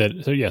 Is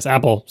that, so yes,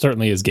 Apple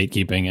certainly is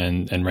gatekeeping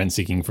and rent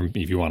seeking from,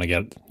 if you want to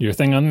get your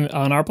thing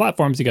on our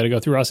platforms, you got to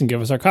go through us and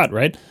give us our cut,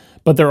 right?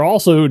 But they're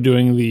also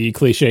doing the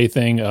cliche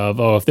thing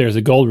of, if there's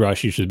a gold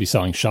rush, you should be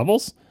selling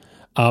shovels.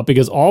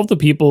 because all of the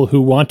people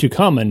who want to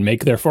come and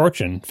make their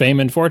fame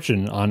and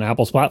fortune on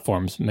Apple's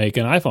platforms, make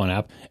an iPhone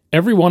app,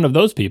 every one of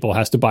those people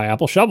has to buy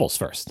Apple shovels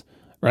first,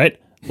 right?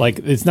 Like,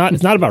 it's not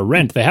about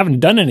rent. They haven't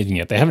done anything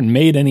yet. They haven't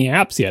made any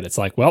apps yet. It's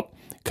like, well,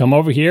 come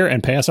over here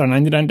and pay us our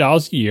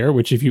 $99 a year,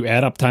 which if you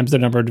add up times the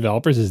number of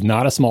developers is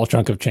not a small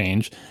chunk of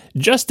change,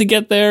 just to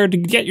get there, to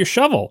get your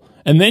shovel.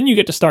 And then you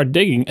get to start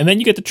digging, and then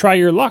you get to try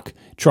your luck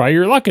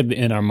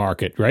in our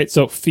market, right?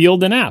 So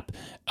field an app.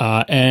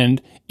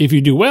 And if you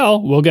do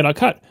well, we'll get a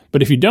cut.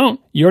 But if you don't,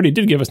 you already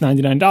did give us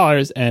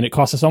 $99, and it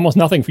costs us almost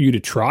nothing for you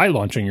to try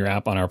launching your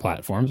app on our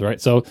platforms,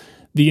 right? So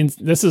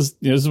this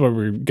is what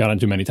we've got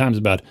into many times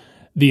about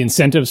the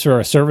incentives for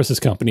a services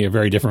company are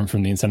very different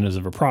from the incentives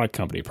of a product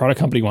company. A product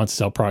company wants to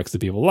sell products that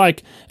people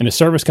like, and a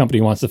service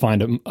company wants to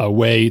find a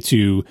way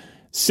to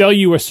sell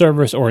you a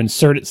service or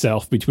insert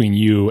itself between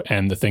you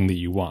and the thing that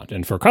you want.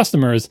 And for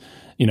customers,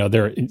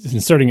 they're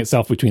inserting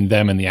itself between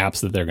them and the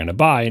apps that they're going to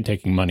buy and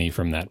taking money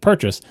from that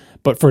purchase.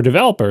 But for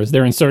developers,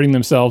 they're inserting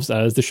themselves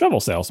as the shovel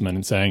salesman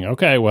and saying,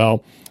 okay,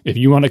 well, if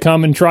you want to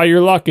come and try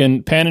your luck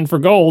in panning for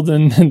gold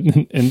in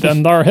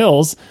Dundar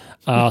Hills,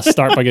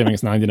 start by giving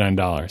us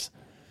 $99.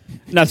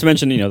 Not to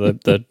mention, the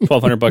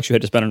 $1,200 you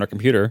had to spend on our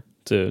computer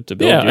to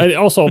build. Yeah, I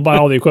also buy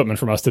all the equipment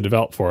from us to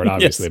develop for it,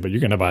 obviously, yes. But you're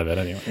going to buy that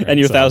anyway. Right? And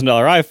your $1,000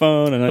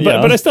 iPhone.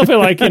 But I still feel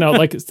like,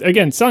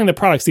 again, selling the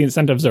products, the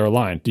incentives are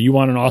aligned. Do you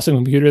want an awesome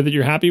computer that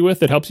you're happy with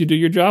that helps you do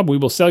your job? We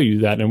will sell you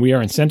that, and we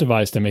are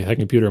incentivized to make that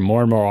computer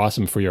more and more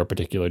awesome for your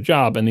particular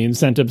job, and the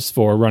incentives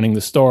for running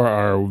the store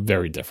are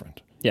very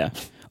different. Yeah.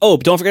 Oh,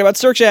 don't forget about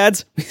search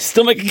ads. We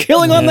still make a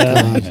killing on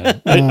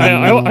that.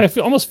 I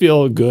almost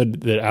feel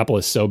good that Apple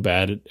is so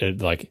bad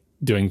at like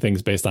doing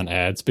things based on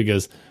ads,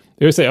 because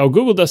they would say, oh,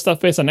 Google does stuff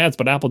based on ads,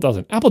 but Apple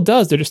doesn't. Apple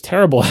does. They're just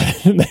terrible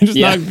at it. They're just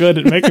not good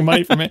at making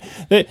money from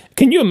it.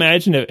 Can you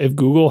imagine if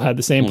Google had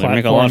the same platform?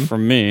 Make a lot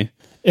from me.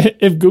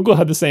 If Google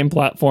had the same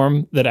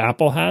platform that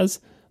Apple has,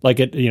 like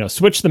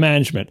switch the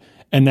management,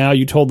 and now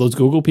you told those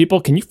Google people,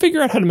 can you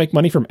figure out how to make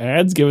money from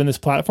ads given this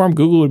platform?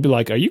 Google would be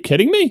like, are you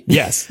kidding me?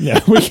 Yes.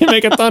 Yeah, we can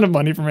make a ton of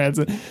money from ads.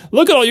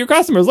 Look at all your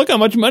customers. Look how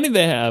much money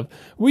they have.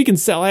 We can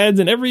sell ads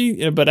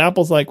in but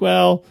Apple's like,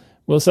 well,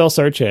 we'll sell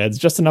search ads,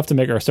 just enough to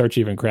make our search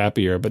even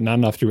crappier, but not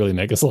enough to really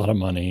make us a lot of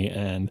money.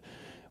 And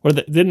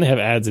didn't they have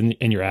ads in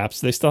your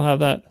apps? They still have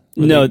that?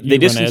 No, they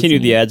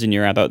discontinued the ads in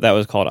your app. That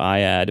was called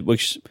iAd,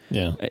 which,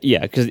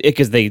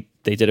 because they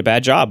did a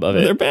bad job of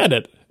it. They're bad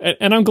at it.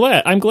 And I'm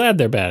glad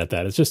they're bad at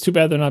that. It's just too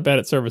bad they're not bad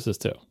at services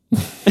too.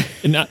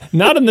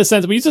 not in the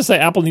sense, we used to say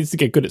Apple needs to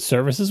get good at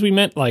services. We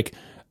meant like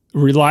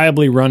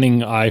reliably running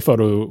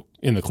iPhoto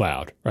in the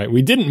cloud, right?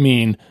 We didn't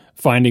mean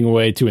finding a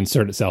way to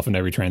insert itself in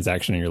every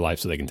transaction in your life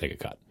so they can take a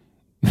cut.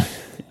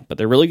 But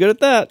they're really good at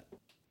that.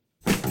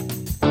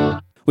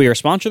 We are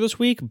sponsored this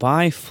week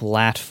by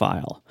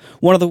Flatfile.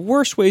 One of the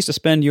worst ways to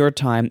spend your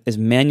time is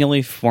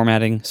manually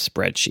formatting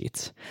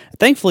spreadsheets.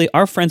 Thankfully,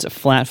 our friends at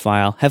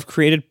Flatfile have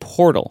created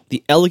Portal,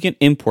 the elegant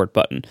import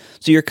button,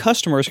 so your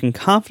customers can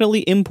confidently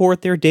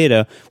import their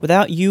data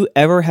without you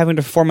ever having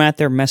to format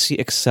their messy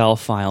Excel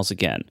files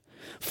again.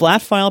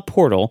 Flatfile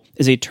Portal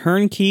is a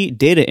turnkey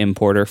data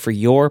importer for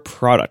your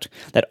product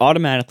that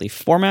automatically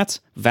formats,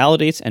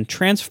 validates, and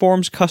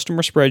transforms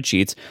customer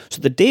spreadsheets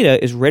so the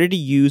data is ready to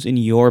use in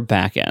your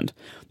backend.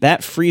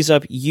 That frees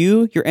up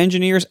you, your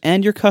engineers,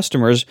 and your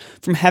customers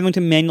from having to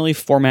manually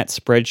format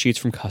spreadsheets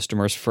from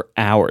customers for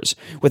hours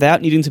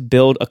without needing to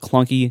build a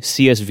clunky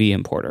CSV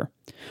importer.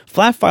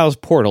 Flatfile's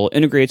Portal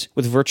integrates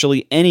with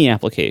virtually any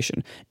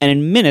application, and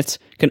in minutes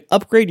can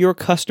upgrade your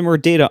customer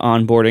data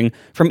onboarding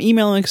from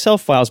emailing Excel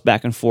files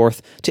back and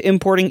forth to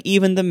importing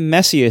even the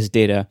messiest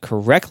data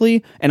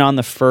correctly and on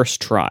the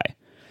first try.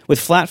 With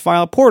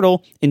Flatfile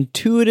Portal,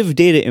 intuitive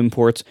data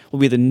imports will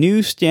be the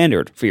new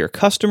standard for your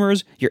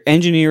customers, your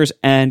engineers,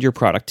 and your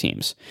product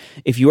teams.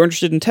 If you are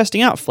interested in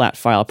testing out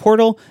Flatfile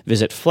Portal,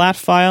 visit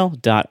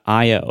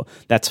flatfile.io.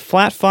 That's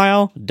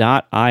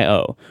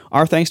flatfile.io.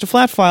 Our thanks to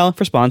Flatfile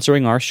for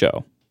sponsoring our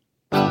show.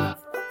 You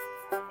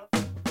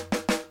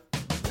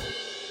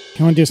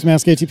want to do some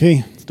Ask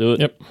ATP? Let's do it.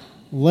 Yep.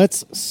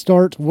 Let's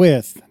start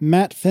with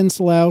Matt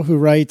Fencelau, who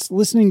writes,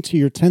 listening to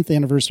your 10th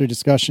anniversary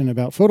discussion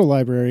about photo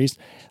libraries,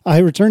 I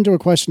returned to a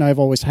question I've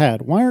always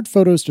had. Why aren't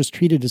photos just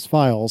treated as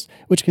files,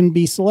 which can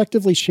be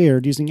selectively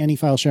shared using any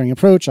file sharing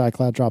approach,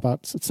 iCloud,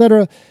 Dropbox,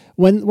 etc.?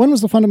 When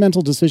was the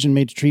fundamental decision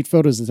made to treat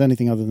photos as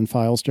anything other than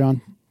files,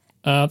 John?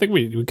 I think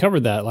we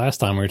covered that last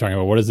time. We were talking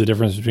about what is the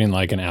difference between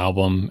like an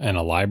album and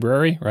a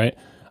library, right?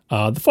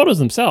 The photos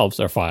themselves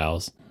are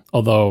files,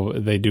 although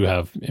they do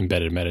have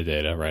embedded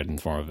metadata, right, in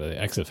the form of the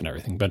EXIF and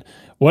everything. But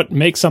what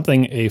makes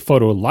something a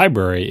photo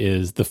library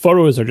is the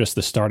photos are just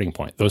the starting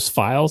point. Those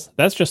files,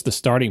 that's just the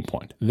starting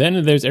point.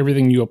 Then there's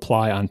everything you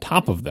apply on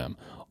top of them.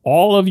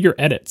 All of your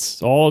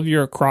edits, all of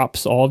your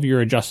crops, all of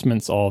your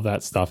adjustments, all of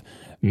that stuff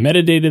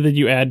metadata that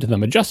you add to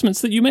them,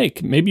 adjustments that you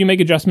make. Maybe you make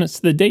adjustments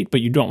to the date,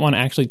 but you don't want to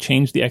actually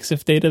change the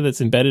EXIF data that's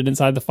embedded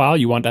inside the file.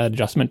 You want that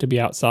adjustment to be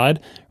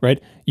outside,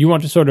 right? You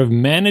want to sort of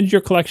manage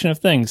your collection of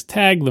things,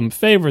 tag them,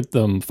 favorite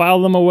them,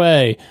 file them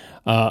away,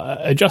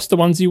 adjust the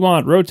ones you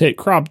want, rotate,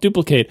 crop,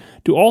 duplicate,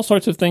 do all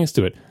sorts of things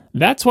to it.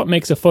 That's what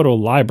makes a photo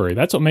library.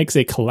 That's what makes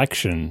a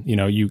collection. You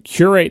know, you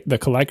curate the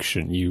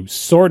collection, you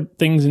sort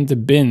things into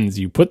bins,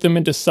 you put them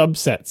into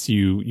subsets,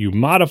 you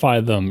modify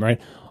them, right?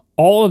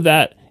 All of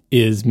that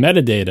is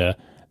metadata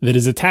that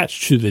is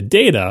attached to the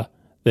data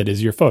that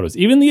is your photos.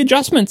 Even the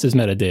adjustments is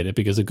metadata,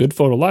 because a good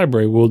photo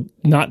library will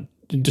not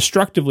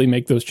destructively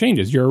make those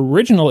changes. Your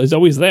original is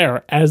always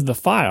there as the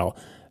file,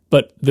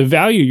 but the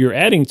value you're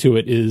adding to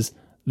it is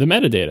the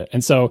metadata.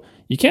 And so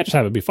you can't just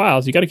have it be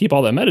files. You got to keep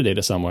all that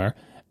metadata somewhere.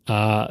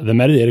 The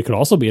metadata could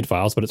also be in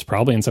files, but it's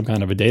probably in some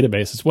kind of a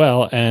database as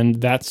well. And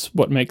that's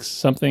what makes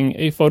something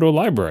a photo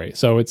library.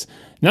 So it's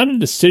not a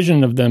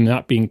decision of them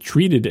not being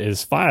treated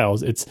as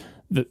files. It's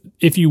that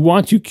if you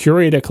want to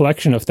curate a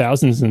collection of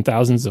thousands and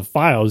thousands of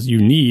files, you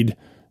need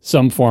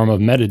some form of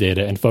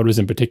metadata, and photos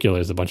in particular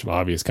is a bunch of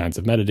obvious kinds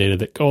of metadata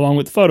that go along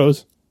with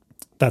photos.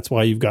 That's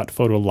why you've got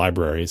photo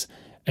libraries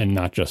and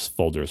not just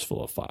folders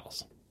full of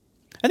files.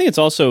 I think it's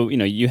also,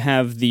 you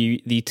have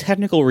the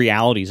technical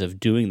realities of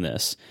doing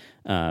this.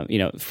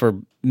 For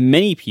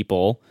many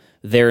people,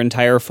 their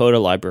entire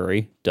photo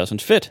library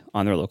doesn't fit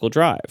on their local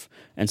drive.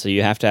 And so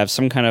you have to have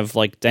some kind of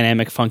like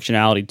dynamic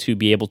functionality to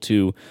be able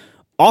to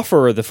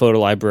offer the photo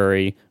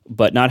library,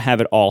 but not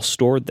have it all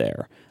stored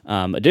there.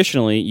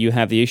 Additionally, you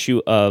have the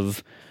issue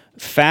of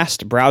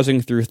fast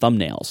browsing through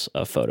thumbnails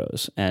of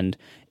photos. And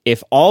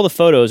if all the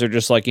photos are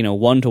just like,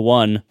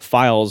 one-to-one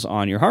files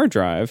on your hard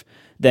drive,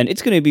 then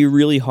it's going to be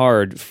really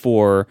hard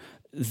for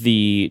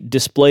the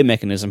display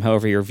mechanism,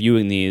 however you're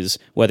viewing these,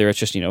 whether it's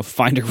just,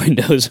 Finder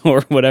windows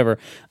or whatever,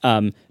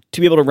 to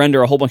be able to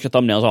render a whole bunch of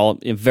thumbnails all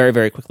very,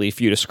 very quickly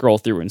for you to scroll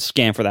through and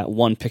scan for that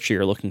one picture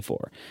you're looking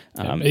for.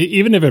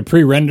 Even if it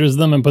pre-renders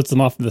them and puts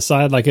them off to the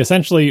side, like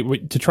essentially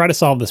to try to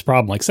solve this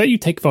problem, like say you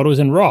take photos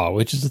in RAW,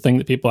 which is the thing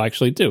that people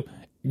actually do.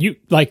 You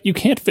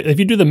can't fit, if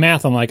you do the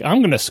math on like, I'm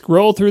going to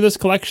scroll through this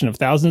collection of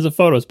thousands of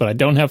photos, but I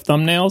don't have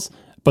thumbnails,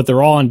 but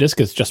they're all on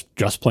disk as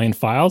just plain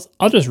files,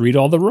 I'll just read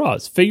all the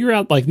RAWs. Figure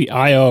out like the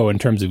I/O in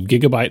terms of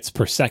gigabytes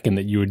per second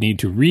that you would need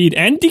to read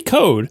and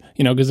decode,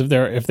 because if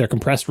they're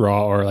compressed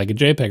RAW or like a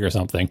JPEG or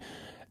something,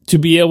 to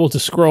be able to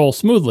scroll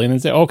smoothly and then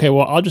say, okay,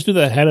 well, I'll just do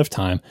that ahead of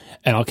time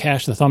and I'll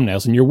cache the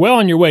thumbnails. And you're well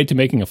on your way to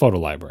making a photo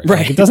library. Right.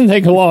 Like, it doesn't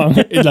take long.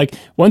 It's like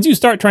once you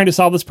start trying to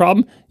solve this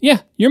problem,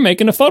 you're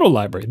making a photo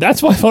library.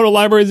 That's why photo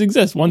libraries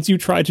exist. Once you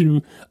try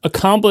to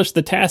accomplish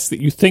the tasks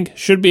that you think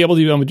should be able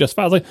to be done with just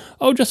files, like,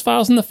 just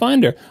files in the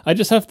Finder. I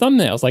just have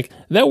thumbnails. Like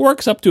that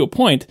works up to a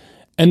point.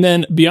 And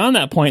then beyond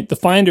that point, the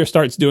Finder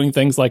starts doing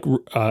things like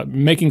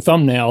making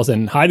thumbnails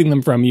and hiding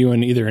them from you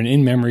in either an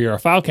in-memory or a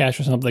file cache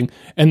or something.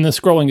 And the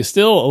scrolling is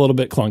still a little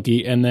bit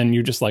clunky. And then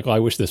you're just like, I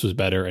wish this was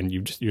better. And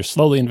you're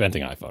slowly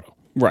inventing iPhoto.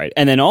 Right.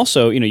 And then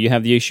also, you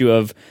have the issue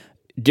of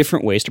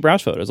different ways to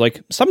browse photos.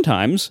 Like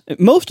sometimes,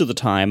 most of the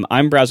time,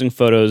 I'm browsing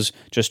photos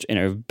just in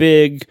a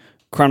big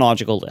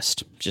chronological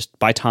list, just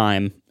by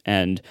time.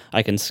 And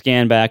I can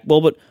scan back.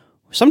 Well, but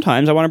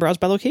sometimes I want to browse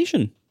by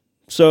location.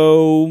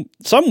 So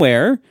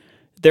somewhere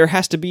there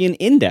has to be an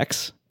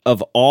index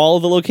of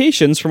all the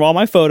locations from all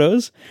my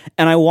photos,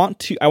 and I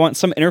want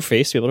some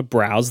interface to be able to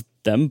browse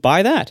them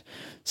by that.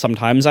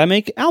 Sometimes I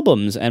make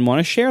albums and want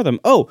to share them.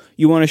 Oh,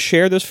 you want to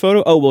share this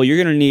photo? Oh, well, you're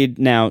going to need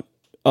now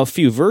a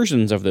few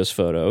versions of this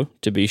photo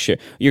to be shared.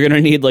 You're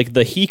going to need like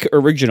the HEIC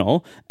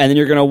original, and then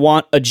you're going to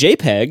want a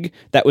JPEG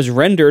that was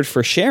rendered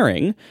for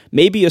sharing,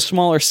 maybe a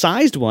smaller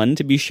sized one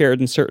to be shared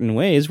in certain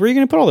ways. Where are you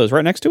going to put all those?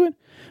 Right next to it?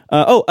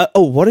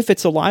 What if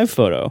it's a live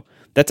photo?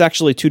 That's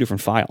actually two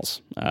different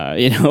files.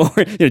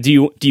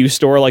 Do you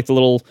store like the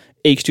little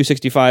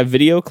H.265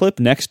 video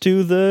clip next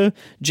to the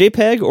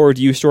JPEG, or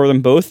do you store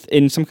them both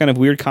in some kind of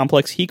weird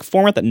complex HEIC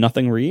format that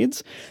nothing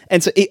reads?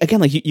 And so again,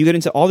 like you get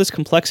into all this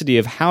complexity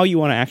of how you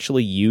want to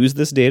actually use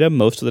this data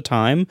most of the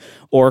time,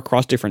 or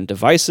across different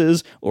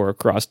devices, or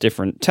across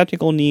different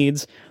technical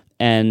needs,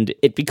 and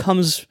it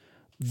becomes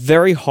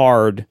very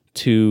hard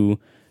to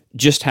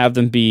just have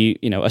them be,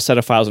 a set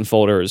of files and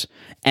folders,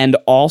 and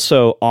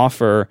also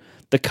offer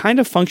the kind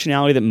of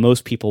functionality that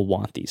most people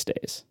want these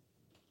days.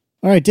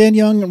 All right, Dan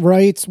Young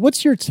writes,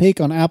 what's your take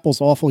on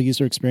Apple's awful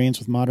user experience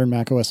with modern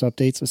macOS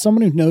updates? As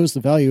someone who knows the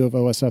value of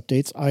OS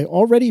updates, I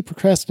already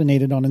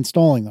procrastinated on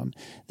installing them.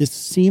 This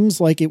seems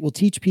like it will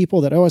teach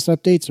people that OS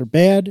updates are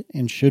bad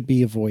and should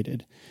be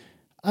avoided.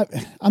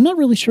 I'm not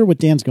really sure what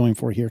Dan's going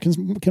for here.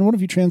 Can one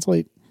of you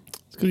translate?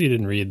 It's because you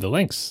didn't read the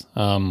links.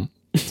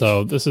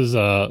 So this is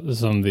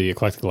from the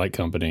Eclectic Light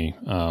Company,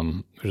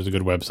 which is a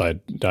good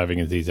website diving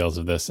into details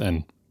of this.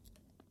 And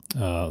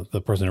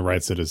the person who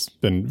writes it has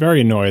been very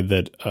annoyed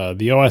that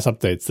the OS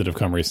updates that have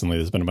come recently,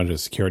 there's been a bunch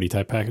of security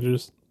type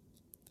packages,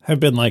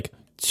 have been like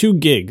 2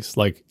 gigs.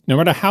 Like no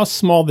matter how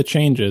small the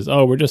change is,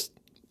 we're just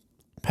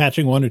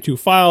patching 1 or 2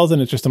 files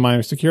and it's just a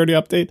minor security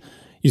update.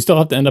 You still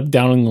have to end up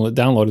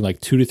downloading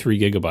like 2 to 3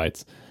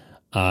 gigabytes.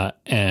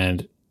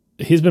 And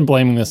he's been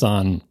blaming this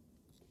on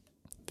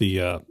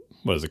the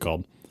what is it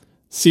called,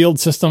 sealed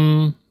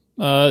system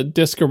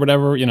disk or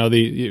whatever.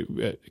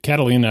 The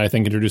Catalina, I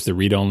think, introduced the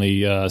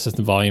read-only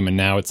system volume, and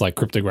now it's like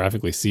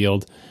cryptographically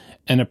sealed.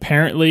 And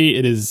apparently,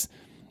 it is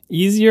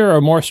easier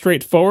or more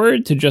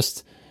straightforward to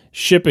just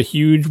ship a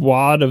huge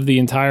wad of the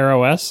entire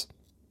OS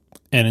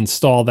and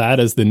install that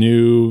as the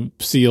new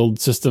sealed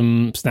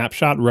system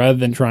snapshot, rather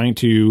than trying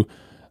to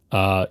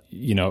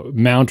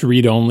mount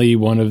read-only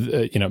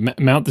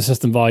mount the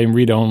system volume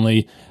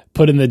read-only,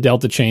 put in the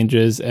delta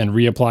changes, and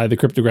reapply the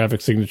cryptographic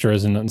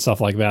signatures and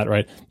stuff like that,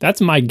 right? That's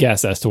my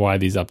guess as to why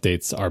these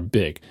updates are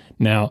big.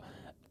 Now,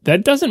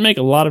 that doesn't make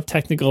a lot of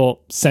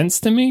technical sense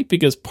to me,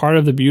 because part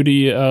of the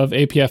beauty of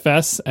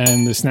APFS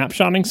and the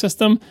snapshotting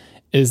system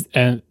is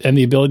and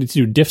the ability to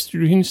do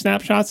diff-streaming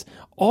snapshots,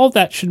 all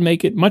that should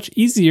make it much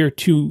easier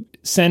to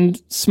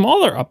send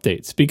smaller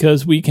updates,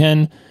 because we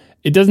can...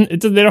 they don't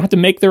have to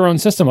make their own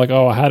system. Like,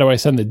 oh, how do I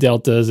send the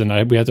deltas?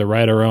 And we have to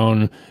write our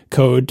own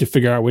code to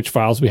figure out which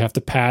files we have to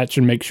patch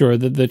and make sure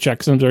that the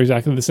checksums are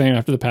exactly the same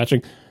after the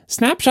patching.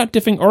 Snapshot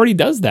diffing already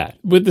does that.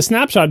 With the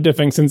snapshot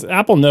diffing, since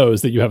Apple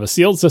knows that you have a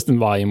sealed system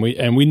volume,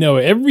 we know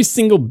every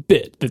single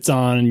bit that's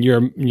on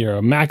your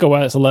Mac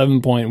OS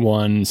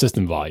 11.1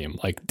 system volume,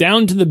 like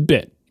down to the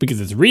bit, because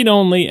it's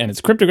read-only and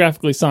it's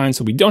cryptographically signed,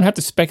 so we don't have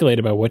to speculate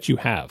about what you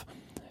have.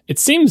 It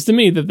seems to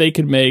me that they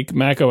could make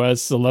Mac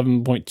OS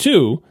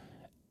 11.2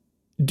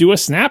 do a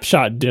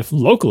snapshot diff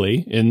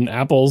locally in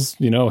Apple's,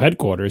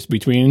 headquarters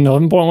between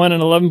 11.1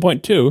 and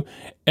 11.2,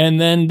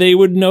 and then they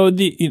would know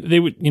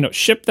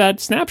ship that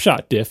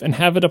snapshot diff and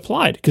have it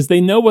applied, because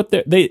they know what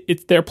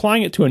they're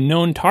applying it to a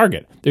known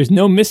target. There's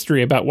no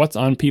mystery about what's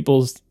on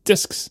people's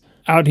disks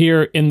out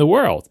here in the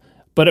world.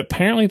 But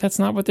apparently that's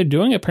not what they're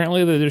doing.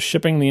 Apparently they're just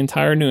shipping the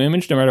entire new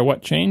image no matter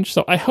what change.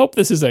 So I hope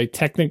this is a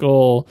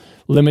technical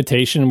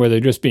limitation where they're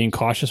just being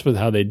cautious with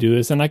how they do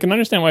this. And I can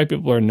understand why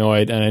people are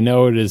annoyed. And I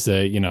know it is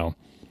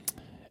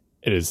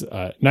it is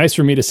nice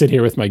for me to sit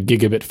here with my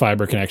gigabit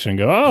fiber connection and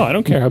go, oh, I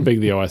don't care how big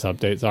the OS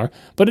updates are.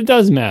 But it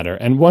does matter.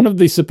 And one of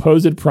the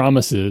supposed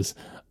promises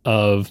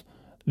of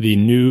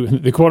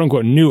the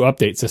quote-unquote new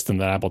update system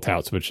that Apple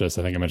touts, which, as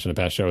I think I mentioned in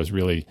the past show, is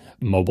really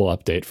mobile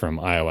update from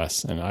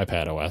iOS and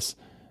iPad OS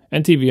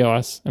and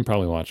tvOS and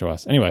probably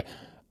watchOS. Anyway,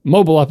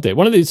 mobile update.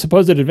 One of the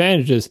supposed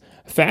advantages,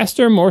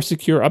 faster, more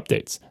secure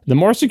updates. The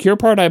more secure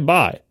part I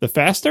buy, the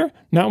faster,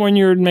 not when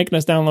you're making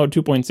us download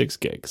 2.6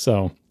 gigs.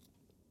 So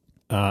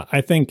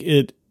I think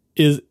it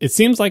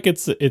seems like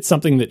it's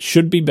something that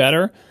should be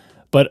better,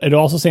 but it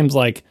also seems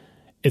like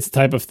it's the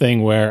type of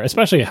thing where,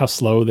 especially how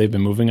slow they've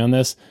been moving on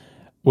this,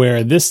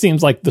 where this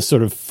seems like the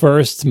sort of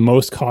first,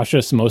 most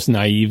cautious, most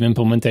naive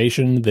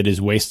implementation that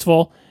is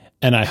wasteful.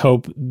 And I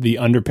hope the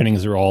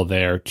underpinnings are all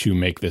there to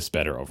make this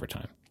better over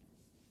time.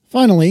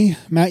 Finally,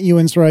 Matt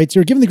Ewens writes,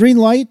 you're given the green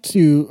light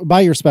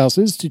by your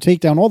spouses to take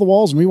down all the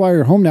walls and rewire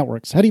your home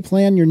networks. How do you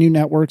plan your new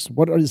networks?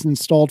 What is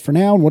installed for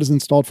now and what is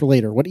installed for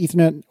later? What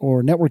Ethernet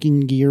or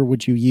networking gear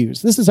would you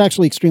use? This is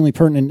actually extremely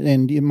pertinent,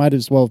 and it might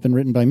as well have been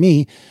written by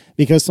me,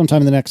 because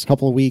sometime in the next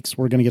couple of weeks,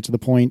 we're going to get to the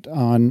point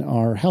on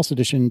our house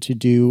edition to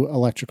do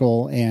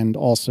electrical and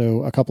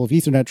also a couple of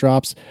Ethernet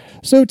drops.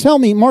 So tell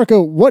me,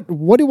 Marco,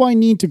 what do I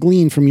need to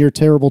glean from your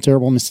terrible,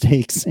 terrible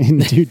mistakes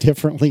and do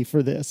differently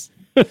for this?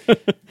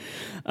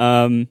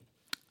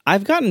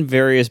 I've gotten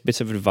various bits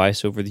of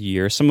advice over the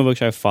years, some of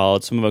which I've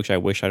followed, some of which I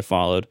wish I'd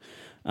followed,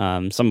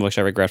 some of which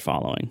I regret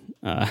following.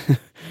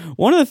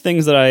 One of the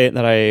things that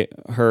I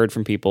heard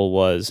from people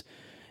was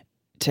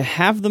to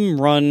have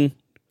them run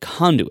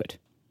conduit,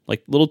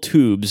 like little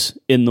tubes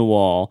in the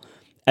wall,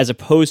 as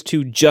opposed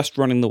to just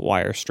running the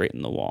wire straight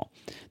in the wall.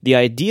 The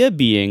idea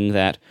being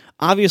that,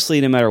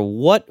 obviously, no matter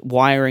what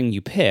wiring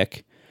you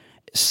pick,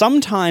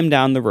 sometime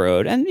down the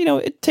road, and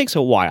it takes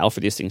a while for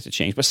these things to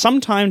change, but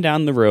sometime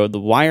down the road, the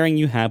wiring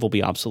you have will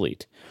be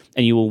obsolete,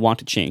 and you will want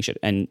to change it.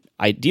 And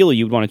ideally,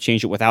 you would want to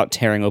change it without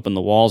tearing open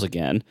the walls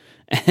again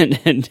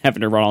and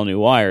having to run all new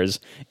wires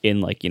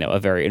in a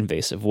very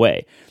invasive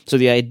way. So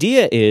the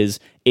idea is,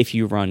 if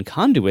you run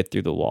conduit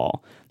through the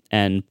wall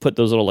and put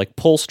those little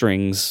pull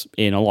strings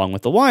in along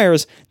with the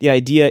wires, the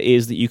idea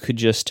is that you could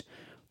just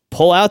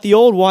pull out the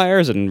old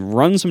wires and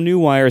run some new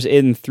wires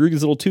in through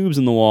these little tubes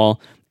in the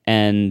wall,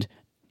 and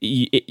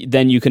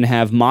then you can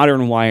have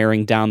modern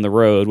wiring down the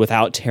road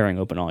without tearing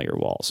open all your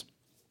walls.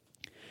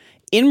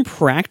 In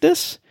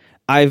practice,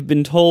 I've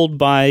been told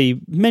by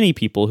many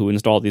people who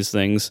install these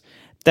things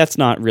that's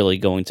not really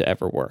going to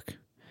ever work.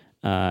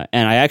 And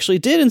I actually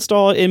did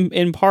install it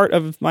in part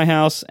of my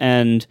house,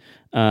 and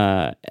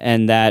that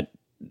and the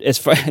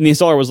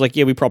installer was like,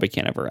 "Yeah, we probably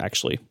can't ever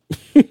actually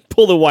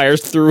pull the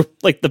wires through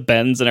the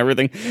bends and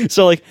everything."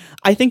 So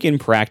I think in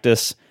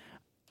practice,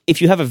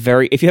 if you have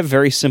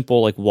very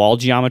simple wall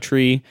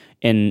geometry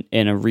in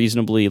a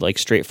reasonably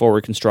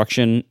straightforward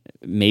construction,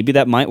 maybe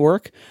that might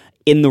work.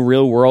 In the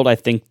real world, I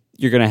think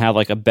you're going to have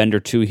a bend or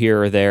two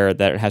here or there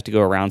that has to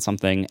go around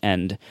something,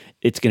 and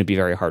it's going to be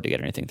very hard to get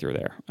anything through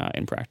there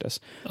in practice.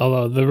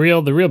 Although the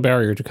real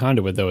barrier to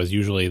conduit, though, is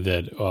usually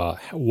that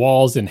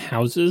walls in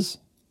houses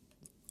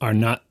are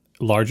not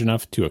large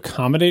enough to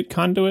accommodate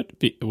conduit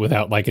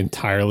without like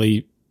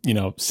entirely,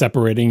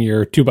 separating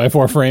your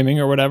 2x4 framing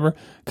or whatever.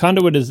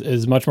 Conduit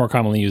is much more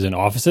commonly used in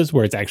offices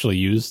where it's actually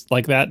used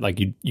like that. Like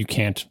you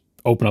can't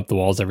open up the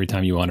walls every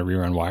time you want to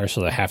rerun wires,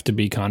 so there have to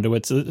be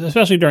conduits,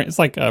 especially it's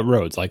like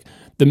roads. Like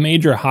the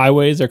major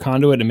highways are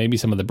conduit, and maybe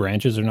some of the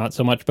branches are not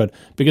so much, but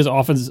because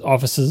office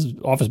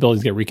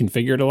buildings get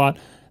reconfigured a lot,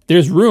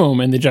 there's room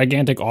in the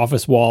gigantic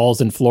office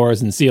walls and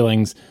floors and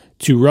ceilings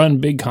to run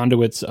big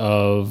conduits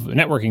of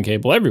networking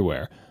cable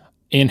everywhere.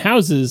 In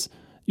houses,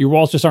 your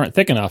walls just aren't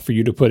thick enough for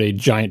you to put a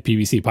giant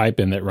PVC pipe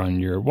in that run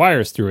your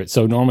wires through it.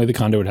 So normally the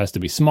conduit has to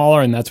be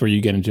smaller, and that's where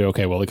you get into,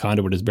 okay, well, the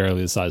conduit is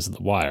barely the size of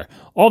the wire.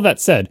 All that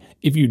said,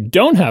 if you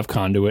don't have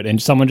conduit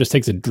and someone just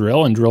takes a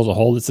drill and drills a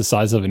hole that's the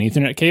size of an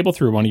Ethernet cable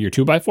through one of your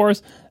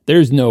 2x4s,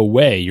 there's no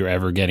way you're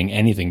ever getting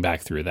anything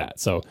back through that.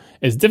 So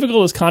as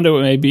difficult as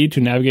conduit may be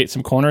to navigate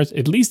some corners,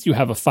 at least you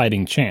have a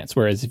fighting chance.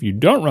 Whereas if you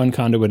don't run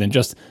conduit and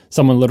just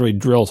someone literally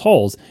drills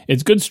holes,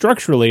 it's good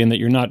structurally in that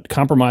you're not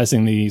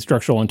compromising the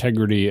structural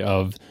integrity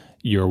of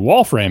your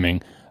wall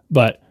framing,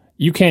 but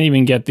you can't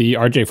even get the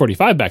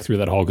RJ45 back through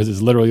that hole because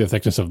it's literally the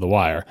thickness of the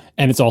wire.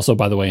 And it's also,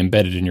 by the way,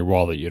 embedded in your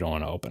wall that you don't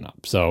want to open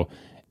up. So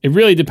it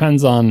really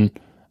depends on,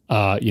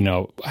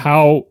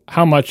 how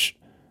much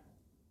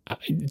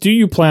do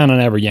you plan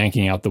on ever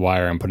yanking out the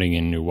wire and putting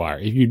in new wire?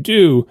 If you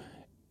do,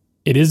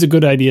 it is a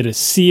good idea to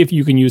see if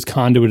you can use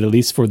conduit at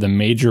least for the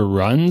major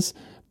runs,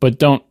 but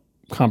don't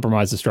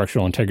compromise the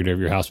structural integrity of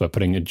your house by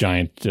putting a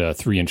giant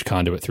 3-inch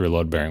conduit through a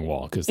load-bearing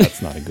wall, because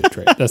that's not a good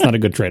trade. That's not a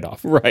good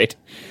trade-off. Right.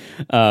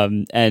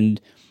 And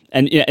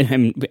I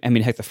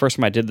mean, heck, the first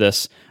time I did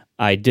this,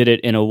 I did it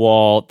in a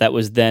wall that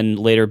was then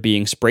later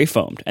being spray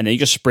foamed, and then you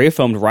just spray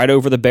foamed right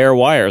over the bare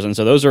wires, and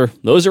so those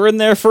are in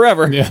there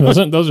forever. Yeah, those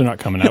are not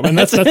coming out, and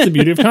that's the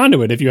beauty of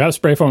conduit. If you have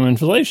spray foam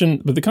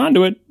insulation with the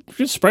conduit,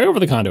 just spray over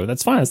the conduit.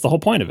 That's fine. That's the whole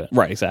point of it.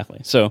 Right.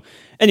 Exactly. So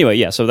anyway,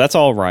 yeah. So that's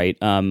all right.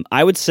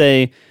 I would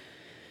say,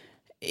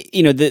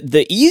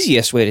 the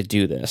easiest way to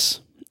do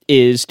this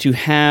is to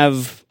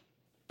have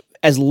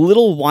as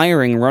little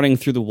wiring running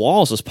through the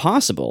walls as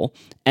possible,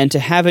 and to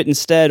have it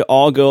instead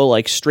all go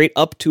like straight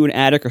up to an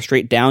attic or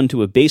straight down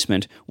to a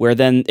basement, where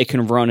then it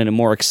can run in a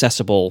more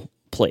accessible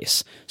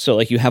place. So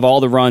like you have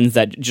all the runs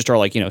that just are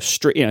like,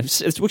 straight,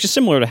 which is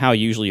similar to how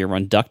usually you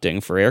run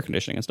ducting for air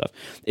conditioning and stuff,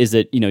 is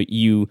that,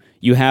 you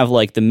have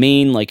like the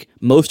main, like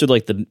most of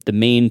like the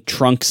main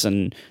trunks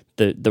and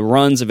the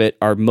runs of it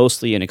are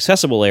mostly in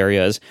accessible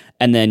areas,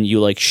 and then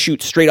you like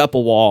shoot straight up a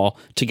wall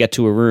to get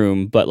to a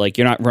room, but like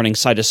you're not running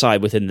side to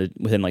side within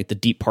like the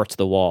deep parts of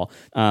the wall.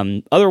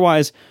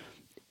 Otherwise,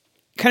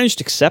 kind of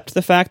just accept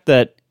the fact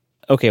that,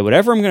 okay,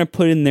 whatever I'm going to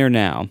put in there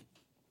now,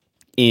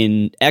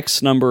 in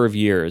X number of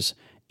years,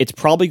 it's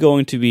probably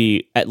going to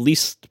be at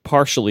least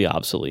partially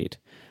obsolete,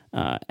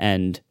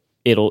 and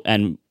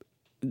I'll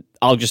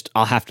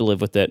have to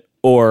live with it,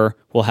 or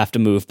we'll have to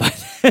move by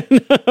then,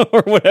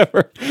 or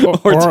whatever, or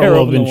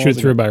we'll have been chewed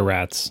through by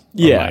rats.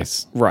 Yeah,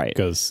 mice, right.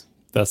 Because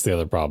that's the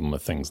other problem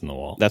with things in the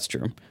wall. That's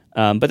true.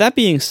 But that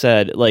being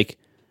said, like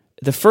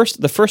the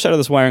first set of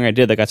this wiring I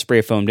did that got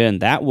spray foamed in,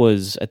 that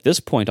was at this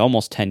point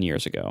almost 10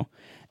 years ago,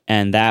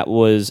 and that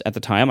was at the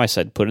time I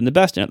said put in the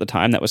best, and at the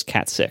time that was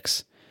Cat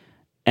 6,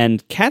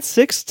 and Cat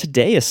 6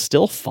 today is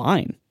still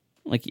fine.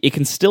 Like it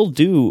can still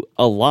do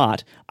a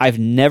lot. I've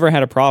never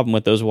had a problem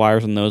with those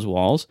wires on those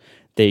walls.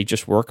 They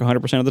just work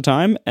 100% of the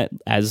time,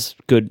 as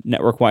good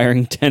network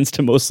wiring tends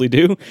to mostly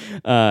do,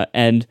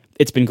 and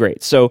it's been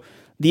great. So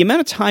the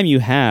amount of time you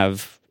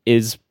have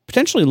is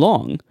potentially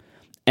long,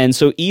 and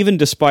so even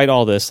despite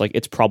all this, like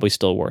it's probably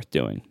still worth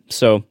doing.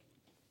 So,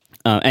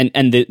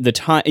 and the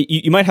time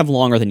you might have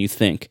longer than you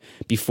think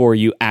before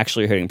you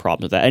actually are hitting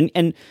problems with that.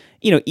 And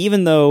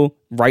even though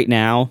right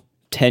now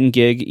 10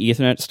 gig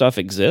Ethernet stuff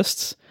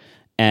exists,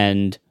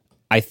 and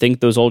I think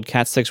those old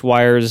Cat 6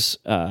 wires,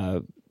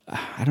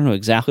 I don't know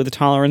exactly the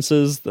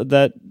tolerances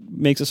that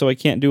makes it so I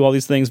can't do all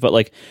these things, but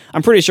like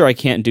I'm pretty sure I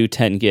can't do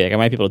 10 gig. I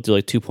might be able to do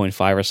like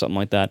 2.5 or something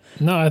like that.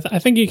 No, I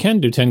think you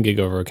can do 10 gig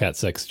over a Cat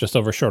 6, just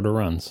over shorter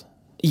runs.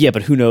 Yeah,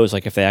 but who knows?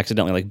 Like if they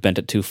accidentally like bent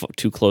it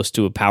too close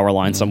to a power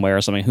line somewhere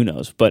or something, who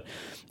knows? But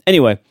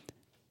anyway,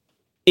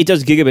 it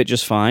does gigabit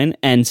just fine,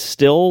 and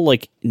still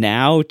like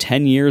now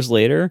 10 years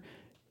later,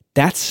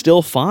 that's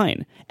still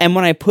fine. And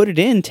when I put it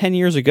in 10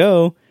 years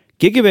ago,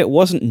 gigabit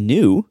wasn't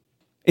new.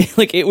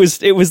 Like it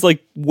was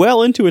like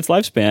well into its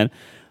lifespan,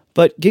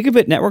 but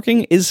gigabit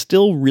networking is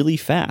still really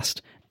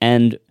fast.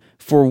 And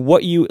for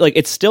what you like,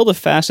 it's still the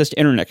fastest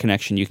internet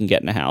connection you can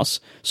get in a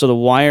house. So the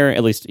wire,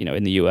 at least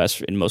in the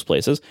US, in most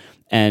places,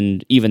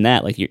 and even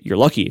that, like you're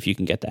lucky if you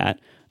can get that.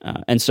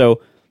 And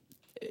so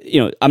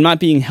I'm not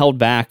being held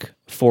back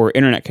for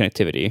internet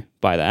connectivity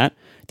by that.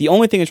 The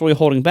only thing that's really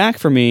holding back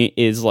for me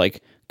is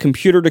like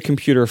computer to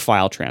computer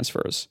file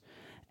transfers.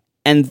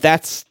 And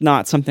that's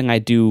not something I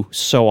do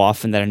so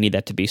often that I need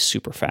that to be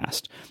super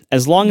fast.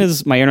 As long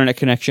as my internet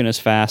connection is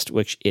fast,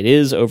 which it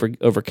is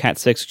over Cat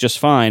 6 just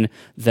fine,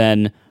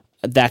 then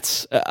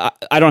that's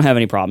I don't have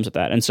any problems with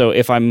that. And so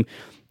if I'm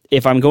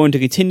going to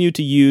continue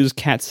to use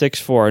Cat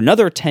 6 for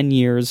another 10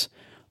 years,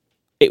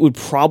 it would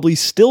probably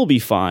still be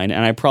fine,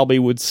 and I probably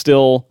would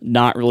still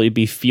not really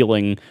be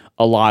feeling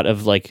a lot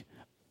of like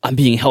I'm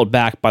being held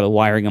back by the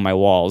wiring on my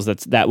walls.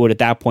 That would at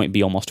that point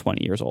be almost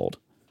 20 years old.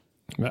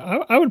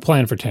 I would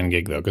plan for 10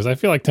 gig though, because I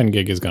feel like 10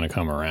 gig is going to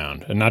come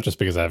around, and not just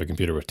because I have a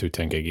computer with two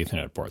 10 gig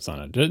Ethernet ports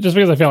on it, just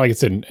because I feel like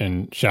it's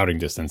in shouting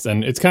distance.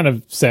 And it's kind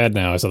of sad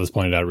now. I saw this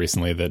pointed out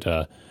recently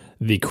that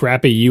the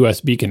crappy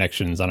USB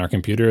connections on our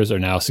computers are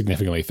now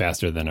significantly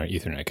faster than our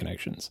Ethernet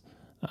connections.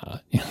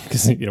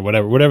 Because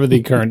whatever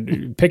the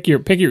current pick your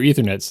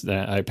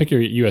Ethernets, pick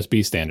your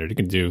USB standard. You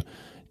can do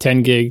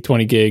 10 gig,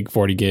 20 gig,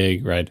 40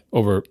 gig, right?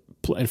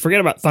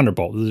 Forget about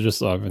Thunderbolt. This is just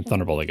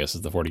Thunderbolt, I guess,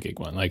 is the 40 gig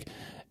one. Like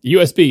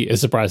USB is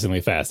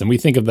surprisingly fast, and we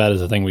think of that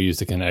as a thing we use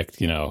to connect,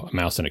 a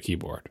mouse and a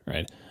keyboard,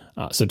 right?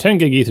 So 10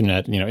 gig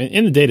Ethernet,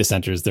 in the data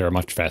centers, there are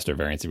much faster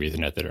variants of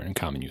Ethernet that are in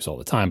common use all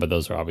the time, but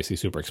those are obviously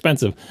super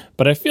expensive.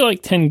 But I feel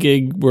like 10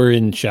 gig, we're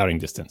in shouting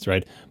distance,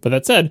 right? But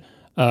that said,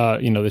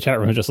 the chat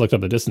room just looked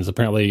up the distance.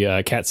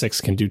 Apparently, Cat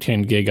 6 can do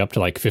 10 gig up to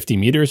like 50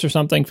 meters or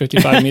something,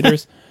 55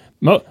 meters.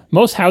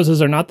 Most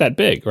houses are not that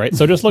big, right?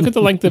 So just look at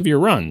the length of your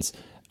runs.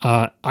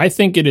 I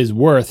think it is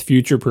worth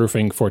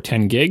future-proofing for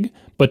 10 gig,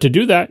 but to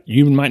do that,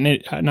 you might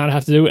not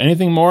have to do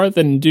anything more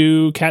than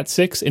do Cat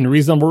 6 in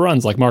reasonable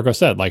runs, like Marco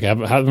said. Like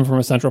have them from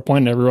a central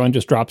point, and everyone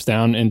just drops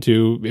down in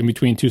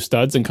between two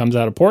studs and comes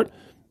out of port,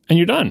 and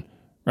you're done,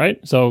 right?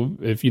 So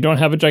if you don't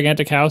have a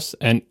gigantic house,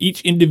 and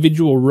each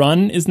individual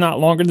run is not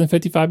longer than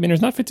 55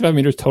 meters, not 55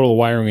 meters total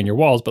wiring in your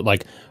walls, but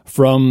like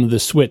from the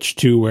switch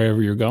to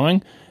wherever you're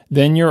going,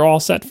 then you're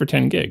all set for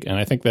 10 gig. And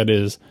I think that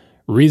is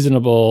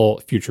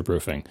reasonable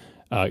future-proofing.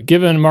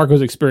 Given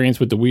Marco's experience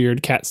with the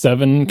weird Cat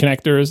 7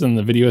 connectors and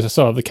the videos I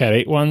saw of the Cat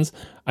 8 ones,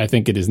 I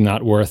think it is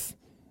not worth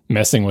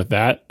messing with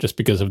that just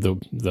because of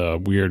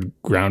the weird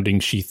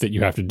grounding sheath that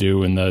you have to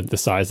do and the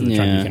size of the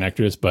chunky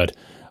connectors. But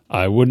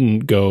I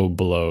wouldn't go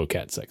below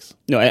Cat 6.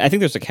 No, I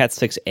think there's a Cat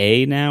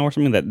 6A now or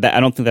something that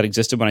I don't think that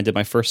existed when I did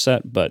my first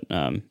set. But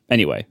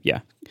anyway, yeah.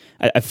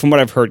 From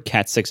what I've heard,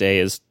 Cat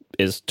 6A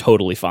is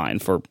totally fine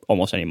for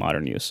almost any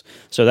modern use.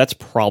 So that's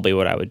probably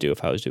what I would do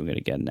if I was doing it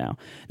again now.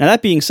 Now,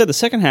 that being said, the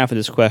second half of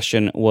this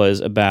question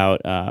was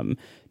about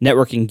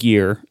networking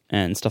gear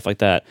and stuff like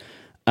that.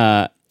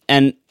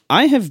 And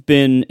I have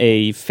been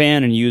a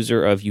fan and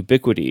user of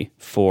Ubiquiti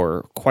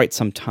for quite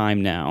some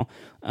time now.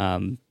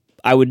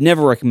 I would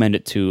never recommend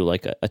it to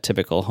like a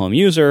typical home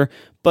user,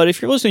 but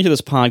if you're listening to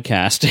this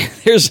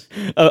podcast, there's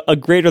a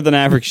greater than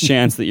average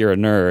chance that you're a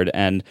nerd.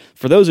 And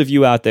for those of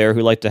you out there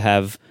who like to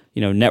have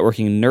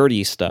networking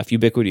nerdy stuff,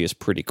 Ubiquiti is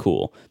pretty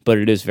cool, but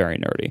it is very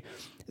nerdy.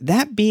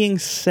 That being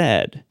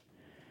said,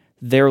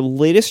 their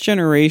latest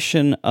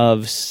generation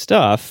of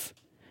stuff,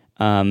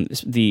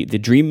 the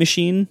Dream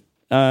Machine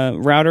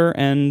router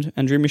and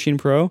Dream Machine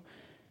Pro,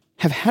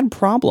 have had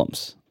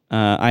problems.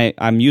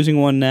 I'm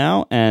using one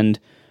now, and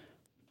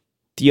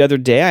the other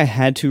day I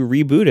had to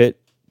reboot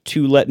it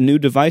to let new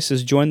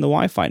devices join the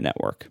Wi-Fi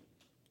network.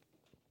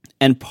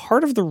 And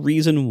part of the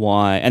reason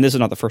why, and this is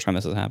not the first time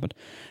this has happened,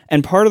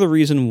 and part of the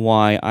reason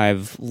why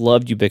I've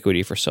loved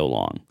Ubiquiti for so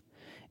long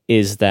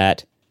is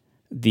that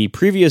the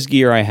previous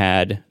gear I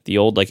had, the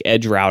old like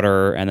Edge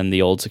router and then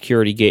the old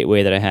security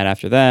gateway that I had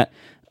after that,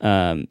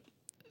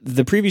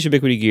 the previous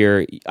Ubiquiti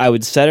gear, I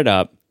would set it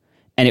up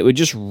and it would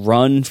just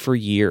run for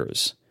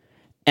years.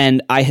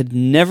 And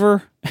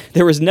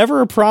there was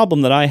never a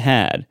problem that I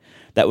had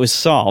that was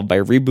solved by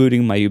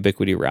rebooting my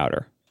Ubiquiti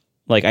router.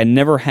 Like, I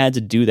never had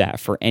to do that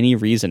for any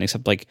reason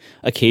except, like,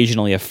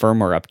 occasionally a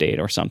firmware update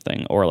or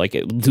something, or, like,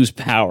 it would lose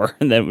power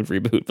and then it would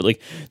reboot. But,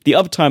 like, the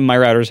uptime my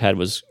routers had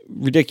was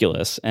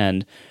ridiculous.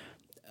 And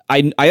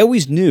I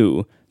always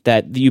knew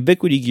that the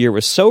Ubiquiti gear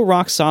was so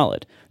rock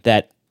solid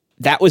that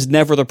was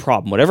never the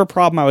problem. Whatever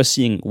problem I was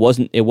seeing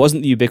wasn't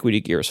the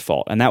Ubiquiti gear's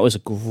fault. And that was a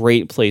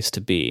great place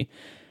to be.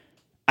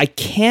 I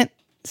can't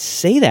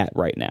say that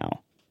right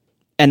now.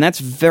 And that's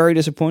very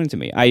disappointing to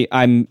me.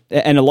 I'm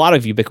and a lot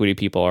of Ubiquiti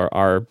people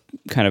are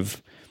kind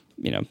of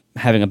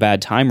having a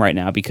bad time right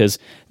now because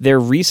their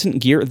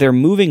recent gear, they're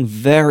moving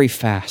very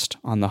fast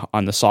on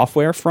the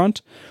software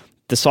front.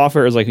 The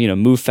software is like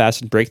move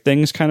fast and break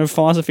things kind of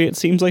philosophy. It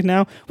seems like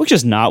now, which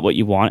is not what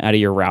you want out of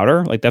your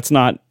router. Like that's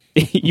not.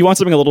 You want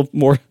something a little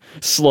more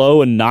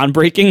slow and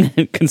non-breaking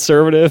and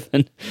conservative,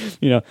 and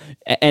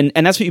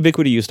and that's what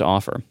Ubiquiti used to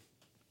offer.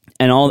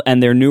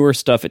 And their newer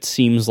stuff, it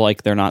seems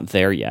like they're not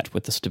there yet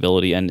with the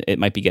stability, and it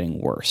might be getting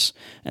worse.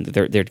 And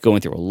they're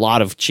going through a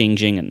lot of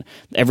changing, and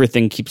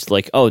everything keeps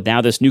like, oh,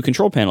 now this new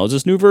control panel is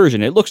this new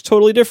version. It looks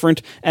totally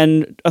different,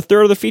 and a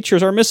third of the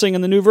features are missing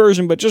in the new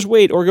version. But just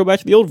wait, or go back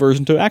to the old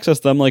version to access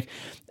them. Like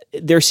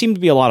there seemed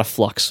to be a lot of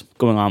flux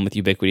going on with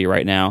Ubiquiti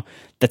right now.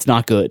 That's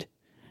not good.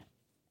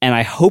 And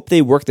I hope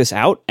they work this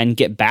out and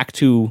get back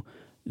to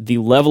the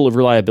level of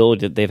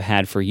reliability that they've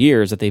had for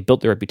years, that they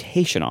built their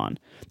reputation on.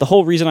 The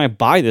whole reason I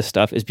buy this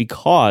stuff is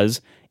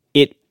because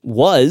it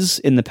was,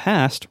 in the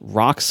past,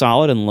 rock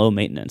solid and low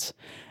maintenance.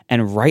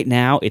 And right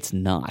now, it's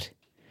not.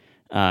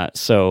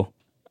 So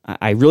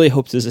I really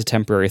hope this is a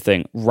temporary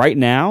thing. Right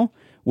now,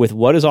 with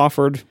what is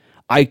offered,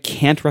 I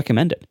can't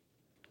recommend it.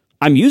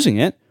 I'm using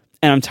it,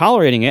 and I'm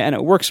tolerating it, and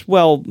it works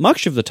well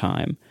much of the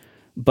time,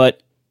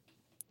 but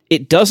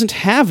it doesn't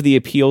have the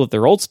appeal that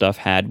their old stuff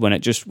had when it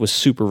just was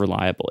super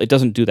reliable. It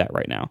doesn't do that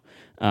right now.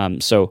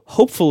 So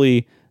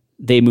hopefully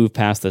they move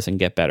past this and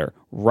get better.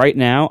 Right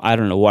now, I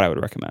don't know what I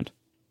would recommend.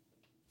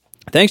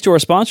 Thanks to our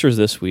sponsors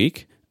this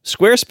week,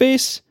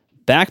 Squarespace,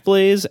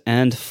 Backblaze,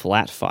 and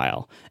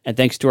Flatfile. And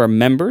thanks to our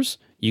members,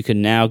 you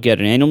can now get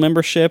an annual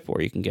membership,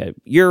 or you can get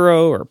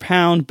euro or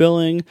pound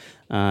billing,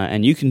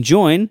 and you can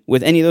join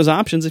with any of those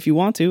options if you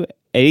want to,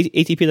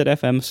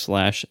 atp.fm/join.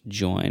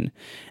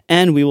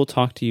 And we will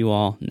talk to you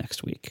all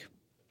next week.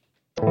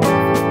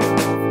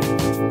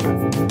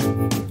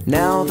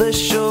 Now the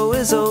show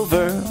is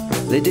over.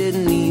 They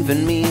didn't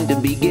even mean to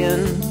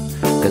begin,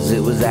 'cause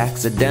it was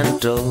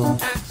accidental.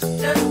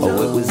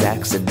 Oh, it was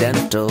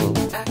accidental.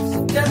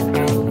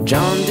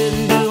 John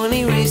didn't do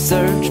any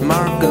research.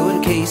 Marco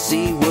and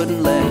Casey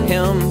wouldn't let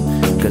him,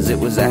 'cause it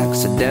was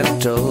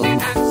accidental.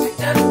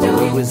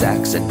 Oh, it was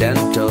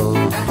accidental.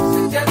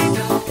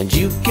 And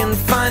you can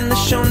find the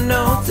show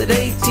notes at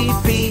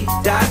atp.fm.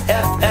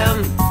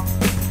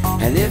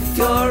 And if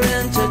you're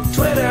into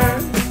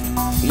Twitter,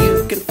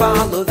 you can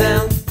follow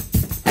them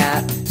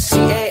at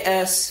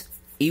CASEYLISS.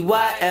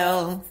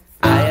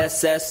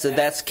 So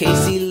that's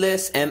Casey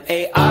Liss,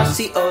 MARCOARMENT,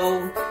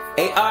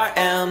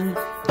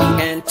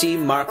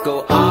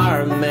 Marco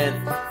Arment,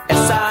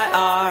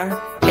 SIRAC,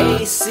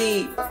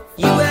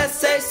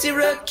 USA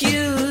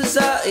Syracuse.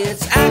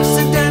 It's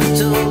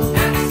accidental.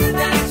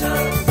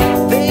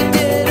 They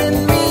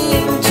didn't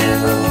mean to.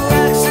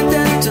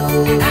 Accidental.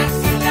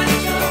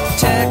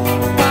 Tech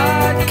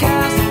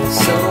podcast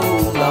so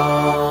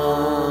long.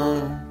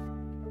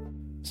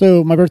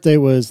 So my birthday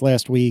was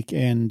last week,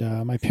 and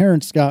my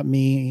parents got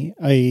me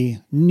a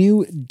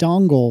new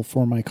dongle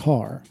for my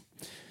car.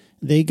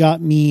 They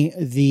got me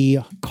the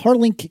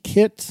CarLink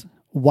Kit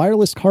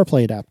wireless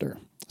CarPlay adapter.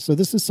 So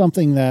this is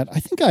something that I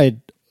think I had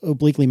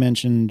obliquely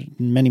mentioned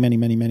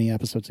many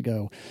episodes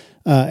ago,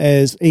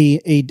 as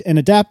an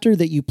adapter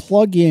that you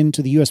plug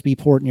into the USB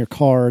port in your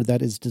car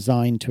that is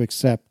designed to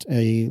accept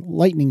a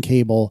lightning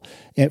cable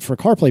for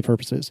CarPlay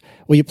purposes.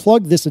 Well, you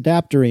plug this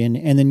adapter in,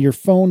 and then your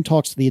phone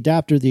talks to the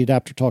adapter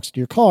talks to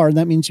your car, and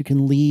that means you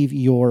can leave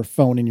your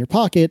phone in your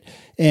pocket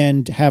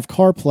and have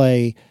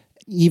CarPlay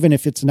even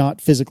if it's not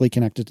physically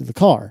connected to the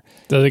car.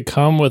 Does it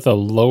come with a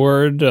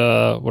lowered,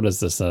 what is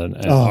this, an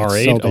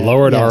R8? So a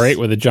lowered yes. R8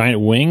 with a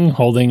giant wing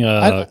holding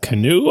a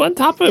canoe on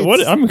top of it?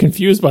 What? I'm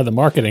confused by the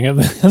marketing of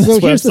this So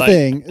here's website. the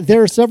thing.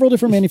 There are several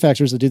different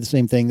manufacturers that do the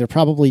same thing. They're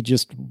probably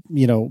just,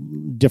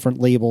 different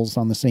labels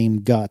on the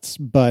same guts.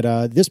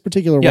 But this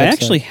particular website... I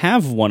actually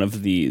have one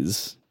of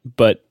these,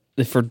 but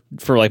for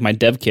like my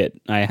dev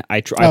kit, I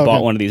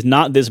bought one of these,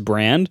 not this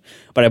brand,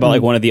 but I bought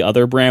like one of the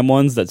other brand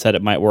ones that said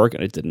it might work,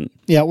 and it didn't.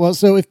 Yeah, well,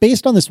 so if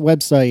based on this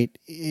website,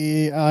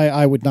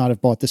 I would not have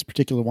bought this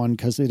particular one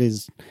because it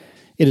is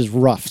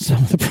rough,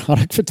 some of the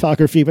product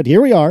photography, but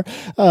here we are.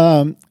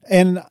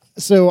 And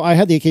so I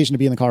had the occasion to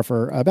be in the car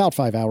for about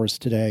 5 hours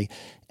today,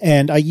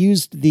 and I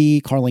used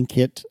the CarLink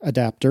Kit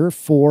adapter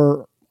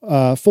for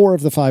 4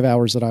 of the 5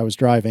 hours that I was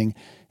driving,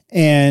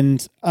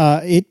 and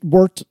it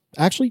worked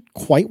actually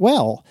quite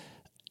well.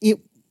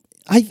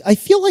 I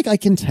feel like I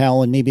can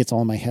tell, and maybe it's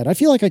all in my head, I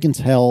feel like I can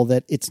tell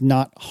that it's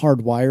not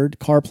hardwired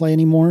CarPlay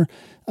anymore,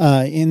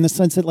 in the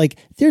sense that like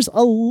there's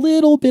a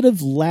little bit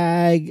of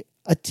lag,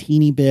 a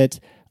teeny bit.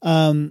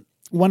 When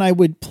I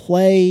would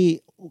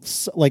play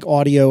like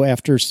audio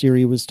after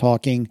Siri was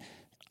talking,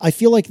 I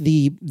feel like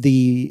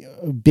the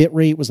bit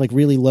rate was like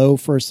really low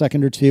for a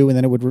second or two, and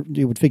then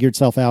it would figure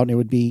itself out, and it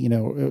would be,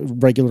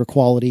 regular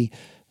quality.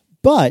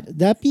 But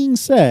that being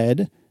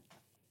said,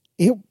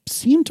 it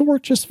seemed to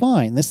work just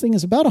fine. This thing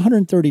is about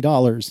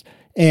 $130,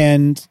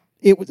 and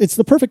it's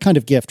the perfect kind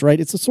of gift, right?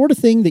 It's the sort of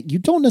thing that you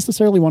don't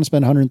necessarily want to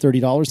spend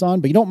 $130 on,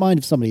 but you don't mind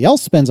if somebody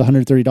else spends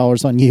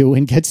 $130 on you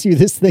and gets you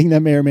this thing that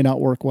may or may not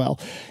work well.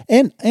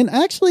 And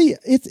actually,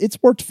 it's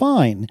worked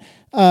fine.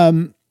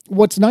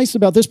 What's nice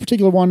about this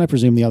particular one, I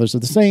presume the others are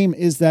the same,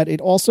 is that it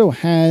also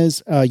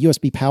has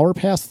USB power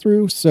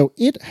pass-through. So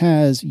it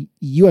has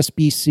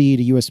USB-C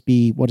to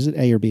USB, what is it,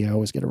 A or B? I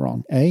always get it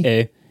wrong.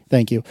 A?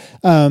 Thank you.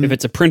 If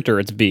it's a printer,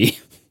 it's B.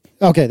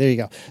 Okay, there you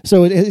go.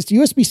 So it's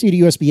USB-C to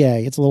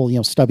USB-A. It's a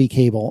little, stubby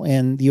cable,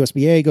 and the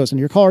USB-A goes into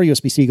your car,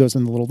 USB-C goes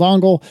in the little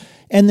dongle,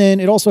 and then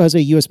it also has a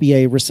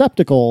USB-A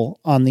receptacle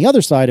on the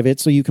other side of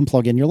it, so you can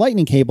plug in your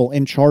lightning cable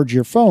and charge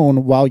your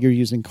phone while you're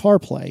using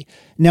CarPlay.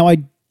 Now,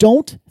 I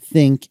don't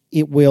think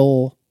it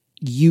will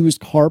use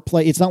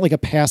CarPlay. It's not like a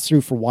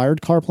pass-through for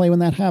wired CarPlay when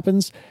that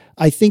happens.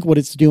 I think what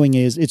it's doing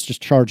is it's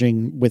just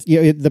charging with,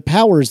 the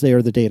power is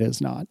there, the data is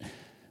not.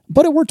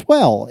 But it worked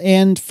well.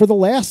 And for the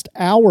last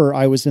hour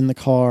I was in the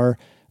car,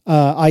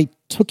 I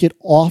took it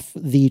off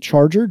the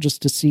charger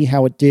just to see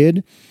how it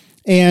did.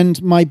 And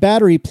my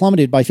battery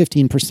plummeted by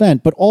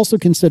 15%, but also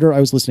consider I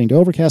was listening to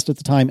Overcast at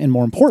the time. And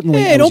more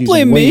importantly, Hey, don't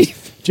blame me.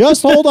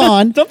 Just hold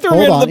on. Don't throw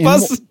me under the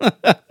bus.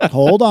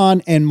 Hold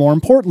on. And more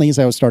importantly, as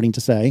I was starting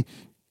to say,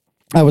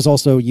 I was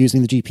also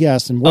using the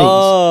GPS and Waze.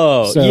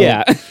 Oh,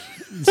 yeah.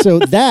 So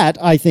that,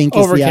 I think,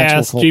 is the actual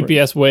Overcast, culprit.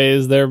 GPS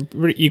Waze, they're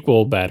pretty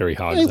equal battery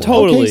hogs. Hey, there.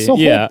 Totally, so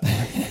yeah.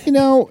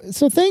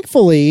 So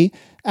thankfully,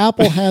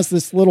 Apple has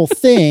this little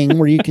thing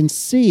where you can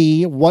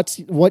see what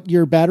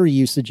your battery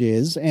usage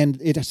is.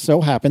 And it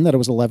so happened that it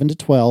was 11 to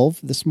 12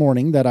 this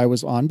morning that I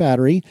was on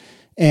battery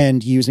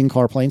and using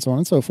CarPlay and so on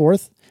and so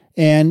forth.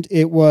 And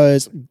it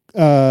was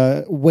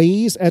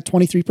Waze at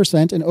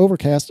 23% and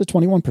Overcast at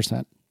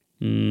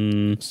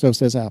 21%. So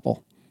says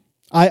Apple.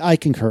 I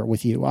concur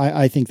with you.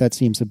 I think that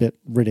seems a bit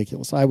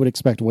ridiculous. I would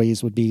expect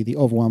Waze would be the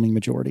overwhelming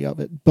majority of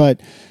it.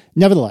 But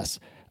nevertheless,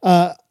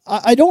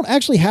 I don't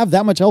actually have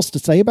that much else to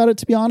say about it,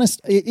 to be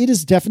honest. It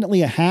is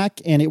definitely a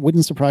hack, and it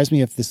wouldn't surprise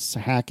me if this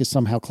hack is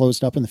somehow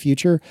closed up in the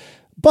future.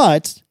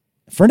 But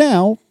for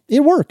now,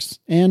 it works,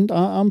 and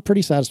I'm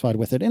pretty satisfied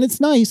with it. And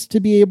it's nice to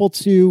be able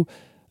to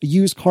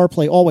use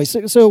CarPlay always.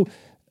 So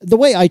the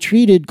way I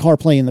treated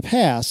CarPlay in the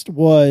past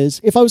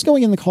was if I was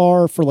going in the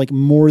car for like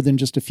more than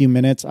just a few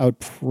minutes, I would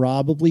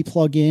probably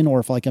plug in, or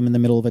if like I'm in the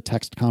middle of a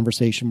text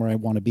conversation where I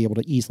want to be able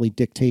to easily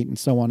dictate and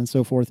so on and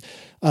so forth,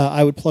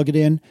 I would plug it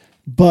in.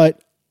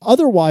 But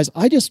otherwise,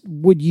 I just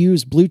would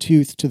use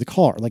Bluetooth to the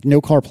car, like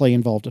no CarPlay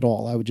involved at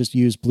all. I would just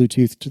use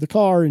Bluetooth to the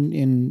car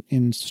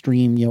and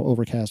stream,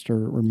 Overcast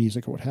or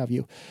music or what have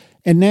you.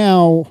 And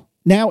now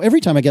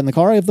every time I get in the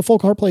car, I have the full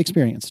CarPlay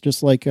experience,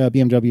 just like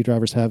BMW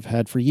drivers have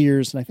had for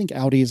years. And I think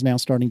Audi is now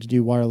starting to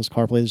do wireless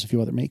CarPlay. There's a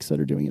few other makes that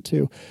are doing it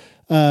too.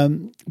 But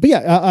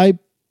yeah,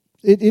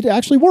 it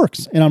actually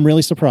works, and I'm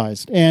really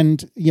surprised.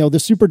 And, the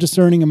super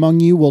discerning among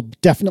you will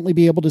definitely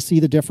be able to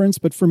see the difference.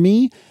 But for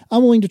me,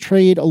 I'm willing to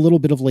trade a little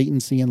bit of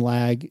latency and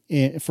lag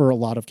for a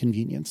lot of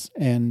convenience.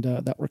 And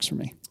that works for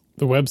me.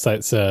 The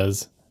website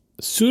says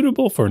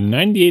suitable for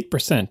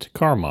 98%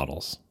 car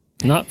models.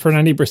 Not for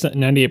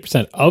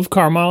 98% of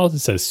car models. It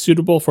says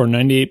suitable for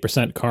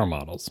 98% car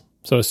models.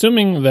 So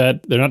assuming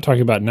that they're not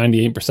talking about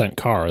 98%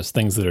 cars,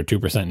 things that are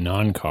 2%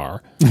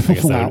 non-car,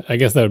 I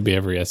guess that would be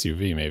every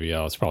SUV maybe.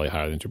 Oh, it's probably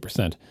higher than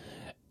 2%.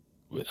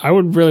 I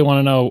would really want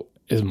to know,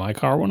 is my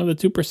car one of the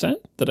 2%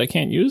 that I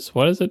can't use?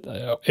 What is it?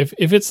 If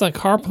it's a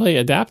CarPlay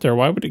adapter,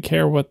 why would it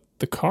care what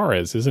the car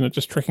is? Isn't it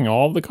just tricking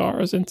all of the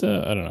cars into,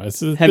 I don't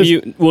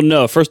know. Well,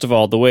 no, first of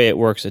all, the way it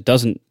works, it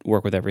doesn't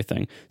work with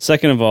everything.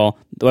 Second of all,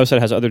 the website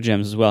has other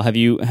gems as well. Have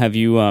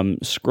you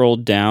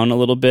scrolled down a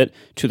little bit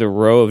to the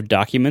row of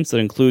documents that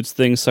includes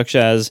things such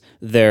as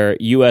their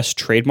U.S.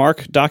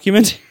 trademark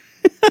document?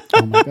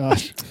 Oh my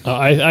gosh.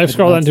 I've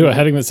scrolled down to a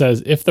heading that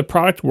says, if the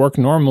product worked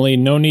normally,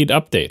 no need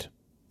update.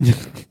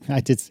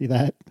 I did see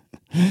that.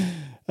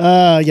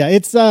 Yeah,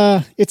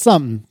 it's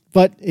something,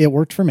 but it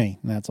worked for me.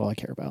 And that's all I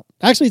care about.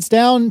 Actually, it's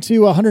down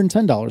to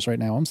 $110 right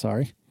now. I'm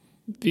sorry.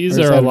 These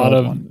are a lot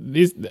of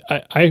these.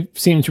 I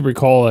seem to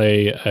recall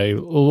a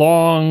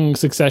long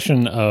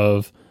succession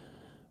of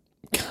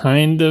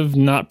kind of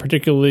not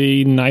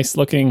particularly nice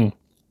looking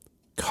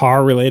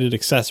car related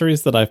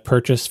accessories that I've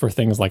purchased for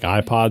things like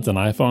iPods and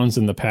iPhones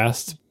in the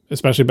past,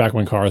 especially back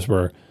when cars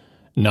were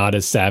not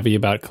as savvy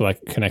about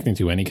connecting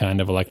to any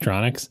kind of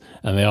electronics,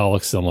 and they all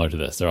look similar to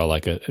this. They're all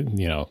like a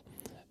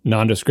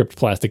nondescript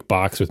plastic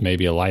box with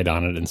maybe a light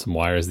on it and some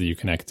wires that you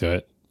connect to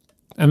it.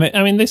 And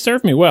they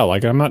serve me well.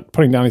 Like, I'm not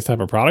putting down these type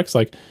of products.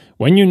 Like,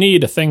 when you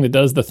need a thing that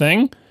does the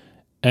thing,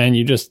 and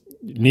you just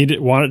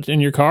want it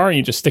in your car, and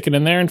you just stick it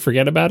in there and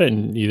forget about it,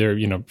 and either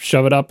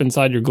shove it up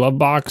inside your glove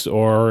box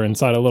or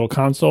inside a little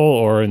console,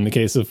 or in the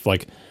case of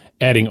like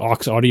adding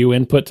aux audio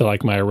input to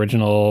like my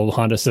original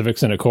Honda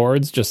Civics and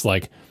Accords, just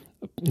like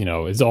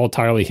it's all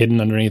entirely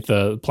hidden underneath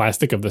the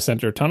plastic of the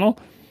center tunnel.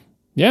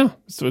 Yeah,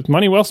 so it's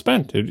money well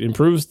spent. It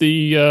improves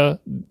the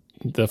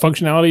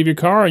functionality of your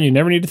car, and you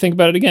never need to think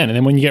about it again. And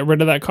then when you get rid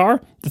of that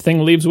car, the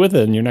thing leaves with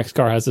it, and your next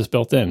car has this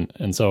built in.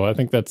 And so I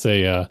think that's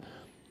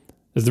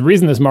is the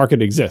reason this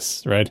market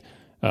exists, right?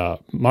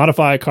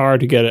 Modify a car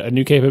to get a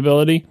new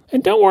capability,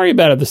 and don't worry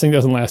about it if this thing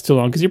doesn't last too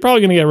long, because you're probably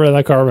going to get rid of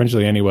that car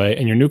eventually anyway,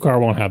 and your new car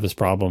won't have this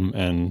problem,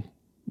 and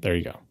there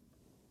you go.